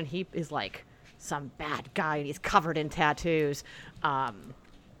stars in, and he is like some bad guy, and he's covered in tattoos.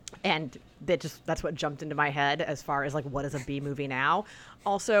 And that's what jumped into my head as far as like what is a B movie now.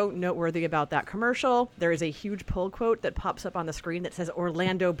 Also noteworthy about that commercial, there is a huge pull quote that pops up on the screen that says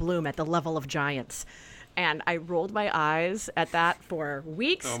Orlando Bloom at the level of giants. And I rolled my eyes at that for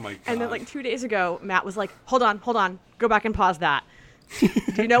weeks. Oh my And then God. like 2 days ago, Matt was like, hold on, go back and pause that.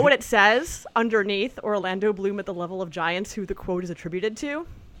 Do you know what it says underneath Orlando Bloom at the level of giants, who the quote is attributed to?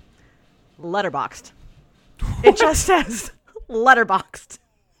 Letterboxed. It just says Letterboxed.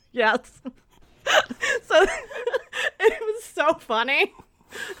 Yes. So it was so funny.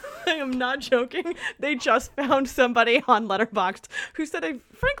 I am not joking. They just found somebody on Letterboxd who said a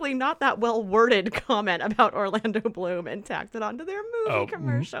frankly not that well worded comment about Orlando Bloom and tacked it onto their movie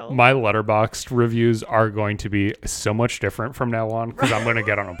commercial. My Letterboxd reviews are going to be so much different from now on because I'm going to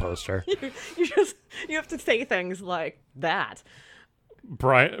get on a poster. You have to say things like that.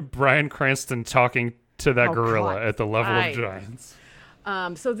 Bryan Cranston talking to that gorilla God. at the level of giants.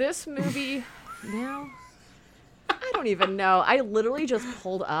 So this movie now, I don't even know. I literally just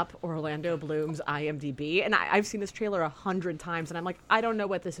pulled up Orlando Bloom's IMDb, and I've seen this trailer 100 times, and I'm like, I don't know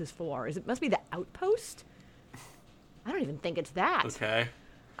what this is for. It must be The Outpost? I don't even think it's that. Okay.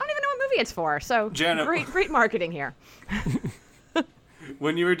 I don't even know what movie it's for. So Janet- great marketing here.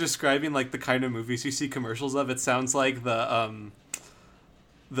 When you were describing like the kind of movies you see commercials of, it sounds like the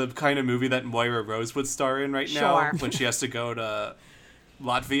kind of movie that Moira Rose would star in right now Sure. when she has to go to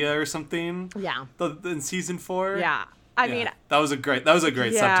Latvia or something. Yeah. In season 4. Yeah. I mean, that was a great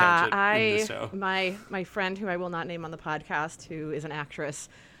subtangent in the show. My friend, who I will not name on the podcast, who is an actress,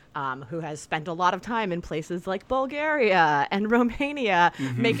 who has spent a lot of time in places like Bulgaria and Romania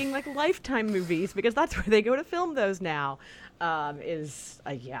making like Lifetime movies because that's where they go to film those now. What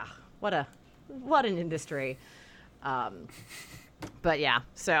an industry. But yeah,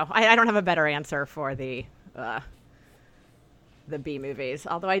 so I don't have a better answer for the B movies.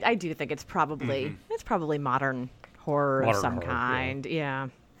 Although I do think it's probably modern horror of some kind. Yeah,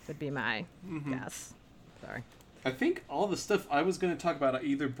 would be my guess. Sorry. I think all the stuff I was going to talk about I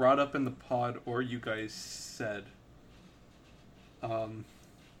either brought up in the pod or you guys said.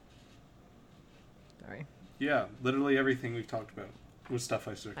 Sorry. Yeah, literally everything we've talked about was stuff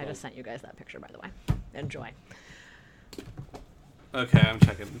I circled. I just sent you guys that picture, by the way. Enjoy. Okay, I'm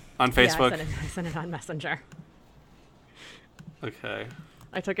checking. On Facebook? Yeah, I sent it on Messenger. Okay.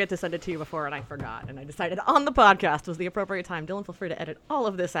 I took it to send it to you before, and I forgot. And I decided on the podcast was the appropriate time. Dylan, feel free to edit all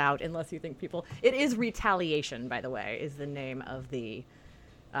of this out, unless you think people... It is Retaliation, by the way, is the name of the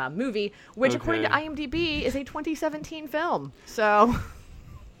movie, which, according to IMDb, is a 2017 film. So...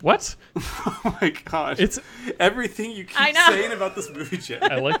 What? Oh my gosh. It's everything you keep saying about this movie, Jen.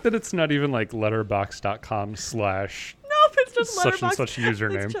 I like that it's not even like letterbox.com/ Nope, it's just such Letterboxd. and such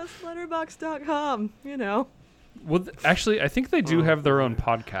username. It's just letterbox.com, you know. Well, actually, I think they do have their own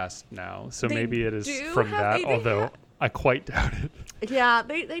podcast now, so They maybe it is do from have- that, they although have- I quite doubt it. Yeah,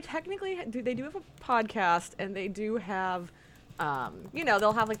 they technically they do have a podcast, and they do have,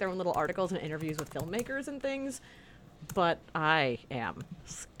 they'll have like their own little articles and interviews with filmmakers and things. But I am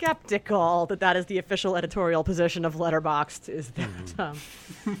skeptical that is the official editorial position of Letterboxd. Is that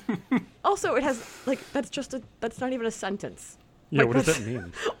also it has like that's not even a sentence. Yeah, Like, what does that's- that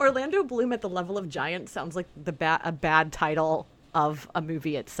mean? Orlando Bloom at the level of giant sounds like a bad title of a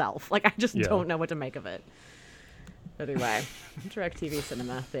movie itself. Like I just don't know what to make of it. Anyway, DirecTV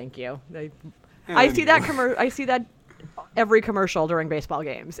Cinema, thank you. I see that every commercial during baseball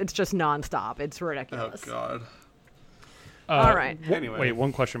games. It's just nonstop. It's Oh, ridiculous. God. All right. Anyway. Wait,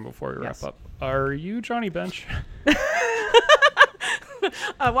 one question before we Yes. wrap up. Are you Johnny Bench?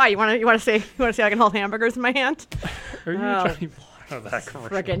 Why you want to say I can hold hamburgers in my hand? Are you Oh, Johnny Oh, that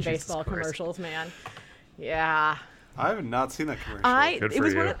commercial. Frickin' Jesus baseball Christ. commercials, man. Yeah. I have not seen that commercial. Good it for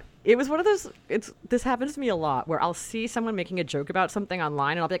was you. it was one of those. This happens to me a lot where I'll see someone making a joke about something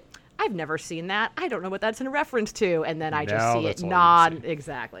online, and I'll be like, I've never seen that. I don't know what that's in reference to, and then I just Now see it that's all you nod. see.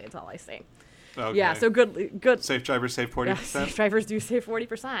 Exactly, it's all I see. Okay. Yeah. So good. Safe drivers save 40%. Yeah, safe drivers do save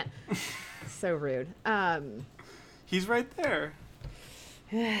 40%. So rude. He's right there.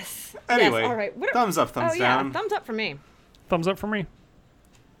 Yes. Anyway, Yes, all right. thumbs up, thumbs down. Yeah, thumbs up for me. Thumbs up for me.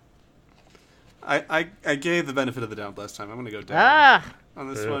 I gave the benefit of the doubt last time. I'm going to go down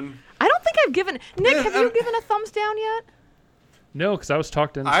on this Yeah. one. I don't think I've given Nick. Yeah, Have you given a thumbs down yet? No, because I was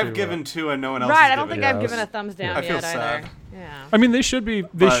talked into. I've given two and no one else Right. has I don't given think Yeah, I've given I a thumbs down I feel yet sad. either. Yeah. I mean, they should be. They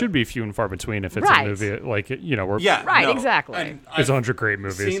But- should be few and far between if it's Right. a movie like we're Yeah. Right, no. exactly. And There's I've 100 great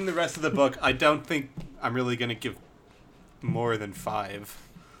movies. seen the rest of the book. I don't think I'm really going to give more than 5.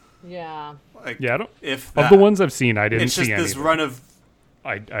 Yeah. Like, Yeah, I don't. if Of that. the ones I've seen, I didn't it's just see this any. run of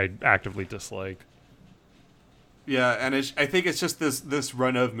I actively dislike. yeah, and I think it's just this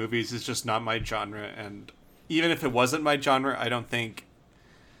run of movies is just not my genre, and even if it wasn't my genre, I don't think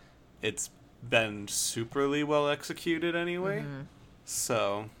it's been superly well executed anyway.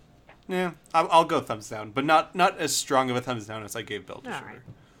 So, yeah, I'll go thumbs down, but not as strong of a thumbs down as I gave Build to All Sugar. right.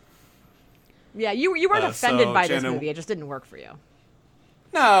 Yeah, you weren't offended so, by this Jenna- movie. It just didn't work for you.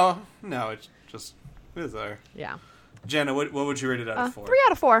 No, it's just it is there. Yeah. Jenna, what would you rate it out of 4? 3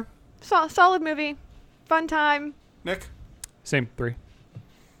 out of 4. Solid movie. Fun time. Nick? Same 3.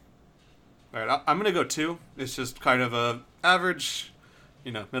 All right, I'm gonna go 2. It's just kind of a average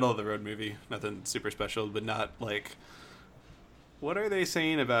middle of the road movie, nothing super special, but not like, what are they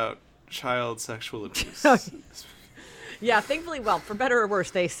saying about child sexual abuse? Yeah, thankfully, well, for better or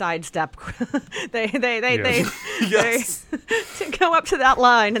worse, they sidestep. they Yes. to go up to that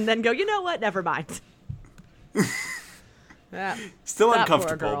line and then go, you know what? Never mind. Still that poor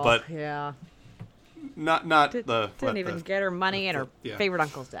uncomfortable, girl. but yeah, not didn't the even get her money, and her yeah. favorite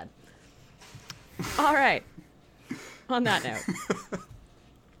uncle's dead. All right. On that note,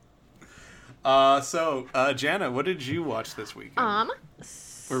 So, Jana, what did you watch this week? Or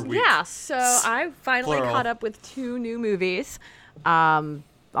week? yeah, so I finally Plural. caught up with 2 new movies. On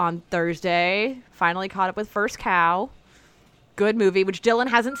Thursday, finally caught up with First Cow. Good movie, which Dylan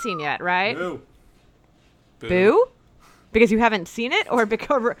hasn't seen yet, right? Boo. Boo? Because you haven't seen it, or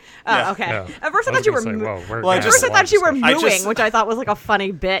because? Yeah. Okay. Yeah. At first, I was thought you were. gonna say, whoa, we're Well, I gonna just- have First, a I thought you were long I mooing, just- which I thought was like a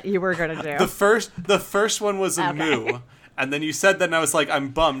funny bit you were gonna do. The first one was a Okay. moo, and then you said that, and I was like, I'm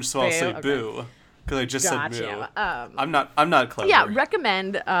bummed, so I'll Boo, say okay. boo, because I just said moo. Gotcha. I'm not clever. Yeah,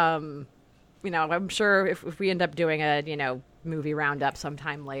 recommend. I'm sure if we end up doing a movie roundup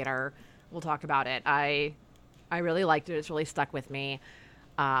sometime later, we'll talk about it. I really liked it. It's really stuck with me.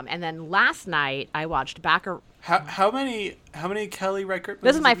 And then last night I watched How many Kelly Reichardt?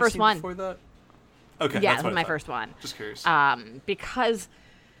 This is movies my have you first seen one. Before that? Okay. Yeah, that's this what was I my thought. first one. Just curious. Because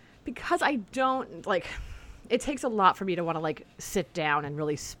I don't like. It takes a lot for me to want to like sit down and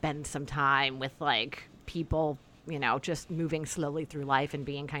really spend some time with like people, just moving slowly through life and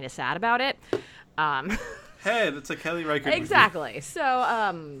being kind of sad about it. Hey, that's a Kelly Reichardt movie. Exactly.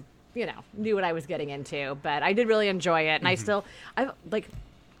 So, knew what I was getting into, but I did really enjoy it, and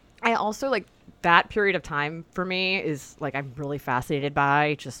I also like that period of time for me is like I'm really fascinated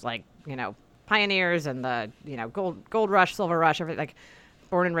by just like pioneers and the gold rush, silver rush, everything. Like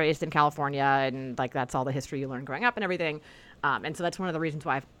born and raised in California, and like that's all the history you learn growing up and everything. And so that's one of the reasons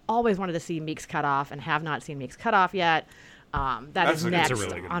why I've always wanted to see Meek's Cutoff and have not seen Meek's Cutoff yet. That's a next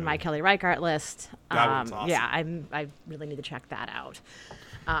really good on my movie. Kelly Reichardt list. That one's awesome. Yeah, I really need to check that out.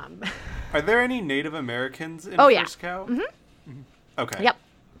 Are there any Native Americans in Oh, yeah. First Cow? Mm-hmm. Okay. Yep.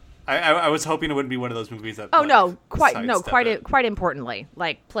 I was hoping it wouldn't be one of those movies that. Oh like, no, sidestep it. quite importantly,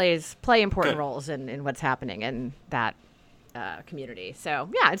 like play important Good. roles in what's happening in that community. So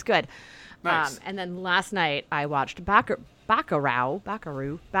yeah, it's good. Nice. And then last night I watched Bacurau.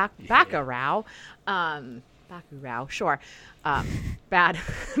 Sure. Bad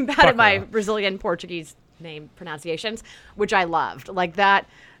at my Bacurau. Brazilian Portuguese name pronunciations, which I loved. Like that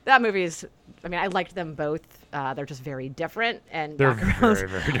movie is. I mean, I liked them both. They're just very different, and They're Bacurau's very,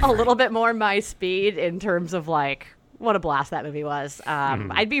 very a different. little bit more my speed in terms of like what a blast that movie was.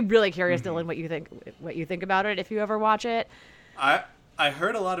 I'd be really curious, Dylan, what you think about it if you ever watch it. I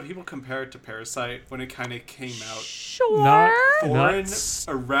heard a lot of people compare it to Parasite when it kind of came out Sure. Not foreign s-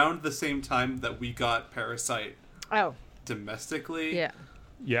 around the same time that we got Parasite Oh, domestically. yeah.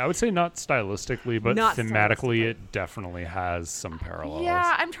 Yeah, I would say not stylistically, but Not thematically, stylistically. it definitely has some parallels.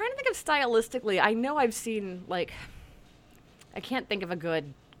 Yeah, I'm trying to think of stylistically. I know I've seen like I can't think of a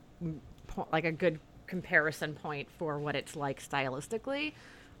good comparison point for what it's like stylistically.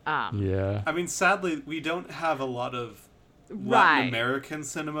 Yeah. I mean, sadly, we don't have a lot of Right. Latin American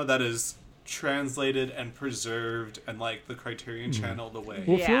cinema that is translated and preserved and like the Criterion Channel the way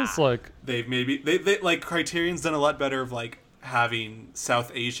Well, it Yeah. feels like they've maybe they like Criterion's done a lot better of like having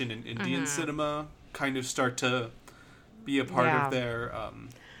South Asian and Indian cinema kind of start to be a part Yeah. of their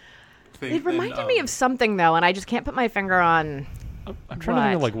thing. It reminded me of something though, and I just can't put my finger on. I'm trying to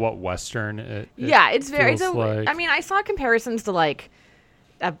think of What? like what Western it Yeah, it's very. feels like. I mean, I saw comparisons to like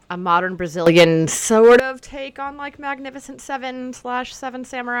a modern Brazilian sort of take on like Magnificent Seven / Seven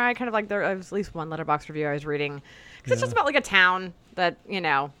Samurai. Kind of like there was at least one Letterboxd review I was reading because it's just about like a town that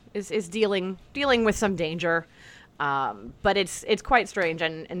is dealing with some danger. But it's quite strange,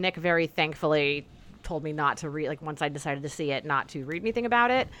 and Nick very thankfully told me not to read, like once I decided to see it, not to read anything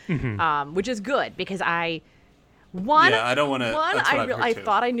about it, which is good because I don't want to. I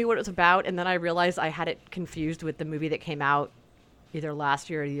thought I knew what it was about, and then I realized I had it confused with the movie that came out either last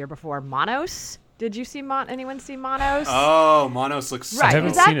year or the year before, Monos. Did you see anyone see Monos? Oh, Monos looks Right, I so haven't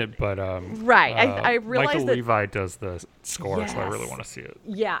is that- seen it, but Right, I realized Michael that- Levi does the score, so I really Yes. want to see it.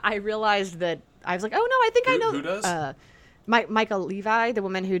 Yeah, I realized that I was like, oh no, I think I know. Who does? Michael Levi, the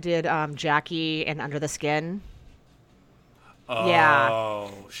woman who did Jackie and Under the Skin.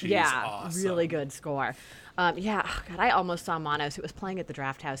 Oh, she's Yeah, awesome. really good score. God, I almost saw Monos. It was playing at the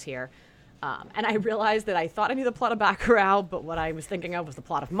Draft House here. And I realized that I thought I knew the plot of Bacurau, but what I was thinking of was the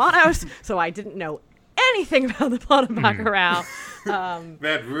plot of Monos, so I didn't know anything about the plot of Bacurau.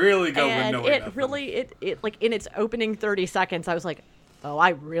 Man, really go with And knowing it nothing. really, it like in its opening 30 seconds, I was like, oh, I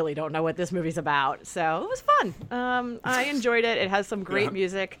really don't know what this movie's about. So it was fun. I enjoyed it. It has some great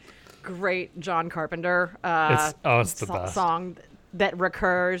music, great John Carpenter it's the best song that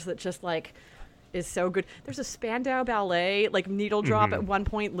recurs that just like is so good. There's a Spandau Ballet like needle drop at one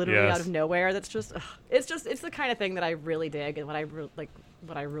point, literally out of nowhere. That's just it's the kind of thing that I really dig and what I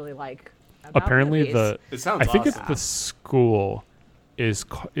really like. About Apparently, movies. It sounds I think awesome. it's the school is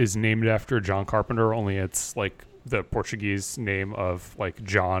named after John Carpenter. Only it's like the Portuguese name of like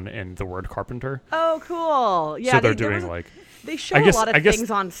John and the word carpenter. Oh, cool. Yeah, So they're doing like they show I guess- a lot I of guess-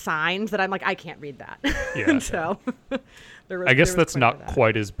 things on signs that I'm like, I can't read that. Yeah. So I guess that's not quite.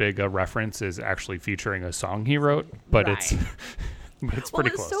 quite as big a reference as actually featuring a song he wrote, but it's Right. but it's Well,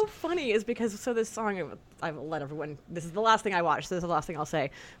 pretty what's close. so funny is because this song, I've let everyone. This is the last thing I watched. So this is the last thing I'll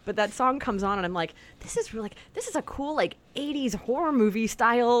say. But that song comes on, and I'm like, this is really, this is a cool like '80s horror movie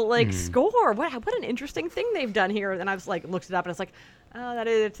style like score. What an interesting thing they've done here. And I was like, looked it up, and it's like, oh,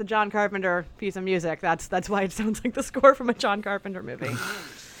 it's a John Carpenter piece of music. That's why it sounds like the score from a John Carpenter movie.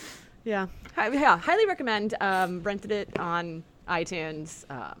 Yeah, highly recommend. Rented it on iTunes,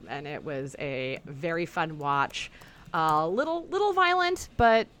 and it was a very fun watch. Little violent,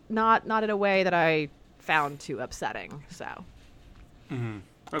 but not in a way that I found too upsetting. So,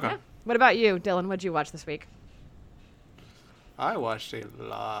 Okay. yeah. What about you, Dylan? What'd you watch this week? I watched a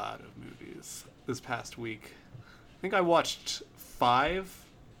lot of movies this past week. I think I watched 5.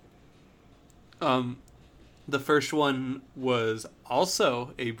 The first one was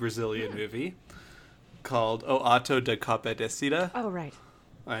also a Brazilian movie called O Ato da Compadecida. Oh, right.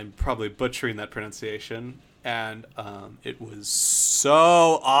 I'm probably butchering that pronunciation. And it was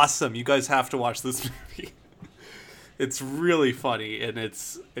so awesome. You guys have to watch this movie. It's really funny, and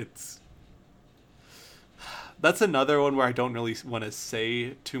it's that's another one where I don't really want to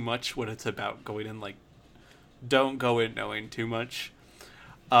say too much what it's about. Going in like, don't go in knowing too much.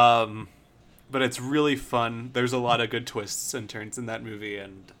 But it's really fun. There's a lot of good twists and turns in that movie,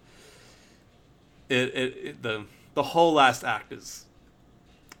 and the whole last act is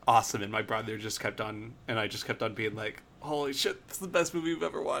awesome. And my brother just kept on, and I just kept on being like, "Holy shit, it's the best movie we've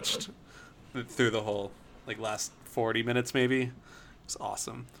ever watched!" Through the whole like last 40 minutes, maybe. It's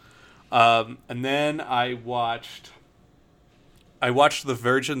awesome. And then I watched The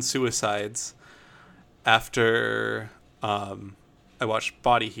Virgin Suicides after I watched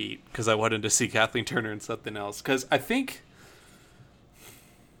Body Heat because I wanted to see Kathleen Turner and something else. Because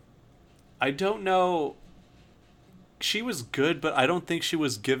I don't know, she was good, but I don't think she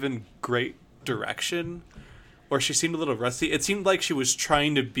was given great direction, or she seemed a little rusty. It seemed like she was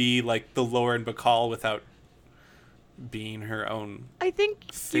trying to be like the Lauren Bacall without being her own. I think you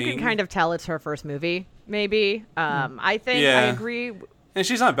can Thing. kind of tell it's her first movie, maybe. I think I Yeah. agree. And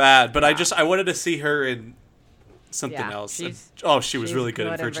she's not bad, but I wanted to see her in something Yeah, else. she was She's really good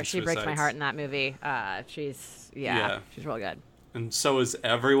in and Virgin She breaks my Suicides. heart in that movie. She's Yeah. she's real good. And so is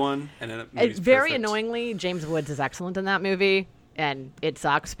everyone. And it It's very annoyingly, James Woods is excellent in that movie, and it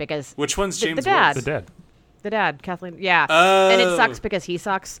sucks because Which one's the James dad. Woods? The Dead. the dad, Kathleen, yeah, Oh. and it sucks because he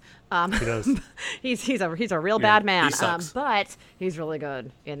sucks. He does. He's a real bad man, he sucks. but he's really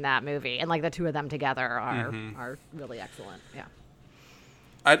good in that movie, and like the two of them together are Mm-hmm. really excellent. Yeah.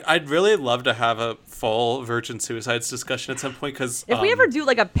 I'd really love to have a full Virgin Suicides discussion at some point because If we ever do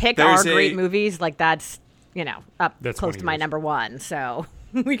like a pick our there's great a- movies, like that's up That's close one of to my yours. number one. So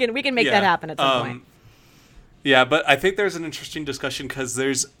we can make that happen at some point. Yeah, but I think there's an interesting discussion because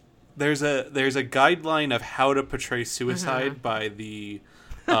there's a guideline of how to portray suicide by the.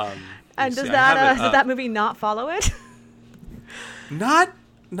 And see, does I have it does up. that movie not follow it? Not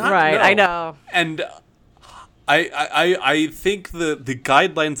right, no. I know. And I think the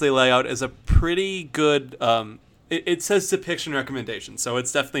guidelines they lay out is a pretty good. It says depiction recommendation, so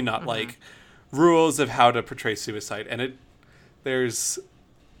it's definitely not like rules of how to portray suicide. And there's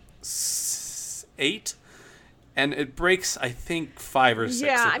 8, and it breaks I think 5 or 6.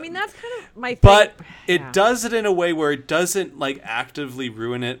 Yeah, of I mean them. that's kind of my thing. But it Yeah. does it in a way where it doesn't like actively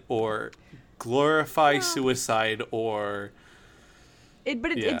ruin it or glorify suicide or.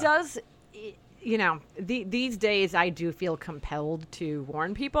 But Yeah. it does. These days I do feel compelled to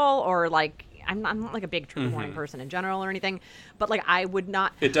warn people, or like I'm not like a big trigger warning person in general or anything, but like I would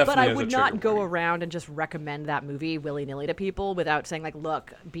not. It definitely but I is a would trigger not go warning. around and just recommend that movie willy nilly to people without saying like,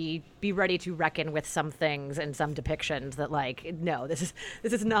 look, be ready to reckon with some things and some depictions that like no, this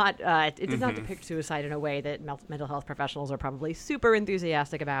is not. It does not depict suicide in a way that mental health professionals are probably super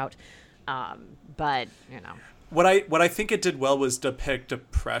enthusiastic about. But What I think it did well was depict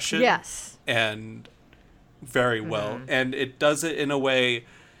depression. yes. And very well. And it does it in a way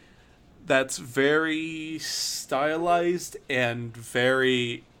that's very stylized and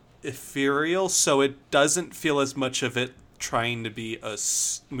very ethereal, so it doesn't feel as much of it trying to be a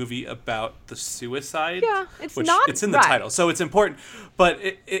movie about the suicide. Yeah, it's not. It's in the title, so it's important. But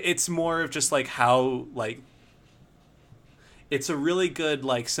it's more of just like how like it's a really good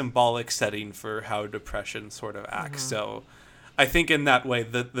like symbolic setting for how depression sort of acts. So I think in that way,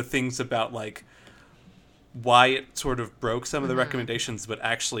 the things about like why it sort of broke some of the recommendations, but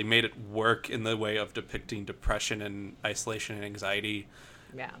actually made it work in the way of depicting depression and isolation and anxiety.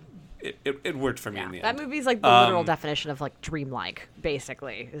 Yeah. It worked for me Yeah. in the That end. movie's like the literal definition of like dreamlike,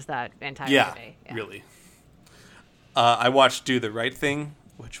 basically, is that entire movie. Yeah. Really. I watched Do the Right Thing,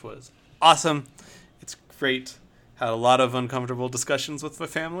 which was awesome. It's great. Had a lot of uncomfortable discussions with my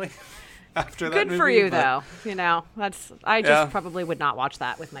family after that Good movie. for you, but- though. You know, I just Yeah. probably would not watch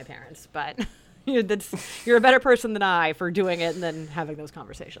that with my parents, but you're a better person than I for doing it and then having those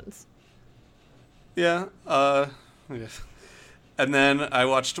conversations. Yeah. Yeah. And then I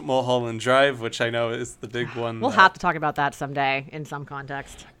watched Mulholland Drive, which I know is the big one. We'll have to talk about that someday in some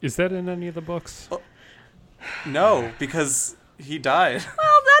context. Is that in any of the books? No, because he died.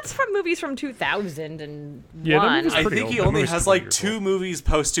 Well, that's from movies from 2001. Yeah, that movie's I pretty think old. he That only movie's has 20 like years 2 old. movies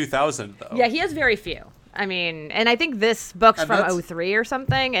post 2000 though. Yeah, he has very few. I mean, and I think this book's And from that's- 03 or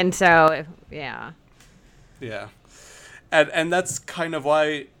something, and so, yeah. Yeah. And that's kind of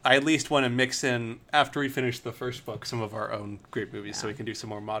why I at least want to mix in, after we finish the first book, some of our own great movies, so we can do some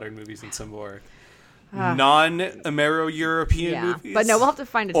more modern movies and some more non-Amero-European Yeah. movies. But no, we'll have to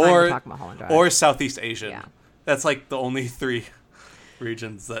find a time to talk Mulholland Drive. Or Southeast Asian. Yeah. That's like the only 3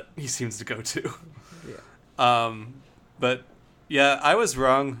 regions that he seems to go to. But yeah, I was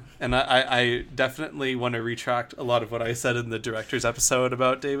wrong, and I definitely want to retract a lot of what I said in the director's episode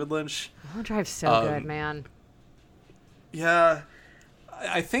about David Lynch. Mulholland Drive's so good, man. Yeah,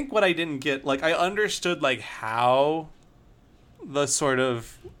 I think what I didn't get, like, I understood, like, how the sort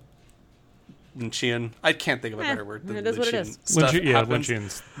of Lynchian, I can't think of a better word than it is what it Lynchian is. stuff Yeah, happens.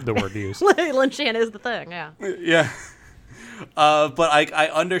 Lynchian's the word to use. Lynchian is the thing, yeah. Yeah. But I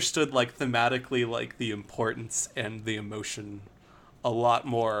understood, like, thematically, like, the importance and the emotion a lot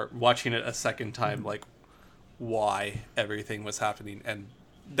more watching it a second time, like, why everything was happening. And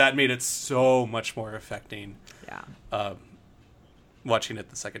that made it so much more affecting. Yeah. Watching it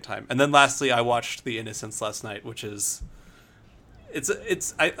the second time. And then lastly, I watched The Innocents last night, which is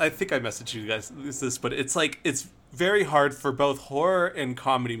I think I messaged you guys this, but it's like it's very hard for both horror and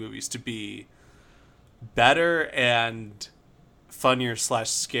comedy movies to be better and funnier /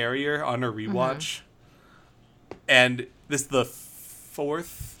 scarier on a rewatch. And this is the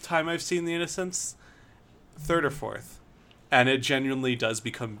 4th time I've seen The Innocents, 3rd or 4th, and it genuinely does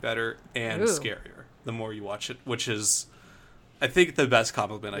become better and Ooh. scarier the more you watch it, which is, I think, the best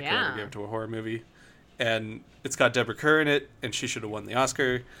compliment I could Yeah. ever give to a horror movie. And it's got Deborah Kerr in it, and she should have won the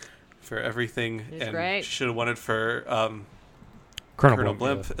Oscar for everything. She's and great. she should have won it for Colonel Colonel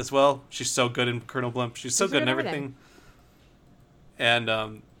Blimp yeah. as well. She's so good in Colonel Blimp. She's so She's good good in in everything.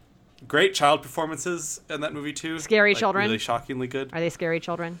 And great child performances in that movie too. Scary Like, children? Really shockingly good. Are they scary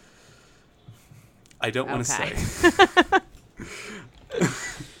children? I don't want to Okay. say.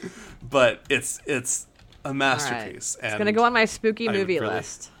 But it's a masterpiece. It's going to go on my spooky I would movie really-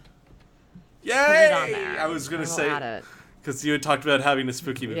 list. Yay! Put it on there. I was going I to will say, add it. because you had talked about having a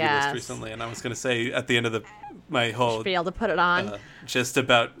spooky movie Yes. list recently, and I was going to say at the end of my whole Be able to put it on. just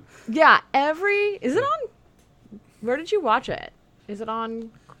about Yeah, is it on? Where did you watch it? Is it on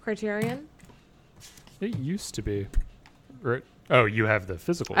Criterion? It used to be. Right. Oh, you have the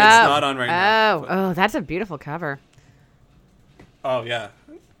physical. It's not on right now, but- Oh, that's a beautiful cover. Oh yeah,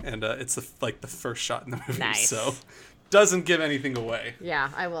 and it's the first shot in the movie, Nice. so doesn't give anything away. Yeah,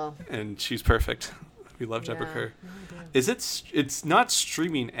 I will. And she's perfect. We love Deborah Yeah, Kerr. It's not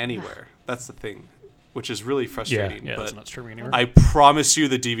streaming anywhere. That's the thing, which is really frustrating. Yeah, but it's not streaming anywhere. I promise you,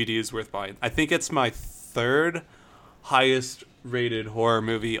 the DVD is worth buying. I think it's my 3rd highest rated horror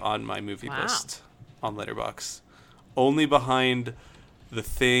movie on my movie Wow. list on Letterboxd, only behind The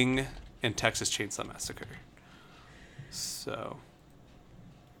Thing and Texas Chainsaw Massacre. So,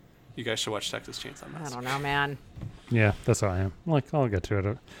 you guys should watch Texas Chainsaw I Massacre. don't know, man. Yeah, that's how I am. Like, I'll get to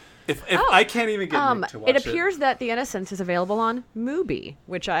it. If I can't even get Nick to watch It appears that The Innocents is available on Mubi,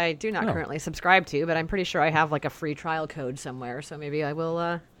 which I do not Oh. currently subscribe to, but I'm pretty sure I have like a free trial code somewhere, so maybe I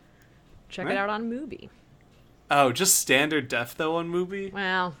will check Right. it out on Mubi. Oh, just standard def though on movie.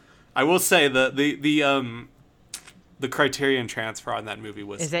 Well, I will say the Criterion transfer on that movie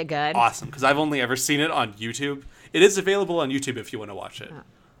was is it good? awesome because I've only ever seen it on YouTube. It is available on YouTube if you want to watch it.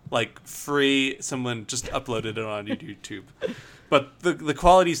 like free. Someone just uploaded it on YouTube, but the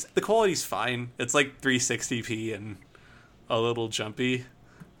quality's fine. It's like 360p and a little jumpy,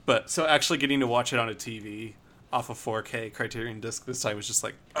 but so actually getting to watch it on a TV off a 4K Criterion disc this time was just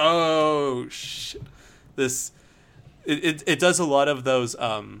like, oh shit, this. It does a lot of those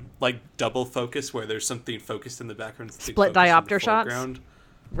like double focus where there's something focused in the background, split diopter shots.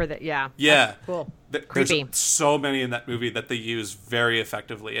 Where yeah, that's cool. Creepy. There's so many in that movie that they use very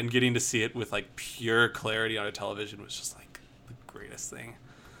effectively, and getting to see it with like pure clarity on a television was just like the greatest thing.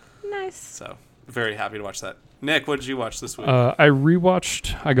 Nice. So very happy to watch that. Nick, what did you watch this week?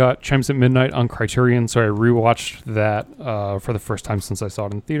 I got Chimes at Midnight on Criterion, so I rewatched that for the first time since I saw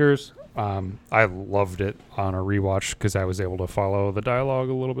it in theaters. I loved it on a rewatch because I was able to follow the dialogue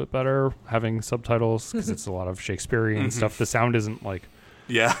a little bit better, having subtitles, because it's a lot of Shakespearean stuff. The sound isn't like...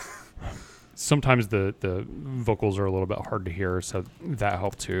 Yeah. Sometimes the vocals are a little bit hard to hear, so that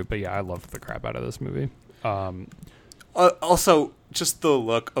helped too. But yeah, I loved the crap out of this movie. Also, just the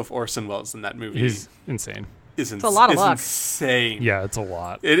look of Orson Welles in that movie. He's insane. It's a lot of luck. Insane. Yeah, it's a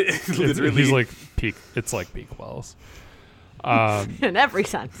lot. It literally... He's like peak. It's like peak Wells. In every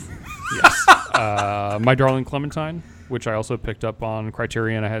sense. Yes. My Darling Clementine, which I also picked up on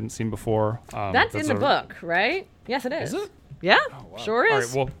Criterion I hadn't seen before. That's in the book, right? Yes, it is. Is it? Yeah, wow. Sure is. All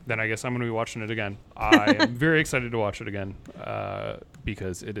right, well, then I guess I'm going to be watching it again. I am very excited to watch it again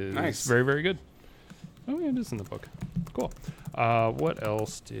because it is very, very good. Oh, yeah, it is in the book. Cool. What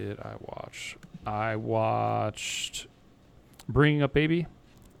else did I watch? I watched Bringing Up Baby.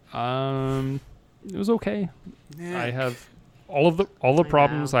 It was okay. Nick. I have all the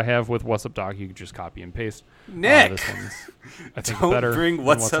problems I have with What's Up Doc. You can just copy and paste. Nick, this one's, I think, don't better bring than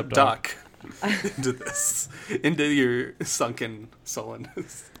What's Up Doc into this, into your sunken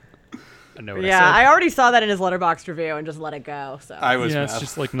sullenness. I know what Yeah, I said. I already saw that in his Letterboxd review and just let it go. So I was yeah, mad. it's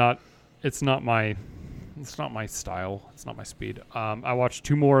just like not. It's not my style. It's not my speed. I watched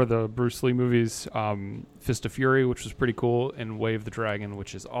 2 more of the Bruce Lee movies. Fist of Fury, which was pretty cool, and Wave the Dragon,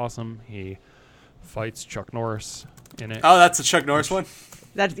 which is awesome. He fights Chuck Norris in it. Oh, that's the Chuck Norris one?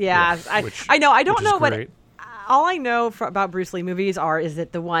 that's which- I know. I don't know what. great. All I know about Bruce Lee movies is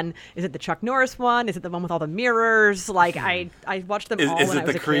it the Chuck Norris one? Is it the one with all the mirrors? Like I watched them all Is when I it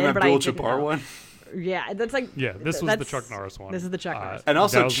was the a Kareem kid, but I didn't Abdul-Jabbar know. one? Yeah, that's like Yeah, this was the Chuck Norris one. This is the Chuck Norris. And That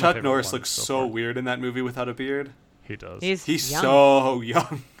also, was my Chuck favorite Norris one looks so so far. weird in that movie without a beard. He does. He's young. so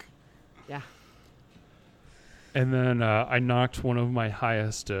young. Yeah. And then I knocked one of my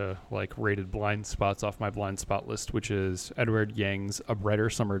highest rated blind spots off my blind spot list, which is Edward Yang's A Brighter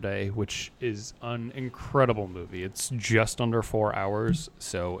Summer Day, which is an incredible movie. It's just under 4 hours,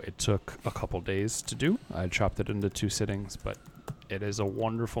 so it took a couple days to do. I chopped it into 2 sittings, but it is a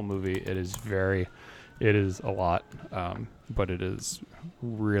wonderful movie. It is a lot, but it is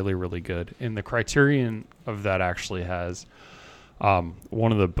really, really good. And the Criterion of that actually has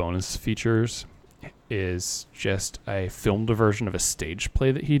one of the bonus features is just a filmed version of a stage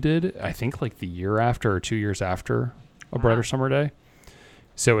play that he did, I think like the year after or 2 years after A Brighter Summer Day.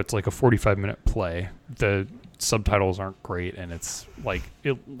 So it's like a 45-minute play. The subtitles aren't great, and it's like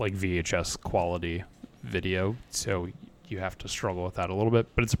VHS quality video, so you have to struggle with that a little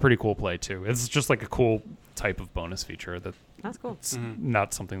bit, but it's a pretty cool play too. It's just like a cool type of bonus feature That's cool. that's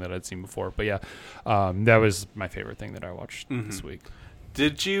not something that I'd seen before. But yeah, that was my favorite thing that I watched this week.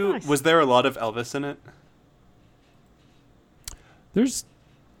 Did you? Nice. Was there a lot of Elvis in it? There's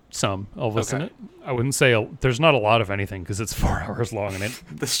some Elvis in Okay. it. I wouldn't say there's not a lot of anything because it's 4 hours long and it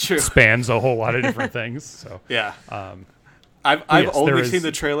That's true. spans a whole lot of different things. So Yeah. um, I've yes, only there seen is-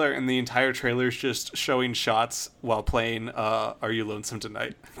 the trailer, and the entire trailer is just showing shots while playing "Are You Lonesome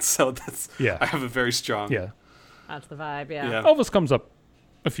Tonight?" So that's I have a very strong yeah, That's the vibe. Yeah. Yeah. Elvis comes up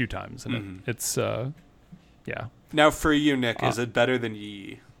a few times and it's yeah. Now for you, Nick, is it better than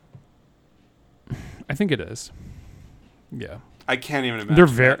Yee? I think it is. Yeah, I can't even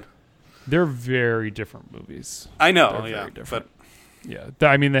imagine. they're very different movies. I know, They're yeah, very different. but Yeah,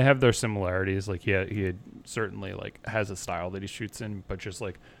 I mean they have their similarities. Like he had certainly like has a style that he shoots in, but just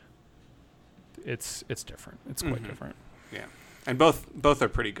like it's different. It's quite different. yeah, and both are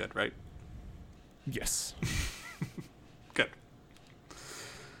pretty good, right? Yes. Good.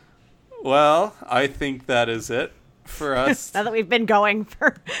 Well, I think that is it for us. Now that we've been going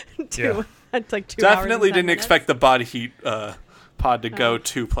for it's like 2 hours. Definitely and 10 didn't minutes. expect the body heat pod to go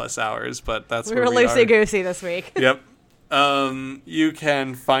 2+ hours, but that's We where were we loosey are. goosey this week. Yep. You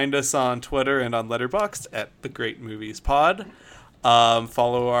can find us on Twitter and on Letterboxd at The Great Movies Pod.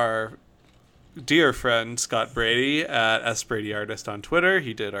 Follow our dear friend Scott Brady at S Brady Artist on Twitter.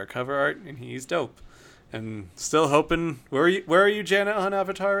 He did our cover art and he's dope. and still hoping. Where are you, Janet, on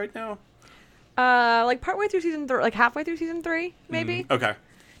Avatar right now? Like partway through season 3, like halfway through season 3, maybe. Okay.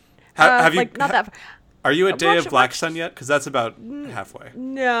 Have you? Like not that far. Are you at Day of Black watched- Sun yet? Because that's about halfway.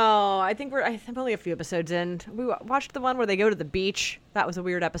 No, I think I'm only a few episodes in. We watched the one where they go to the beach. That was a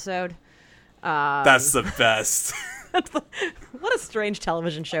weird episode. That's the best. What a strange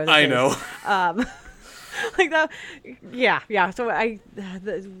television show. I know. Like that. Yeah. So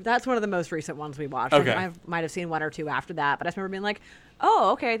that's one of the most recent ones we watched. Okay. I might have seen one or two after that, but I just remember being like,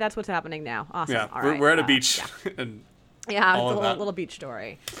 "Oh, okay, that's what's happening now." Awesome. Yeah, All right. we're at a beach. Yeah, And yeah, all it's of a that. little beach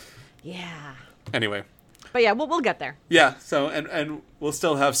story. Yeah. Anyway. But yeah, we'll get there. Yeah. So and we'll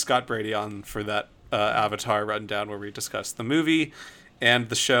still have Scott Brady on for that Avatar rundown where we discuss the movie and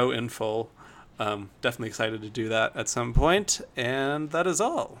the show in full. Definitely excited to do that at some point, and that is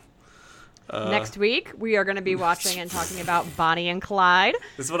all. Next week, we are going to be watching and talking about Bonnie and Clyde,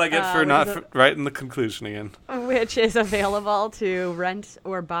 This is what I get for not right in the conclusion again. which is available to rent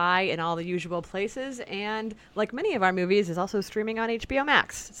or buy in all the usual places, and like many of our movies, is also streaming on HBO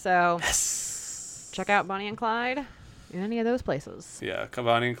Max. So check out Bonnie and Clyde in any of those places. Yeah,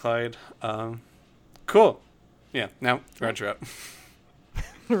 Bonnie and Clyde. Cool. Yeah. Now Roger out.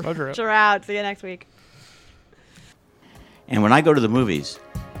 Roger it. Check out. See you next week. And when I go to the movies,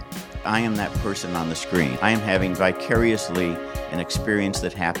 I am that person on the screen. I am having vicariously an experience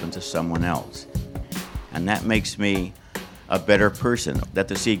that happened to someone else. And that makes me a better person. That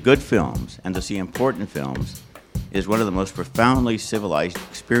to see good films and to see important films is one of the most profoundly civilized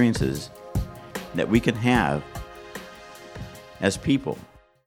experiences that we can have as people.